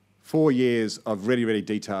 4 years of really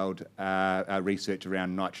detailed research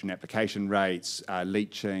around nitrogen application rates,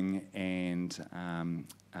 leaching, and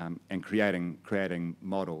creating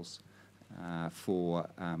models for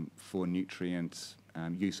nutrient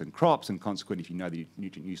use in crops, and consequently, if you know the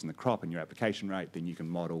nutrient use in the crop and your application rate, then you can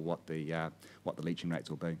model what the leaching rates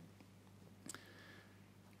will be.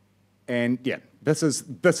 yeah, this is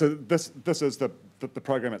the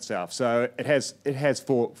program itself. So it has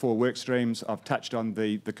four work streams. I've touched on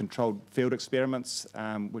the controlled field experiments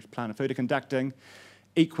which Plant and Food are conducting.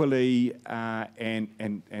 Equally and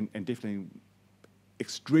definitely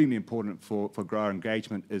extremely important for grower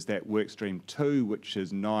engagement is that work stream 2, which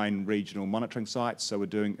is 9 regional monitoring sites. So we're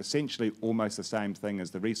doing essentially almost the same thing as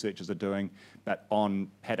the researchers are doing, but on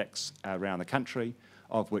paddocks around the country,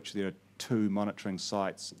 of which there are 2 monitoring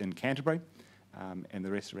sites in Canterbury, and the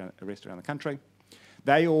rest around the country.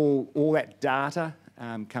 All that data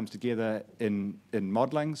comes together in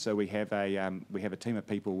modelling. So we have a team of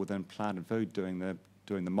people within Plant and Food doing the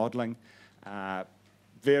modelling,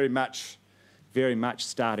 very much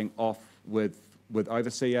starting off with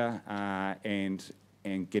overseer and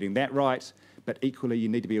getting that right. But equally, you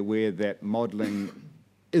need to be aware that modelling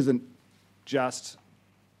isn't just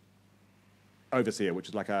overseer, which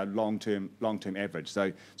is like a long-term average.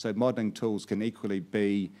 So modelling tools can equally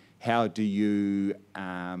be how do you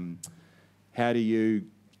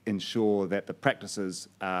ensure that the practices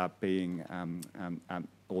are being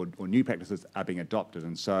or new practices are being adopted.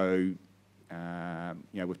 And so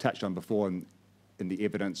we've touched on before in the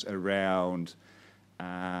evidence around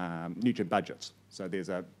nutrient budgets. So there's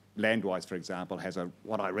a Landwise, for example, has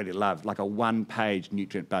what I really love, like a 1-page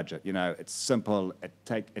nutrient budget. It's simple. It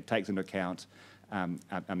takes into account the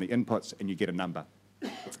inputs, and you get a number.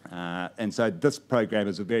 And so this program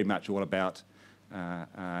is very much all about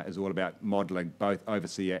modelling both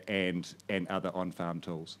overseer and other on-farm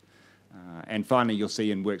tools. And finally, you'll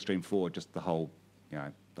see in workstream 4 just the whole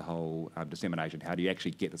dissemination. How do you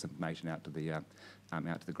actually get this information out to the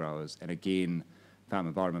growers? And again, farm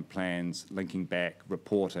environment plans, linking back,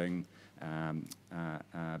 reporting,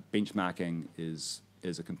 benchmarking is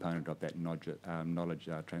a component of that knowledge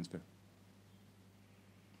transfer.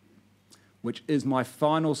 Which is my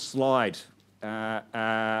final slide.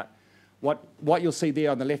 What you'll see there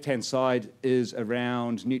on the left-hand side is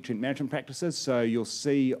around nutrient management practices. So you'll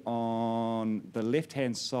see on the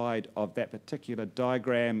left-hand side of that particular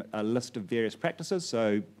diagram a list of various practices.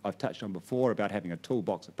 So I've touched on before about having a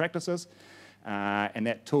toolbox of practices. And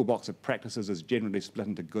that toolbox of practices is generally split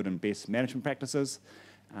into good and best management practices.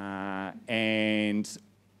 And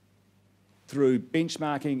through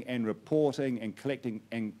benchmarking and reporting and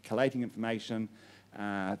collating information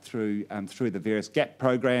through the various GAP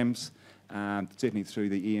programs, certainly through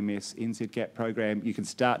the EMS NZ GAP program, you can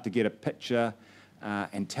start to get a picture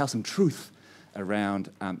and tell some truth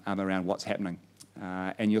around what's happening.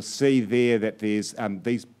 And you'll see there that there's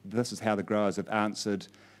this is how the growers have answered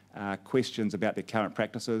questions about their current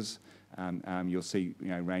practices. You'll see,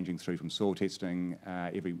 ranging through from soil testing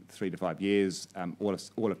every 3 to 5 years, all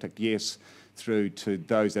have ticked yes, through to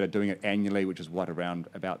those that are doing it annually, which is around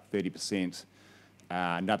about 30%.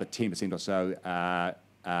 Another 10% or so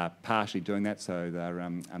are partially doing that, so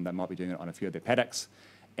they might be doing it on a few of their paddocks,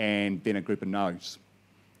 and then a group of no's.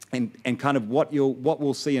 And kind of what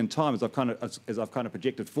we'll see in time as I've kind of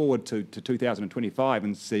projected forward to 2025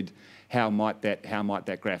 and said how might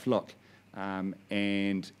that graph look, and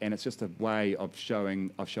it's just a way of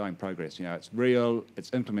showing progress. It's real, it's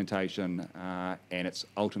implementation, and it's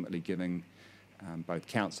ultimately giving both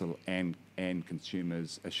council and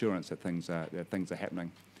consumers assurance that things are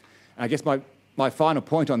happening. And I guess my final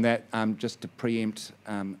point on that, just to preempt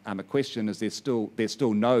a question, is there's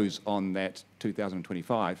still no's on that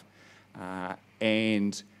 2025,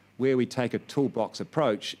 and where we take a toolbox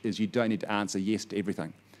approach is you don't need to answer yes to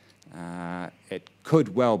everything. It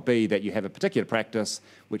could well be that you have a particular practice,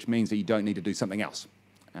 which means that you don't need to do something else,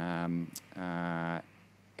 and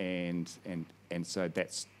so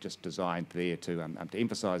that's just designed there to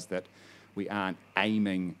emphasise that we aren't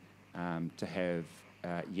aiming to have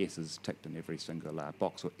yeses ticked in every single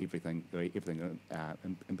box or everything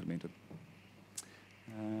implemented.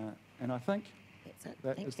 And I think that's it.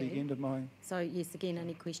 That is the end of my... So yes, again,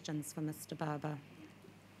 any questions for Mr. Barber?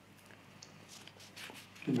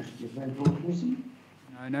 Commissioner Van Voorthuizen?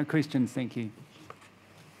 No questions, thank you.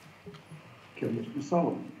 Commissioner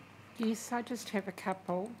Solomon? Yes, I just have a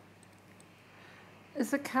couple.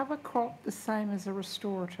 Is a cover crop the same as a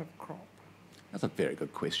restorative crop? That's a very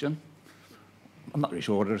good question. I'm not really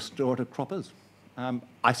sure what a restorative crop is.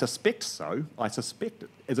 I suspect so. I suspect it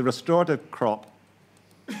is a restorative crop.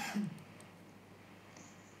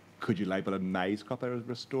 Could you label a maize crop as a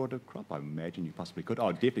restorative crop? I imagine you possibly could.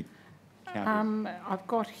 Oh, definitely. I've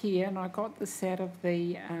got here, and I got this out of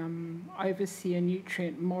the Overseer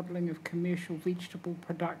Nutrient Modelling of Commercial Vegetable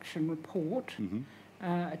Production report,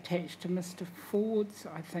 attached to Mr. Ford's,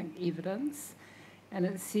 I think, evidence, and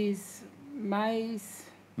it says maize,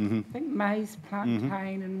 I think maize,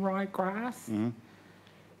 plantain and ryegrass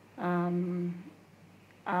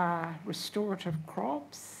are restorative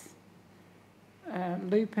crops.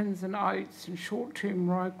 Lupins and oats and short-term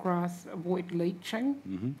ryegrass avoid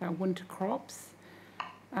leaching. They're winter crops.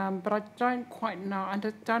 But I don't quite know, I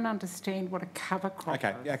don't understand what a cover crop is.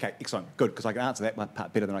 Okay, excellent, good, because I can answer that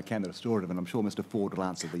part better than I can the restorative, and I'm sure Mr. Ford will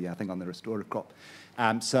answer the thing on the restorative crop.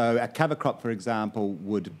 So a cover crop, for example,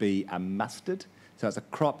 would be a mustard. So it's a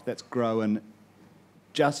crop that's grown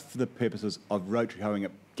just for the purposes of rotary hoeing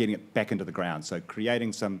it, getting it back into the ground. So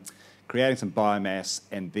creating some biomass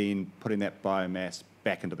and then putting that biomass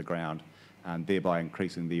back into the ground, thereby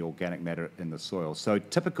increasing the organic matter in the soil. So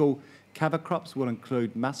typical cover crops will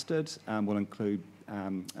include mustard, will include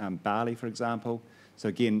barley, for example. So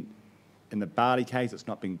again, in the barley case, it's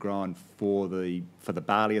not been grown for the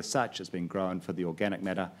barley as such. It's been grown for the organic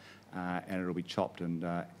matter, and it'll be chopped and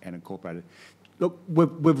incorporated. Look,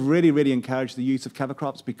 we've really encouraged the use of cover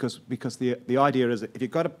crops because the idea is that if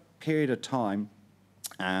you've got a period of time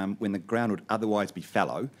when the ground would otherwise be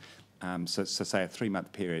fallow, so say a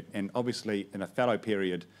 3-month period, and obviously in a fallow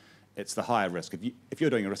period, it's the higher risk. If you're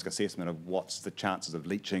doing a risk assessment of what's the chances of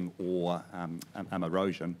leaching or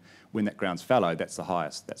erosion, when that ground's fallow, that's the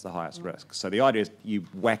highest risk. So the idea is you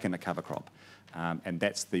whack in a cover crop, and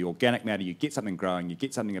that's the organic matter. You get something growing, you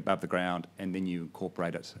get something above the ground, and then you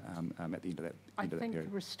incorporate it at the end of that I think period.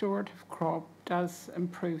 a restorative crop does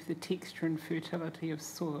improve the texture and fertility of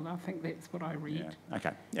soil. I think that's what I read. Yeah.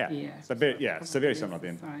 Okay. Yeah. Yeah. So very similar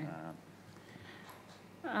then.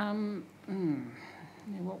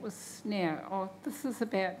 This is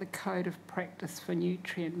about the code of practice for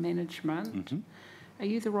nutrient management. Are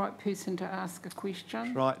you the right person to ask a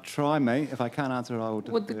question? Try me. If I can't answer it, I will.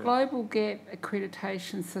 Would the Global GAP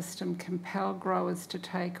accreditation system compel growers to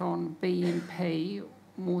take on BMP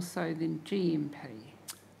more so than GMP?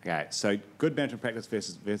 Okay, so good management practice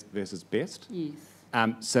versus best. Yes.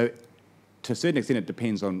 So to a certain extent, it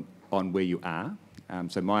depends on where you are.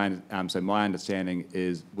 So my understanding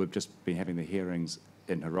is we've just been having the hearings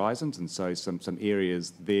in Horizons, and so some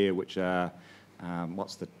areas there which are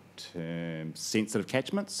what's the term, sensitive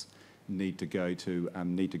catchments need to go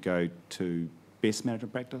to best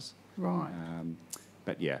management practice. Right.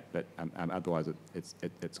 But otherwise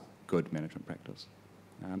it's good management practice.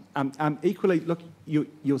 Equally, look,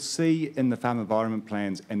 you'll see in the farm environment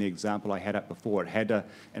plans and the example I had up before, it had and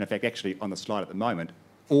in fact actually on the slide at the moment,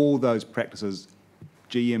 all those practices,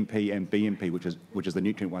 GMP and BMP, which is the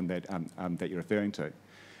nutrient one that you're referring to.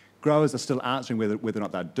 Growers are still answering whether or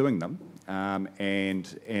not they're doing them,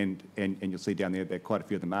 and you'll see down there that quite a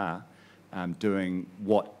few of them are doing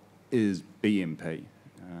what is BMP,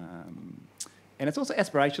 and it's also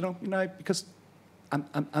aspirational, because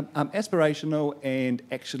aspirational and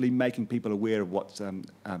actually making people aware of what's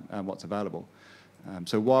available.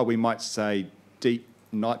 So while we might say deep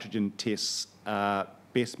nitrogen tests are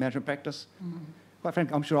best management practice, quite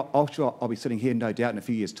frankly, I'm sure I'll be sitting here, no doubt, in a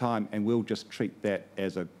few years' time, and we'll just treat that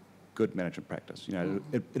as a good management practice.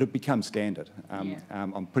 It'll become standard.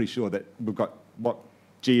 I'm pretty sure that we've got what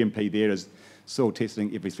GMP there is soil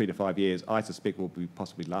testing every 3 to 5 years. I suspect we'll be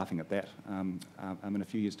possibly laughing at that in a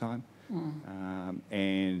few years' time.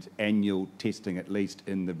 And annual testing, at least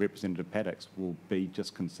in the representative paddocks, will be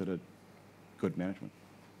just considered good management.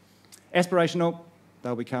 Aspirational,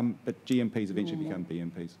 they'll become, but GMPs eventually become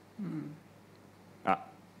BMPs.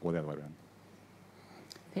 Or the other way around.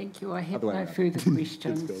 Thank you. I have no further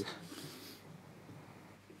questions.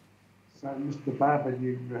 So, Mr. Barber,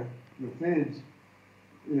 you referred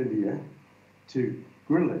earlier to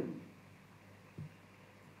grilling.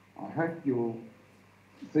 I hope you'll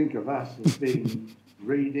think of us as being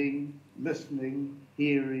reading, listening,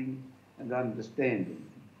 hearing, and understanding,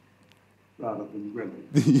 rather than grilling.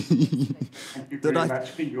 Thank you very much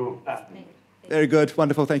for your part. Very good,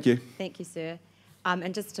 wonderful, thank you. Thank you, sir.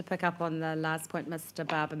 And just to pick up on the last point Mr.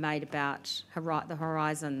 Barber made about the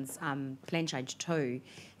Horizons plan change too.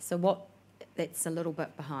 So that's a little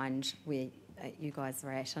bit behind where you guys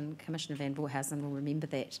are at, and Commissioner Van Voorhausen will remember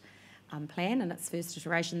that plan in its first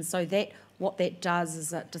iteration. So what that does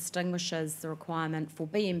is it distinguishes the requirement for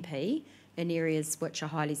BMP in areas which are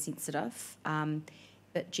highly sensitive,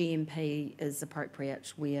 but GMP is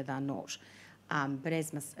appropriate where they're not. But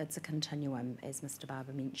it's a continuum, as Mr.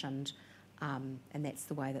 Barber mentioned, and that's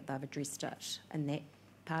the way that they've addressed it in that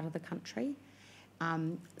part of the country.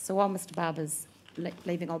 So while Mr. Barber's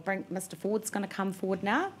leaving, I'll bring Mr. Ford's going to come forward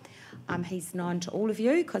now. He's known to all of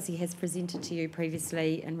you because he has presented to you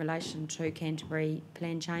previously in relation to Canterbury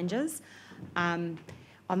plan changes.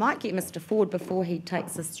 I I might get Mr Ford, before he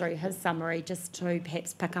takes us through his summary, just to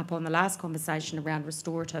perhaps pick up on the last conversation around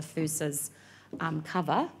restorative versus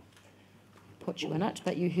cover. Put you in it,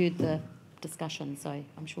 but you heard the discussion, so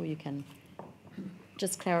I'm sure you can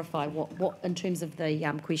just clarify what in terms of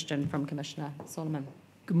the question from Commissioner Solomon.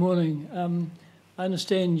 Good morning. I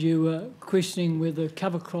understand you were questioning whether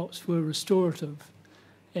cover crops were restorative,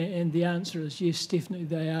 and the answer is yes, definitely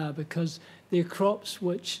they are, because they're crops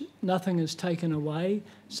which nothing is taken away,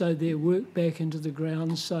 so they're worked back into the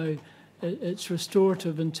ground, so it's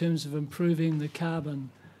restorative in terms of improving the carbon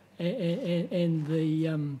and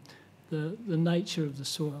the nature of the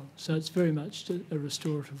soil. So it's very much a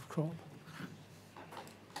restorative crop.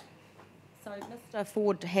 So Mr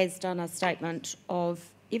Ford has done a statement of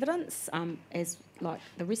evidence, as like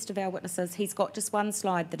the rest of our witnesses. He's got just one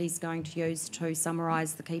slide that he's going to use to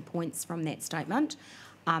summarise the key points from that statement,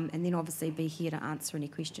 and then obviously be here to answer any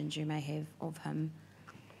questions you may have of him.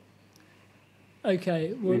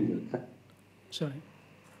 Okay, well, sorry.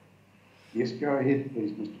 Yes, go ahead,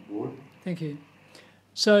 please, Mr Ford. Thank you.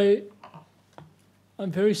 So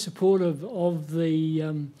I'm very supportive of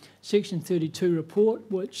the Section 32 report,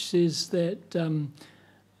 which says that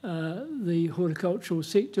the horticultural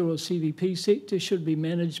sector or CVP sector should be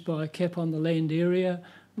managed by a cap on the land area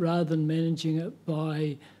rather than managing it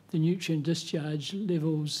by the nutrient discharge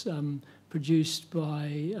levels produced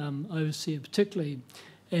by overseer particularly.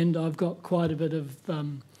 And I've got quite a bit of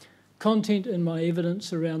content in my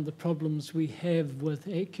evidence around the problems we have with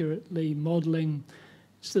accurately modelling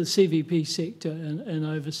the CVP sector and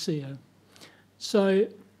overseer. So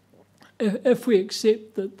if we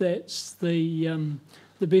accept that that's the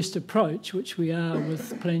best approach, which we are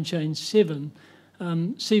with Plan Change 7,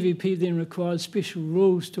 CVP then requires special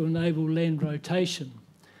rules to enable land rotation.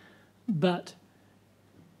 But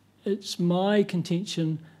it's my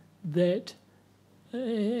contention that,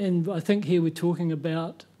 and I think here we're talking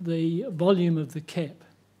about the volume of the cap.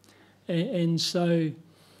 And so,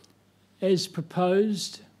 as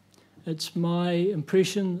proposed, it's my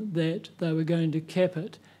impression that they were going to cap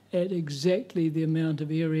it at exactly the amount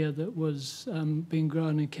of area that was being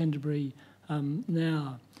grown in Canterbury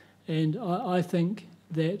now. And I think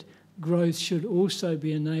that growth should also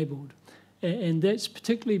be enabled. And that's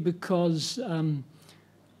particularly because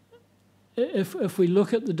if we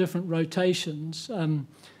look at the different rotations,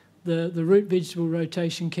 the root vegetable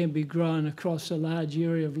rotation can be grown across a large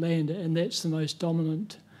area of land, and that's the most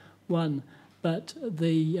dominant one. But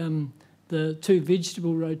the two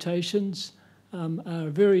vegetable rotations are a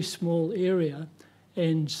very small area,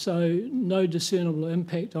 and so no discernible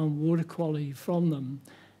impact on water quality from them.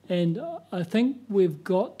 And I think we've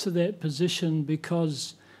got to that position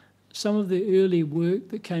because some of the early work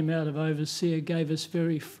that came out of Overseer gave us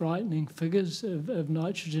very frightening figures of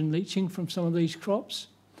nitrogen leaching from some of these crops.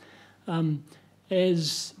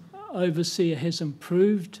 As Overseer has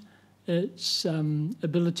improved its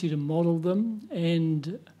ability to model them,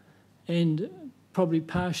 and probably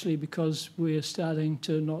partially because we're starting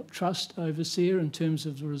to not trust Overseer in terms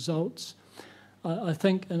of the results, I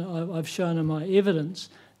think, and I've shown in my evidence,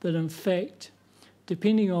 that in fact,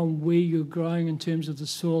 depending on where you're growing in terms of the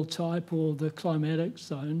soil type or the climatic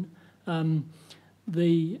zone,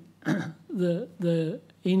 the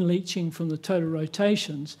in-leaching from the total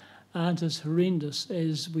rotations aren't as horrendous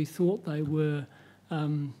as we thought they were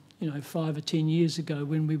 5 or 10 years ago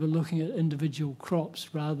when we were looking at individual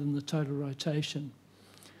crops rather than the total rotation.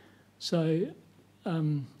 So,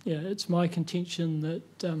 it's my contention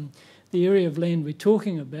that the area of land we're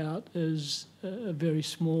talking about is a very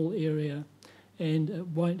small area and it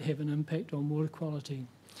won't have an impact on water quality.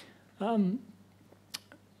 Well,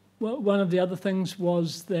 one of the other things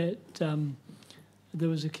was that there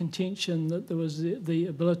was a contention that there was the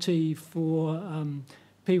ability for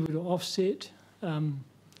people to offset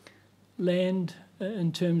land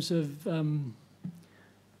in terms of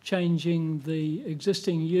changing the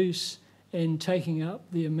existing use and taking up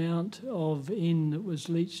the amount of N that was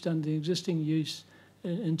leached under the existing use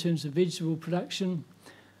in terms of vegetable production.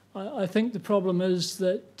 I think the problem is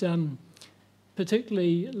that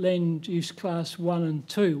particularly land use class 1 and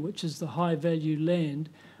 2, which is the high value land,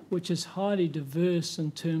 which is highly diverse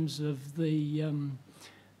in terms of the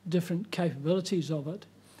different capabilities of it.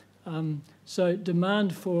 So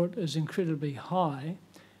demand for it is incredibly high,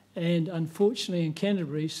 and unfortunately in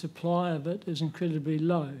Canterbury, supply of it is incredibly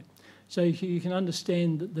low. So you can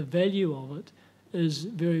understand that the value of it is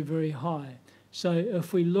very, very high. So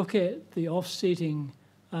if we look at the offsetting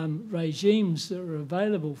regimes that are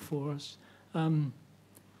available for us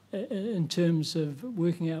in terms of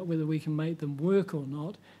working out whether we can make them work or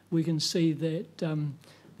not, we can see that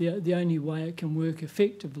the only way it can work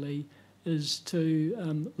effectively is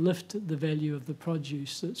to lift the value of the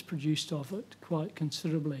produce that's produced off it quite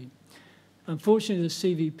considerably. Unfortunately,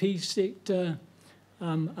 the CVP sector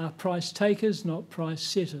are price takers, not price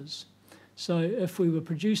setters. So if we were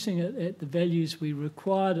producing it at the values we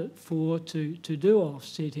required it for to do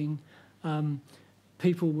offsetting,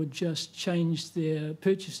 people would just change their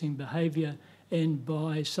purchasing behaviour and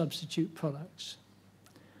buy substitute products.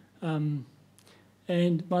 And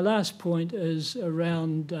my last point is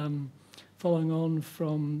around following on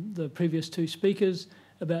from the previous two speakers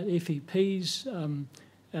about FEPs.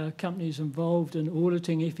 Our company's involved in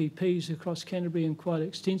auditing FEPs across Canterbury and quite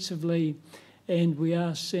extensively, and we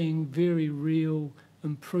are seeing very real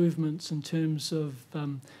improvements in terms of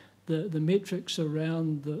the metrics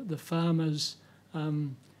around the farmers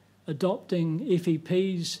adopting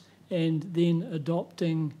FEPs and then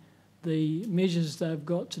adopting the measures they've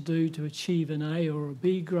got to do to achieve an A or a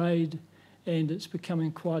B grade, and it's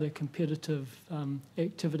becoming quite a competitive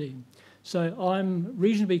activity. So I'm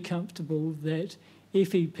reasonably comfortable that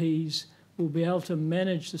FEPs will be able to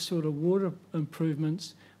manage the sort of water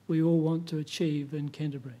improvements we all want to achieve in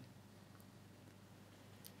Canterbury.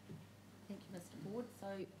 Thank you, Mr. Ford. So,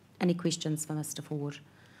 any questions for Mr. Ford?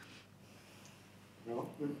 Well,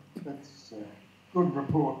 that's a good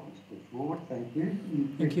report, Mr. Ford. Thank you.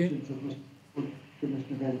 Thank you. To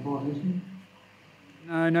Mr. Van Voorhuizen?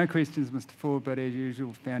 No questions, Mr. Ford, but as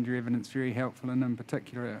usual, found your evidence very helpful, and in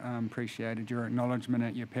particular appreciated your acknowledgement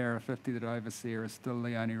at your para 50 that overseer is still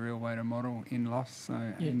the only real way to model in-loss. So,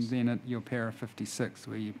 yes. And then at your para 56,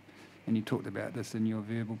 where you talked about this in your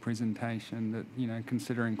verbal presentation, that, you know,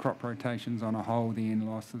 considering crop rotations on a whole, the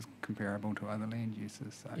in-loss is comparable to other land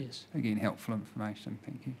uses. So, yes. Again, helpful information.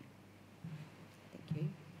 Thank you. Thank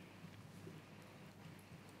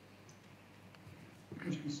you.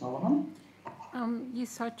 Mr. Solomon?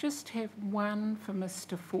 Yes, I just have one for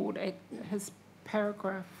Mr. Ford at his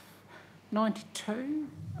paragraph 92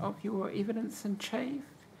 of your evidence in chief.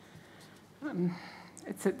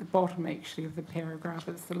 It's at the bottom, actually, of the paragraph.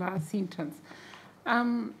 It's the last sentence.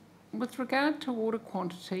 With regard to water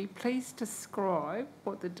quantity, please describe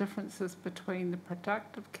what the difference is between the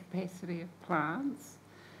productive capacity of plants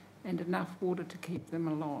and enough water to keep them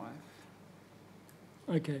alive.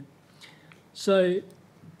 Okay. So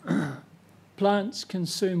plants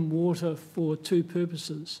consume water for two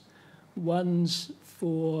purposes. One's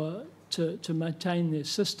to maintain their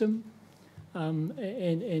system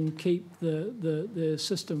and keep the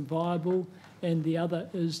system viable, and the other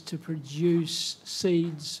is to produce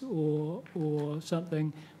seeds or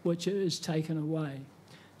something which is taken away.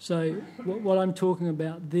 So what I'm talking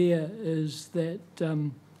about there is that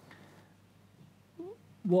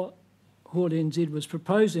what Hort NZ was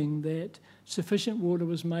proposing, that sufficient water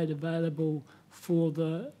was made available for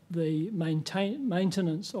the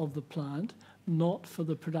maintenance of the plant, not for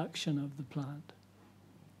the production of the plant.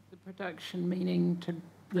 The production meaning to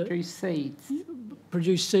produce seeds?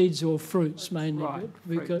 Produce seeds or fruits mainly, right,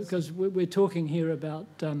 because we're talking here about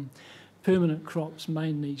permanent crops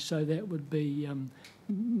mainly, so that would be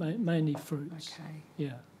mainly fruits. Okay.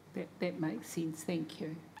 Yeah. That makes sense, thank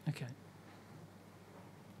you. Okay.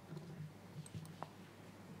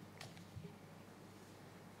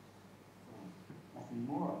 Nothing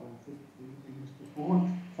more, I don't think. Mr. Ford,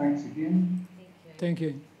 thanks again. Thank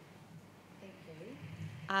you.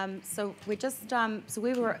 So we're just, so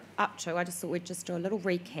we were up to, I just thought we'd just do a little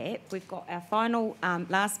recap. We've got our final,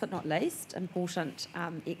 last but not least, important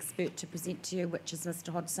expert to present to you, which is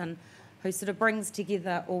Mr. Hodgson, who sort of brings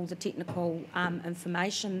together all the technical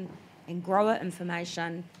information and grower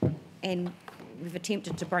information, and we've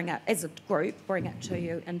attempted to bring it, as a group, bring it to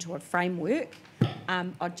you into a framework.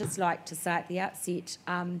 I'd just like to say at the outset,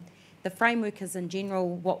 the framework is in general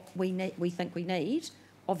what we think we need.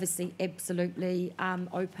 Obviously, absolutely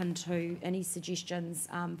open to any suggestions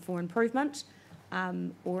for improvement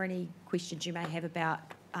or any questions you may have about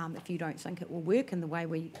if you don't think it will work in the way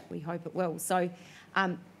we hope it will. So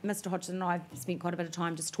Mr. Hodgson and I have spent quite a bit of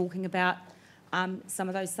time just talking about some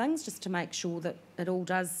of those things, just to make sure that it all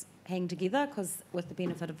does hang together, because with the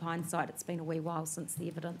benefit of hindsight, it's been a wee while since the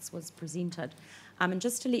evidence was presented. And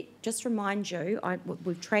just remind you,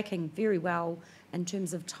 we're tracking very well in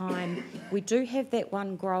terms of time. We do have that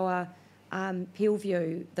one grower,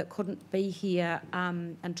 Pillview, that couldn't be here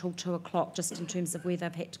until 2 o'clock, just in terms of where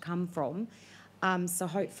they've had to come from. So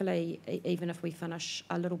hopefully, even if we finish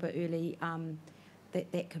a little bit early,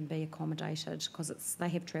 that can be accommodated, because they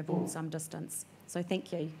have travelled some distance. So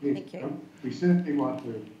thank you. Yes, thank you. We certainly want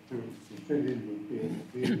to fit in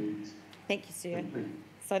with their needs. Thank you, sir.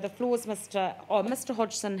 So the floors, Mr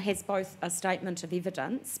Hodgson has both a statement of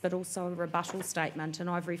evidence but also a rebuttal statement, and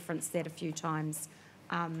I've referenced that a few times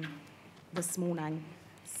this morning.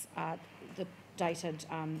 The dated,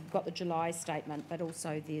 got the July statement, but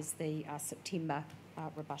also there's the September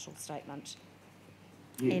rebuttal statement.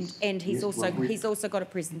 Yes. And he's Yes, he's also got a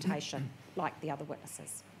presentation like the other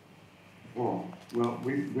witnesses. Well,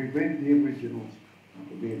 we read the original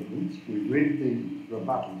evidence, we read the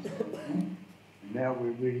rebuttal statement, and now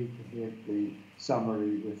we're ready to have the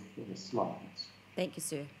summary with the slides. Thank you,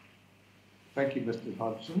 sir. Thank you, Mr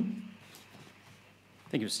Hodgson.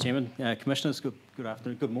 Thank you, Mr Chairman. Commissioners, good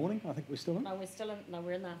afternoon, good morning. I think we're still in. No,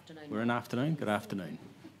 we're in the afternoon. We're in the afternoon. Good afternoon.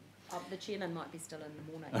 The chairman might be still in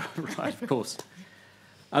the morning. Right, of course.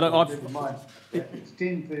 Never mind. It's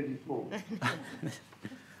 10:34.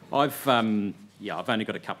 I've only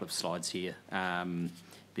got a couple of slides here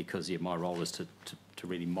because my role is to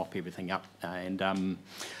really mop everything up. And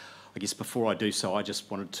I guess before I do so, I just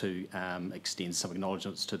wanted to extend some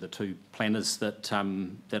acknowledgements to the two planners that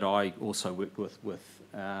I also worked with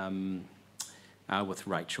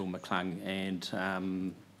Rachel McClung,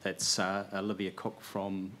 and that's Olivia Cook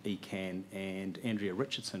from ECAN and Andrea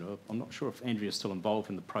Richardson. I'm not sure if Andrea's still involved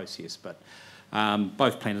in the process, but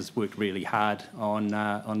both planners worked really hard on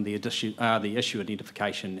the issue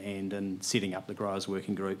identification and in setting up the growers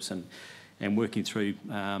working groups and working through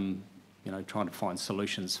trying to find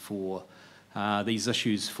solutions for these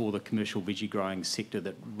issues for the commercial veggie growing sector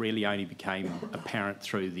that really only became apparent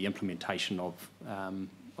through the implementation of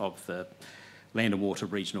the Land and Water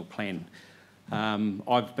Regional Plan.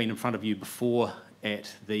 I've been in front of you before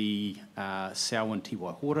at the Selwyn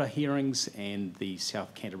Tiwahora hearings and the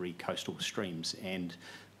South Canterbury coastal streams, and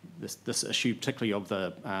this issue, particularly of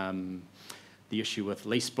the issue with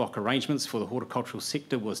lease block arrangements for the horticultural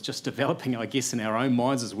sector, was just developing, I guess, in our own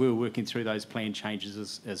minds as we were working through those plan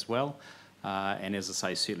changes as well. And as I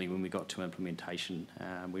say, certainly when we got to implementation,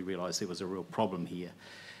 we realised there was a real problem here.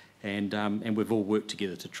 And we've all worked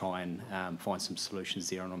together to try and find some solutions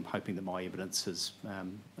there, and I'm hoping that my evidence has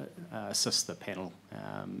assists the panel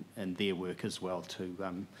in their work as well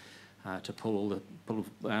to pull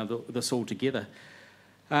this all together.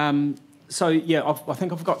 So yeah, I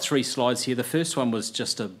think I've got 3 slides here. The first one was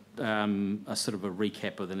just a sort of a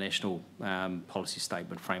recap of the National Policy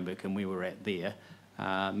Statement Framework and where we're at there.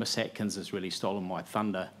 Miss Atkins has really stolen my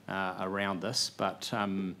thunder around this, but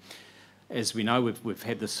as we know, we've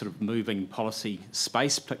had this sort of moving policy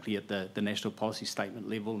space, particularly at the National Policy Statement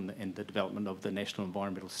level and the development of the National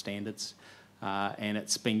Environmental Standards, and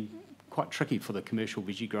it's been quite tricky for the commercial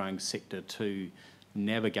veggie growing sector to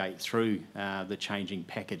navigate through the changing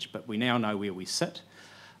package, but we now know where we sit,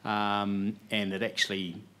 and it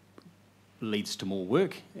actually leads to more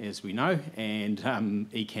work, as we know, and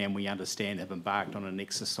ECAN, we understand, have embarked on an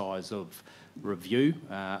exercise of review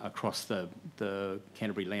across the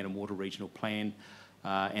Canterbury Land and Water Regional Plan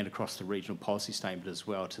and across the Regional Policy Statement as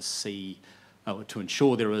well, to see to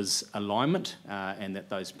ensure there is alignment and that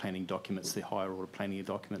those planning documents, the higher order planning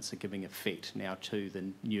documents, are giving effect now to the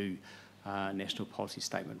new National Policy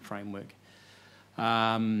Statement framework.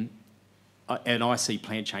 And I see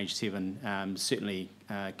Plan Change 7 certainly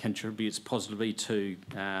contributes positively to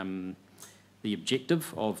the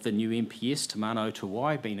objective of the new MPS Te Mano Te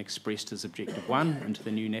Wai being expressed as Objective 1 into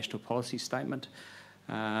the new National Policy Statement.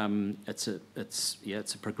 It's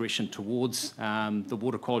a progression towards the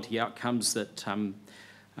water quality outcomes that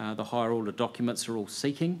the higher order documents are all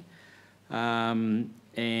seeking, and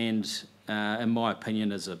in my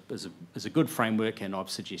opinion is a good framework, and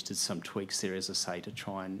I've suggested some tweaks there, as I say, to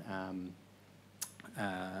try and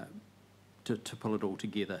to pull it all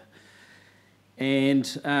together. And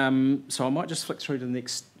so I might just flick through to the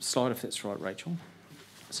next slide, if that's right, Rachel.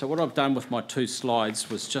 So what I've done with my 2 slides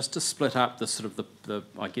was just to split up the sort of the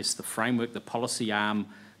I guess the framework, the policy arm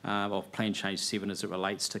of Plan Change 7 as it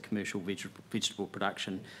relates to commercial vegetable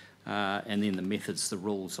production, and then the methods, the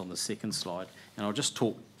rules on the second slide. And I'll just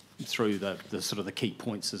talk through the sort of the key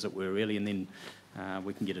points, as it were, really, and then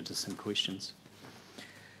we can get into some questions.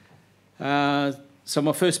 So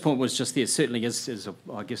my first point was just there, certainly as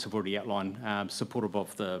I guess I've already outlined, supportive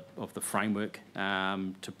of the framework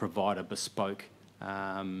to provide a bespoke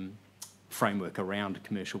framework around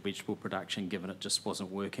commercial vegetable production, given it just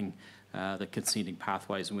wasn't working. The consenting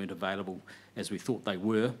pathways weren't available as we thought they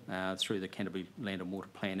were through the Canterbury Land and Water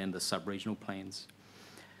Plan and the sub-regional plans.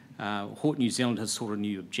 Hort New Zealand has sought a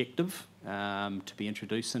new objective to be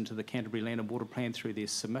introduced into the Canterbury Land and Water Plan through their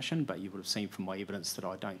submission, but you would have seen from my evidence that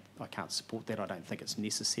I can't support that. I don't think it's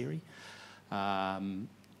necessary, and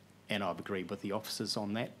I've agreed with the officers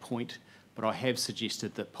on that point. But I have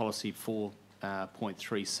suggested that policy for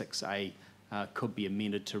 .36A could be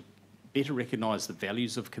amended to better recognise the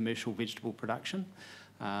values of commercial vegetable production,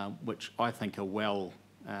 which I think are well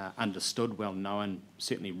understood, well known,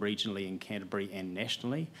 certainly regionally in Canterbury and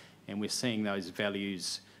nationally, and we're seeing those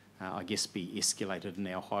values, I guess, be escalated in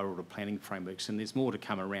our higher order planning frameworks, and there's more to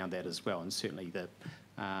come around that as well, and certainly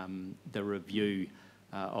the review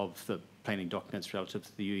of the planning documents relative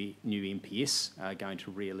to the new MPS are going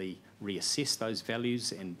to really reassess those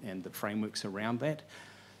values and the frameworks around that.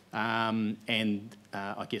 I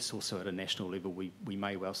guess also at a national level, we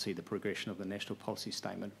may well see the progression of the national policy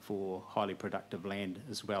statement for highly productive land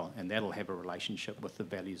as well, and that'll have a relationship with the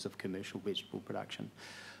values of commercial vegetable production.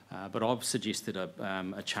 But I've suggested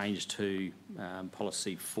a change to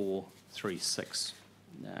policy 436A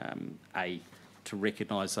to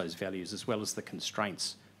recognise those values as well as the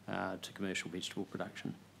constraints to commercial vegetable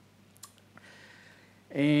production.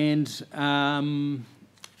 And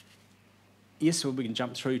yes, well, we can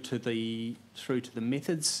jump through to the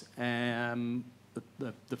methods.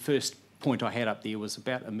 The first point I had up there was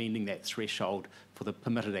about amending that threshold for the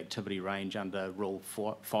permitted activity range under Rule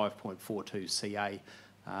 5.42 CA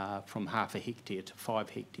from half a hectare to 5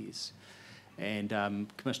 hectares. And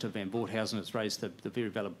Commissioner Van Voorthausen has raised the very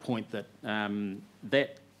valid point that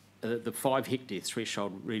the 5 hectare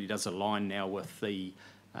threshold really does align now with the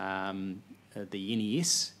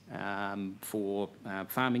NES for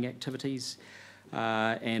farming activities,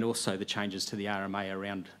 and also the changes to the RMA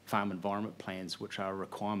around farm environment plans, which are a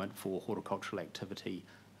requirement for horticultural activity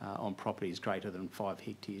on properties greater than 5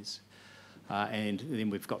 hectares. And then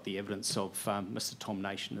we've got the evidence of Mr. Tom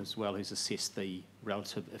Nation as well, who's assessed the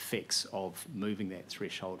relative effects of moving that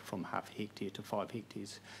threshold from half a hectare to 5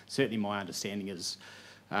 hectares. Certainly my understanding is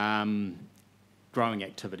growing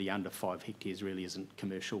activity under 5 hectares really isn't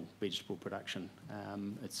commercial vegetable production.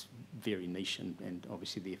 It's very niche, and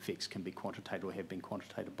obviously the effects can be quantitated or have been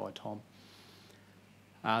quantitated by Tom.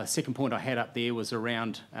 The second point I had up there was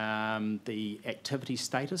around the activity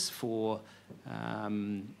status for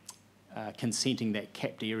consenting that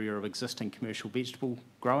capped area of existing commercial vegetable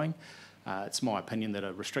growing. It's my opinion that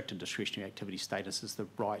a restricted discretionary activity status is the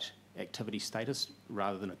right activity status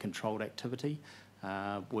rather than a controlled activity,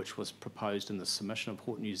 which was proposed in the submission of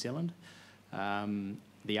Horticulture New Zealand.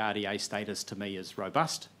 The RDA status to me is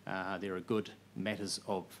robust. There are good matters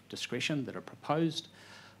of discretion that are proposed,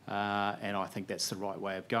 and I think that's the right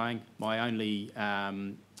way of going. My only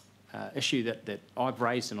issue that I've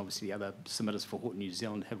raised, and obviously the other submitters for Horticulture New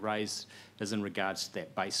Zealand have raised, is in regards to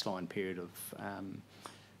that baseline period of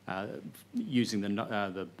using the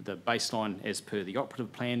baseline as per the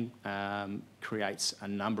operative plan creates a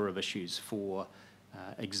number of issues for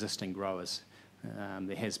existing growers.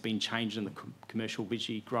 There has been change in the commercial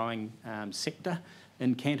veggie growing sector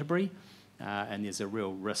in Canterbury, and there's a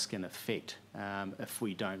real risk and effect if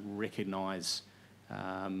we don't recognise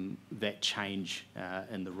that change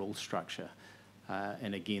in the rule structure.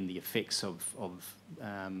 And again, the effects of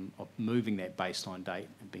moving that baseline date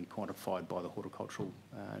have been quantified by the Horticultural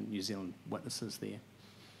New Zealand witnesses there.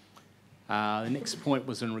 The next point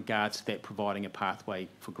was in regards to that providing a pathway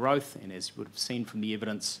for growth, and as you would have seen from the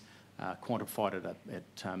evidence, quantified it at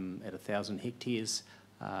 1,000 hectares,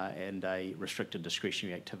 and a restricted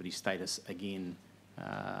discretionary activity status again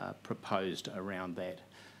proposed around that.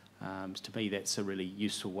 To me, that's a really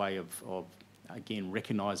useful way of again,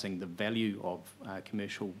 recognising the value of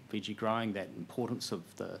commercial veggie growing, that importance of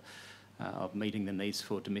meeting the needs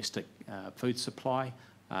for domestic food supply,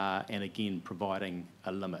 and again, providing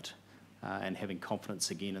a limit and having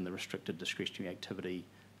confidence again in the restricted discretionary activity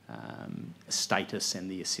status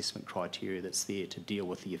and the assessment criteria that's there to deal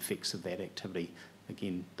with the effects of that activity.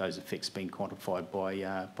 Again, those effects being quantified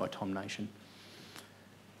by Tom Nation.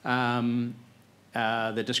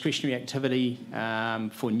 The discretionary activity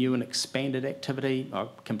for new and expanded activity, I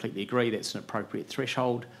completely agree that's an appropriate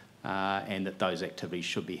threshold, and that those activities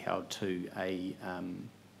should be held to a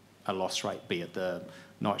loss rate, be it the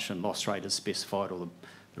nitrogen loss rate as specified or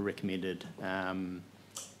the recommended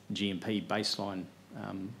GMP baseline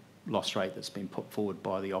loss rate that's been put forward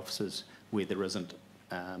by the officers, where there isn't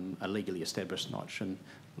a legally established nitrogen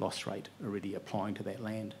loss rate already applying to that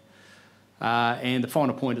land. And the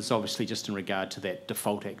final point is obviously just in regard to that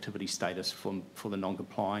default activity status for the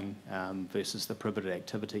non-complying versus the prohibited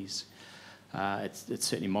activities. It's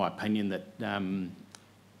certainly my opinion that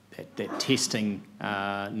that testing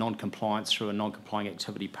non-compliance through a non-complying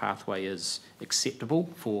activity pathway is acceptable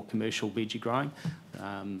for commercial veggie growing.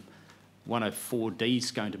 104D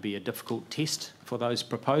is going to be a difficult test for those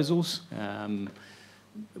proposals,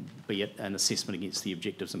 be it an assessment against the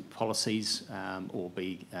objectives and policies, or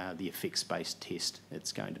be the effects-based test.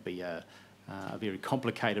 It's going to be a a very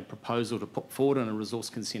complicated proposal to put forward in a resource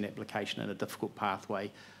consent application and a difficult pathway,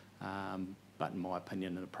 but in my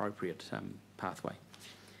opinion, an appropriate pathway.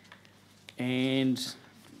 And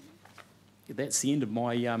that's the end of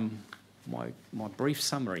my, my brief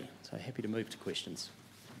summary. So happy to move to questions.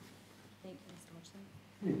 Thank you, Mr. Hodgson.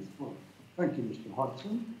 Yes, well, thank you, Mr.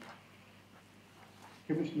 Hodgson.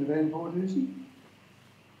 Commissioner Van Voorthuizen.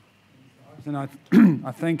 And I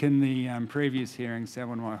think in the previous hearing,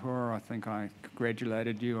 Selwyn Waihora, I think I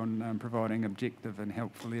congratulated you on providing objective and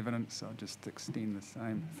helpful evidence. I'll just extend the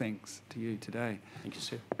same thanks to you today. Thank you,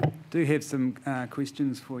 sir. Do have some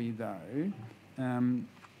questions for you though. And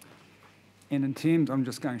in terms, I'm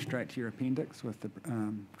just going straight to your appendix with the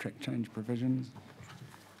track change provisions.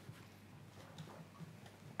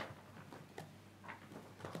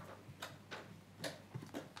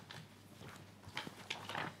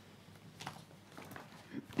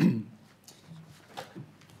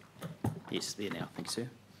 Yes, there now. Thank you, sir.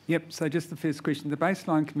 Yep, so just the first question. The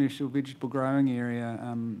baseline commercial vegetable growing area,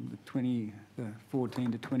 the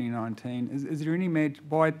 14 to 2019, is there any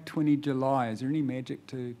by 20 July, is there any magic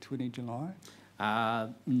to 20 July?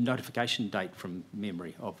 Notification date from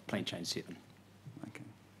memory of Plan Change 7. Okay.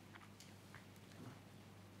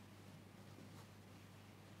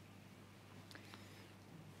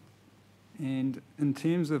 And in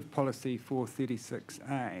terms of policy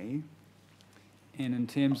 436A, and in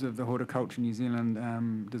terms of the Horticulture New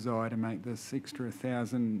Zealand desire to make this extra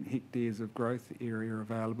 1,000 hectares of growth area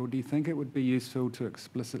available, do you think it would be useful to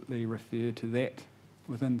explicitly refer to that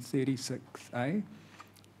within 36A?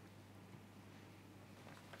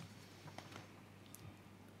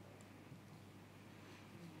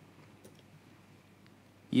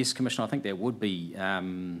 Yes, Commissioner, I think that would be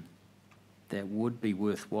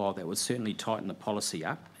worthwhile. That would certainly tighten the policy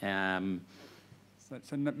up. So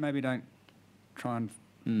maybe don't try and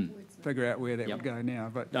figure out where that would go now,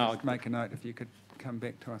 but just make a note if you could come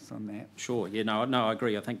back to us on that. Sure, yeah, no, I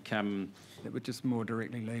agree. I think it would just more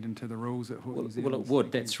directly lead into the rules at Horticulture New Zealand. Well, it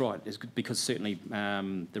would, that's right, it's good because certainly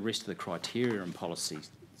the rest of the criteria and policy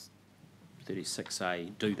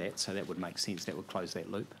 36A do that, so that would make sense, that would close that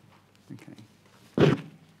loop. Okay.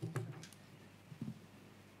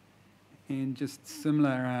 And just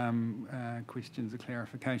similar questions or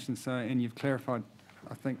clarifications. So, and you've clarified,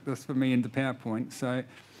 I think, this for me in the PowerPoint. So,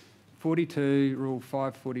 42, Rule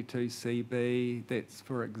 542CB, that's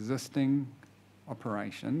for existing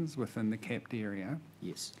operations within the capped area.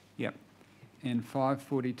 Yes. Yep. And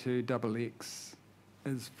 542XX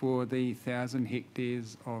is for the 1,000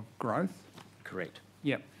 hectares of growth. Correct.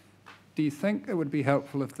 Yep. Do you think it would be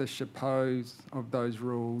helpful if the chapeaus of those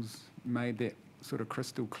rules made that sort of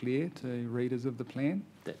crystal clear to readers of the plan?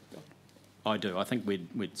 I do. I think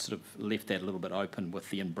we'd sort of left that a little bit open with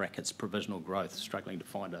the in brackets provisional growth, struggling to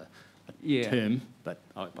find a term, but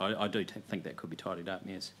I do think that could be tidied up,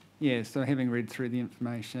 yes. Yeah, so having read through the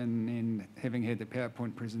information and having had the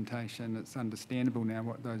PowerPoint presentation, it's understandable now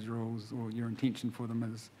what those rules or your intention for them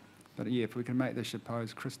is. But yeah, if we can make the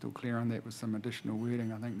chapeaus crystal clear on that with some additional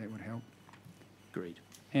wording, I think that would help. Agreed.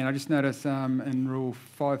 And I just noticed in Rule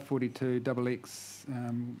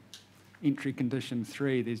 542XX, entry condition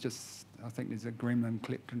 3, there's just, I think there's a gremlin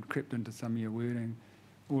crept into some of your wording.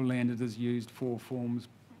 All land that is used for forms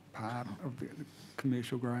part of the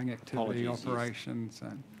commercial growing activity operation. Yes. So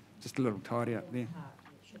just a little tidy up there. It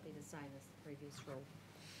should be the same as the previous rule.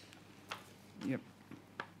 Yep.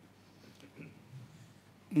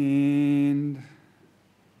 And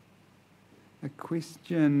a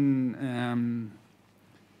question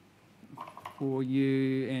for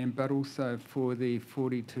you, but also for the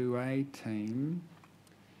 42A team,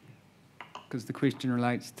 because the question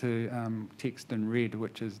relates to text in red,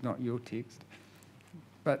 which is not your text.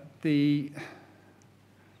 But the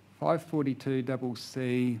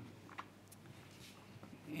 542CC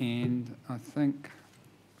and I think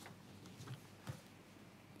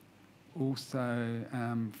also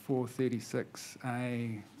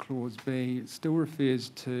 436A clause B still refers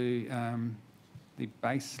to the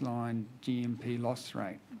baseline GMP loss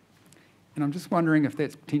rate. And I'm just wondering if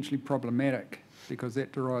that's potentially problematic because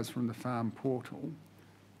that derives from the farm portal.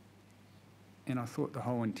 And I thought the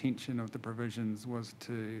whole intention of the provisions was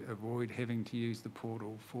to avoid having to use the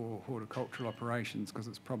portal for horticultural operations because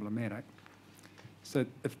it's problematic. So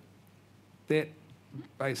if that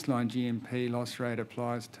baseline GMP loss rate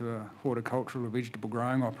applies to a horticultural or vegetable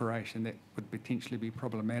growing operation, that would potentially be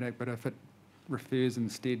problematic. But if it refers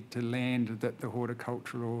instead to land that the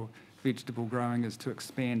horticultural or vegetable growing is to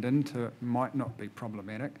expand into, it might not be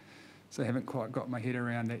problematic. So I haven't quite got my head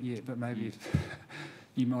around that yet, but maybe if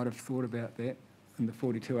you might have thought about that. and the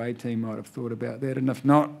 42A team might have thought about that, and if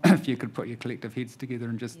not, if you could put your collective heads together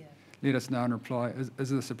and just let us know and reply, is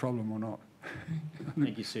this a problem or not?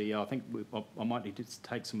 Thank you, sir. Yeah, I think I might need to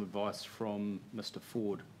take some advice from Mr.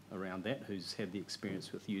 Ford around that, who's had the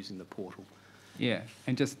experience with using the portal. Yeah,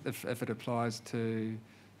 and just if it applies to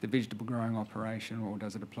the vegetable growing operation, or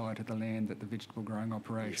does it apply to the land that the vegetable growing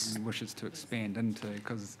operation wishes to expand into,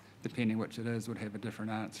 because depending which it is would have a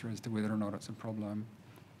different answer as to whether or not it's a problem.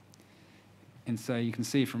 And so you can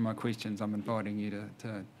see from my questions I'm inviting you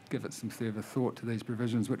to give it some further thought to these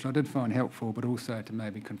provisions, which I did find helpful, but also to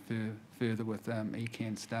maybe confer further with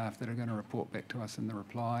ECAN staff that are going to report back to us in the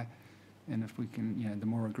reply. And if we can, you know, the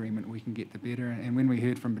more agreement we can get, the better. And when we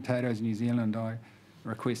heard from Potatoes New Zealand, I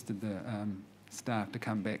requested the staff to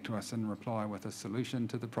come back to us and reply with a solution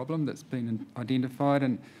to the problem that's been identified.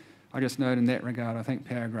 And I just note in that regard, I think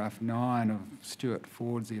paragraph 9 of Stuart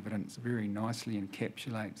Ford's evidence very nicely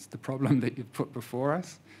encapsulates the problem that you've put before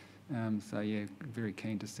us. So yeah, very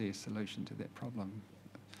keen to see a solution to that problem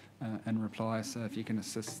and reply. So if you can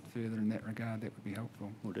assist further in that regard, that would be helpful.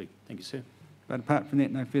 Will do. Thank you, sir. But apart from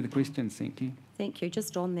that, no further questions. Thank you. Thank you.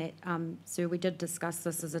 Just on that, sir, we did discuss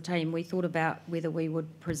this as a team. We thought about whether we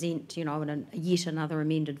would present, you know, yet another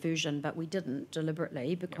amended version, but we didn't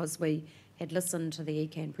deliberately because we had listened to the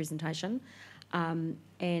ECAN presentation,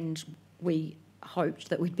 and we hoped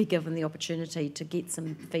that we'd be given the opportunity to get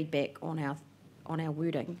some feedback on our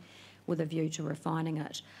wording, with a view to refining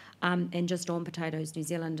it. And just on Potatoes New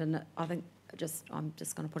Zealand, and I think I'm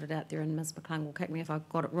just going to put it out there, and Ms McClung will kick me if I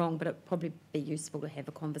got it wrong, but it'd probably be useful to have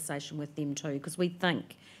a conversation with them too, because we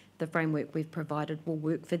think the framework we've provided will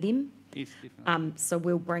work for them. Yes, definitely. So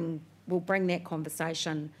we'll bring that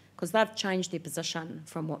conversation, because they've changed their position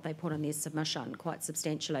from what they put in their submission quite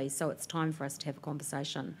substantially. So it's time for us to have a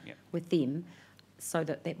conversation with them, so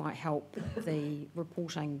that might help the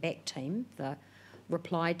reporting back team, the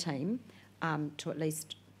reply team, to at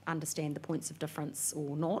least understand the points of difference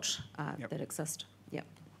or not that exist.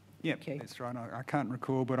 Yep, that's right. I can't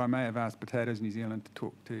recall, but I may have asked Potatoes New Zealand to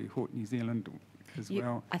talk to Hort New Zealand as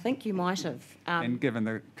well. I think you might have. And given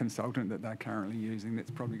the consultant that they're currently using,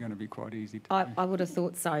 that's probably going to be quite easy to do. I would have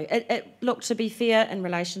thought so. Look, to be fair, in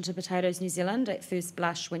relation to Potatoes New Zealand, at first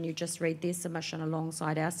blush, when you just read their submission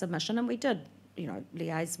alongside our submission, and we did, you know,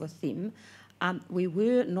 liaise with them, we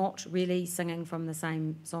were not really singing from the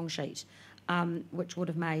same song sheet, which would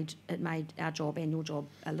have made our job and your job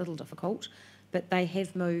a little difficult. But they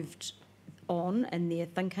have moved on in their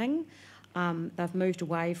thinking. They've moved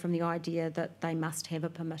away from the idea that they must have a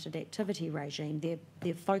permitted activity regime.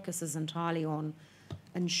 Their focus is entirely on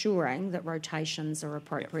ensuring that rotations are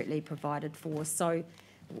appropriately provided for. So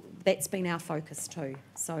that's been our focus too.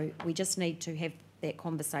 So we just need to have that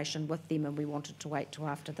conversation with them, and we wanted to wait till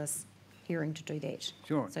after this hearing to do that.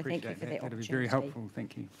 Sure, so thank you for that opportunity. That'll be very helpful,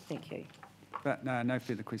 thank you. Thank you. But no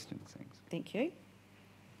further questions, thanks. Thank you.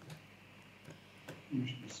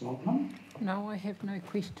 Commissioner Solomon? No, I have no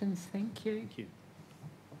questions, thank you. Thank you.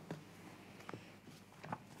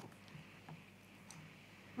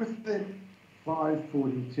 With the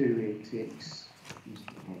 542XX,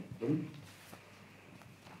 Mr. Hodgson,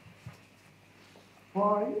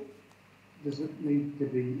 why does it need to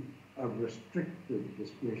be a restricted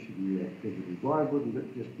discretionary activity? Why wouldn't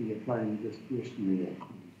it just be a plain discretionary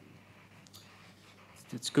activity?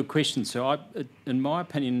 It's a good question. So in my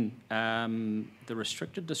opinion, the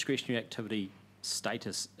restricted discretionary activity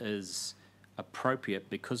status is appropriate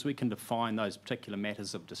because we can define those particular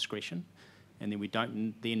matters of discretion, and then we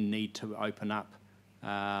don't then need to open up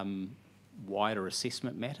wider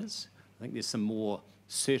assessment matters. I think there's some more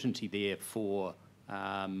certainty there for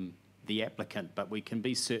the applicant, but we can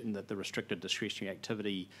be certain that the restricted discretionary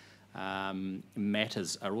activity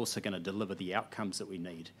matters are also going to deliver the outcomes that we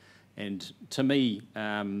need. And to me,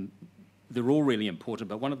 they're all really important,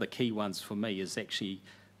 but one of the key ones for me is actually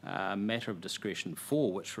a matter of discretion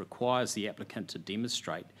 4, which requires the applicant to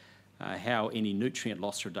demonstrate how any nutrient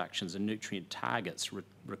loss reductions and nutrient targets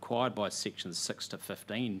required by sections 6 to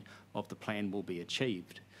 15 of the plan will be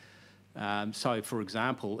achieved. So, for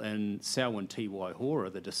example, in Selwyn Te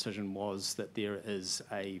Waihora, the decision was that there is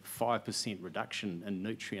a 5% reduction in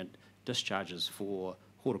nutrient discharges for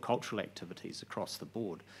horticultural activities across the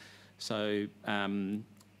board. So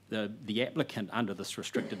the applicant under this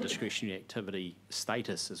restricted discretionary activity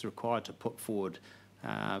status is required to put forward,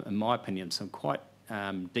 in my opinion, some quite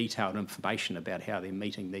detailed information about how they're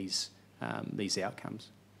meeting these outcomes.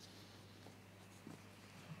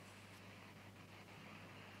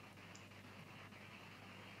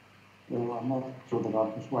 Well, I'm not sure that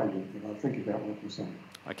I'm persuaded, but I'll think about what you're saying.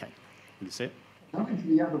 Okay, that's it. Coming to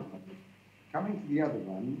the other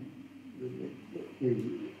one,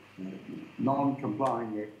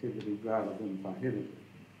 non-complying activity rather than prohibited.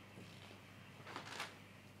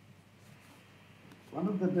 One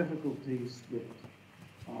of the difficulties that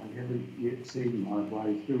I haven't yet seen my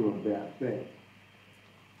way through about that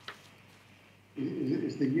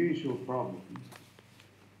is the usual problem.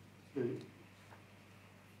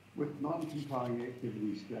 With non-complying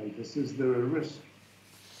activity status, is there a risk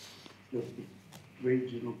that the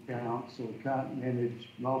regional council can't manage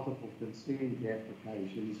multiple consent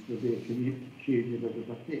applications for their cumulative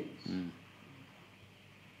effects? And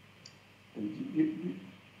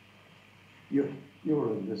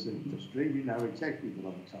you're in this industry, you know exactly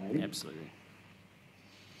what I'm saying. Absolutely.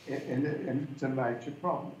 And it's a major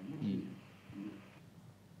problem.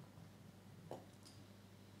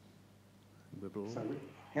 So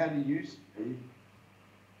how do you say,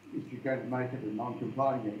 if you're going to make it a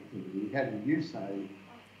non-complying activity, how do you say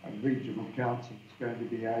a regional council is going to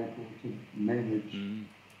be able to manage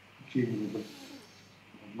cumulative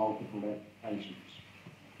multiple applications?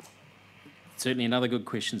 Certainly another good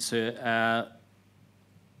question, sir.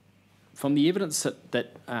 From the evidence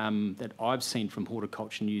that I've seen from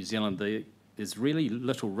Horticulture New Zealand, there's really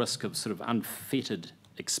little risk of sort of unfettered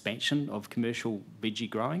expansion of commercial veggie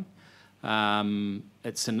growing.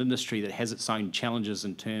 It's an industry that has its own challenges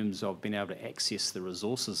in terms of being able to access the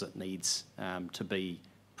resources it needs to be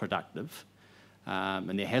productive.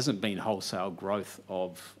 And there hasn't been wholesale growth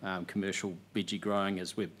of commercial veggie growing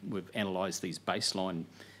as we've analysed these baseline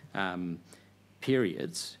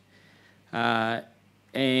periods.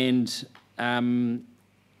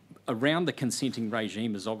 Around the consenting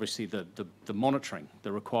regime is obviously the monitoring,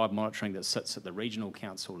 the required monitoring that sits at the regional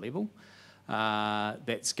council level.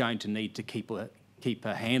 That's going to need to keep a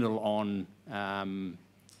handle on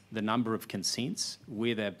the number of consents,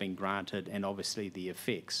 where they've been granted, and obviously the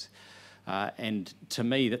effects. And to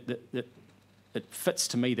me, it fits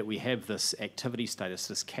to me that we have this activity status,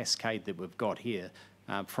 this cascade that we've got here,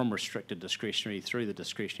 from restricted discretionary through the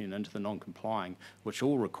discretionary and into the non-complying, which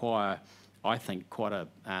all require, I think, quite a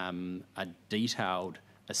detailed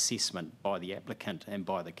assessment by the applicant and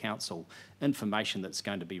by the council, information that's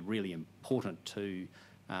going to be really important to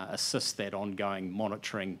assist that ongoing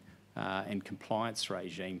monitoring and compliance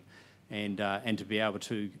regime, and to be able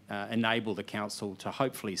to enable the council to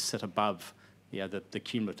hopefully sit above the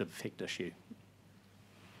cumulative effect issue.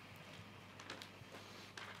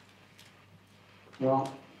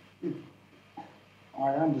 Well, I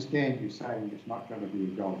understand you saying it's not going to be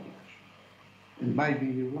a gold rush, and maybe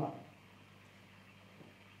you're right.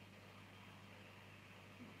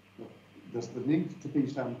 Does there need to be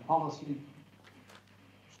some policy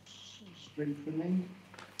strengthening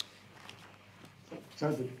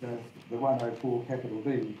so that the 104 capital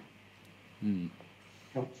D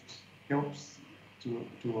helps to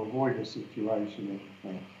avoid a situation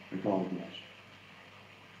of a gold rush?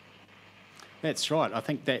 That's right. I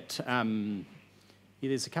think that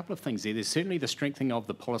there's a couple of things there. There's certainly the strengthening of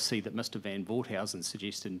the policy that Mr Van Voorthausen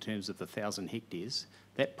suggested in terms of the 1,000 hectares.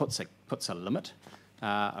 That puts a limit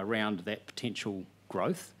around that potential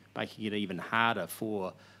growth, making it even harder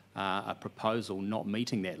for a proposal not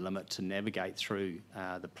meeting that limit to navigate through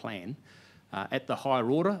the plan. At the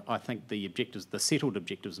higher order, I think the objectives, the settled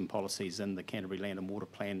objectives and policies in the Canterbury Land and Water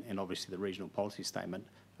Plan and obviously the regional policy statement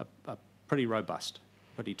are pretty robust,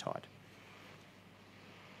 pretty tight.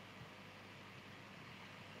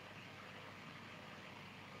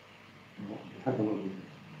 Have a look.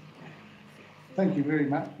 Thank you very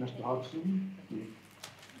much, Mr Hodgson. We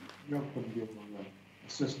welcome your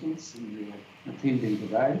assistance and your attending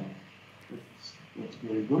today. That's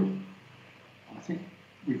very good. I think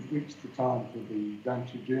we've reached the time for the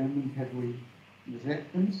lunch adjournment, have we, Ms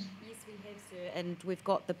Atkins? Yes, we have, sir, and we've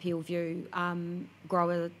got the Peel-View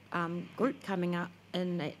grower group coming up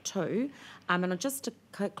in at 2. And just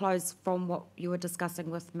to close from what you were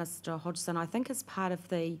discussing with Mr Hodgson, I think as part of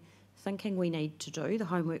the thinking we need to do, the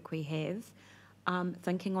homework we have,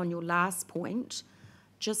 thinking on your last point,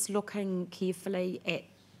 just looking carefully at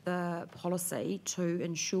the policy to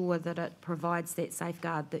ensure that it provides that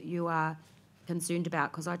safeguard that you are concerned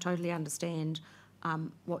about, because I totally understand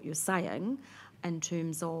what you're saying in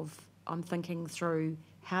terms of, I'm thinking through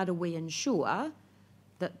how do we ensure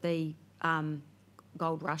that the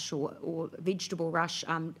gold rush or vegetable rush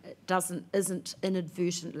isn't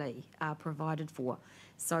inadvertently provided for.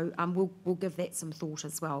 So we'll give that some thought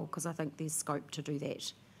as well, because I think there's scope to do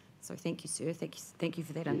that. So thank you, sir. Thank you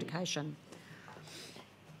for that indication.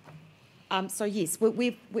 So yes,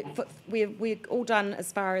 we're all done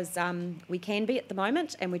as far as we can be at the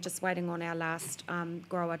moment, and we're just waiting on our last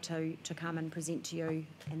grower to come and present to you,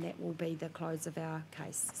 and that will be the close of our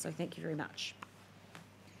case. So thank you very much.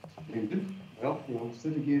 Well, we'll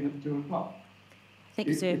sit again at 2 o'clock. Thank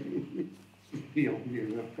you, sir.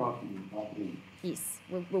 You've got them. Yes,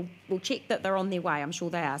 we'll check that they're on their way. I'm sure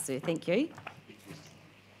they are, sir. Thank you.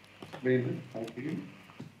 Brandon, thank you.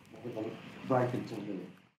 We'll have a break until then.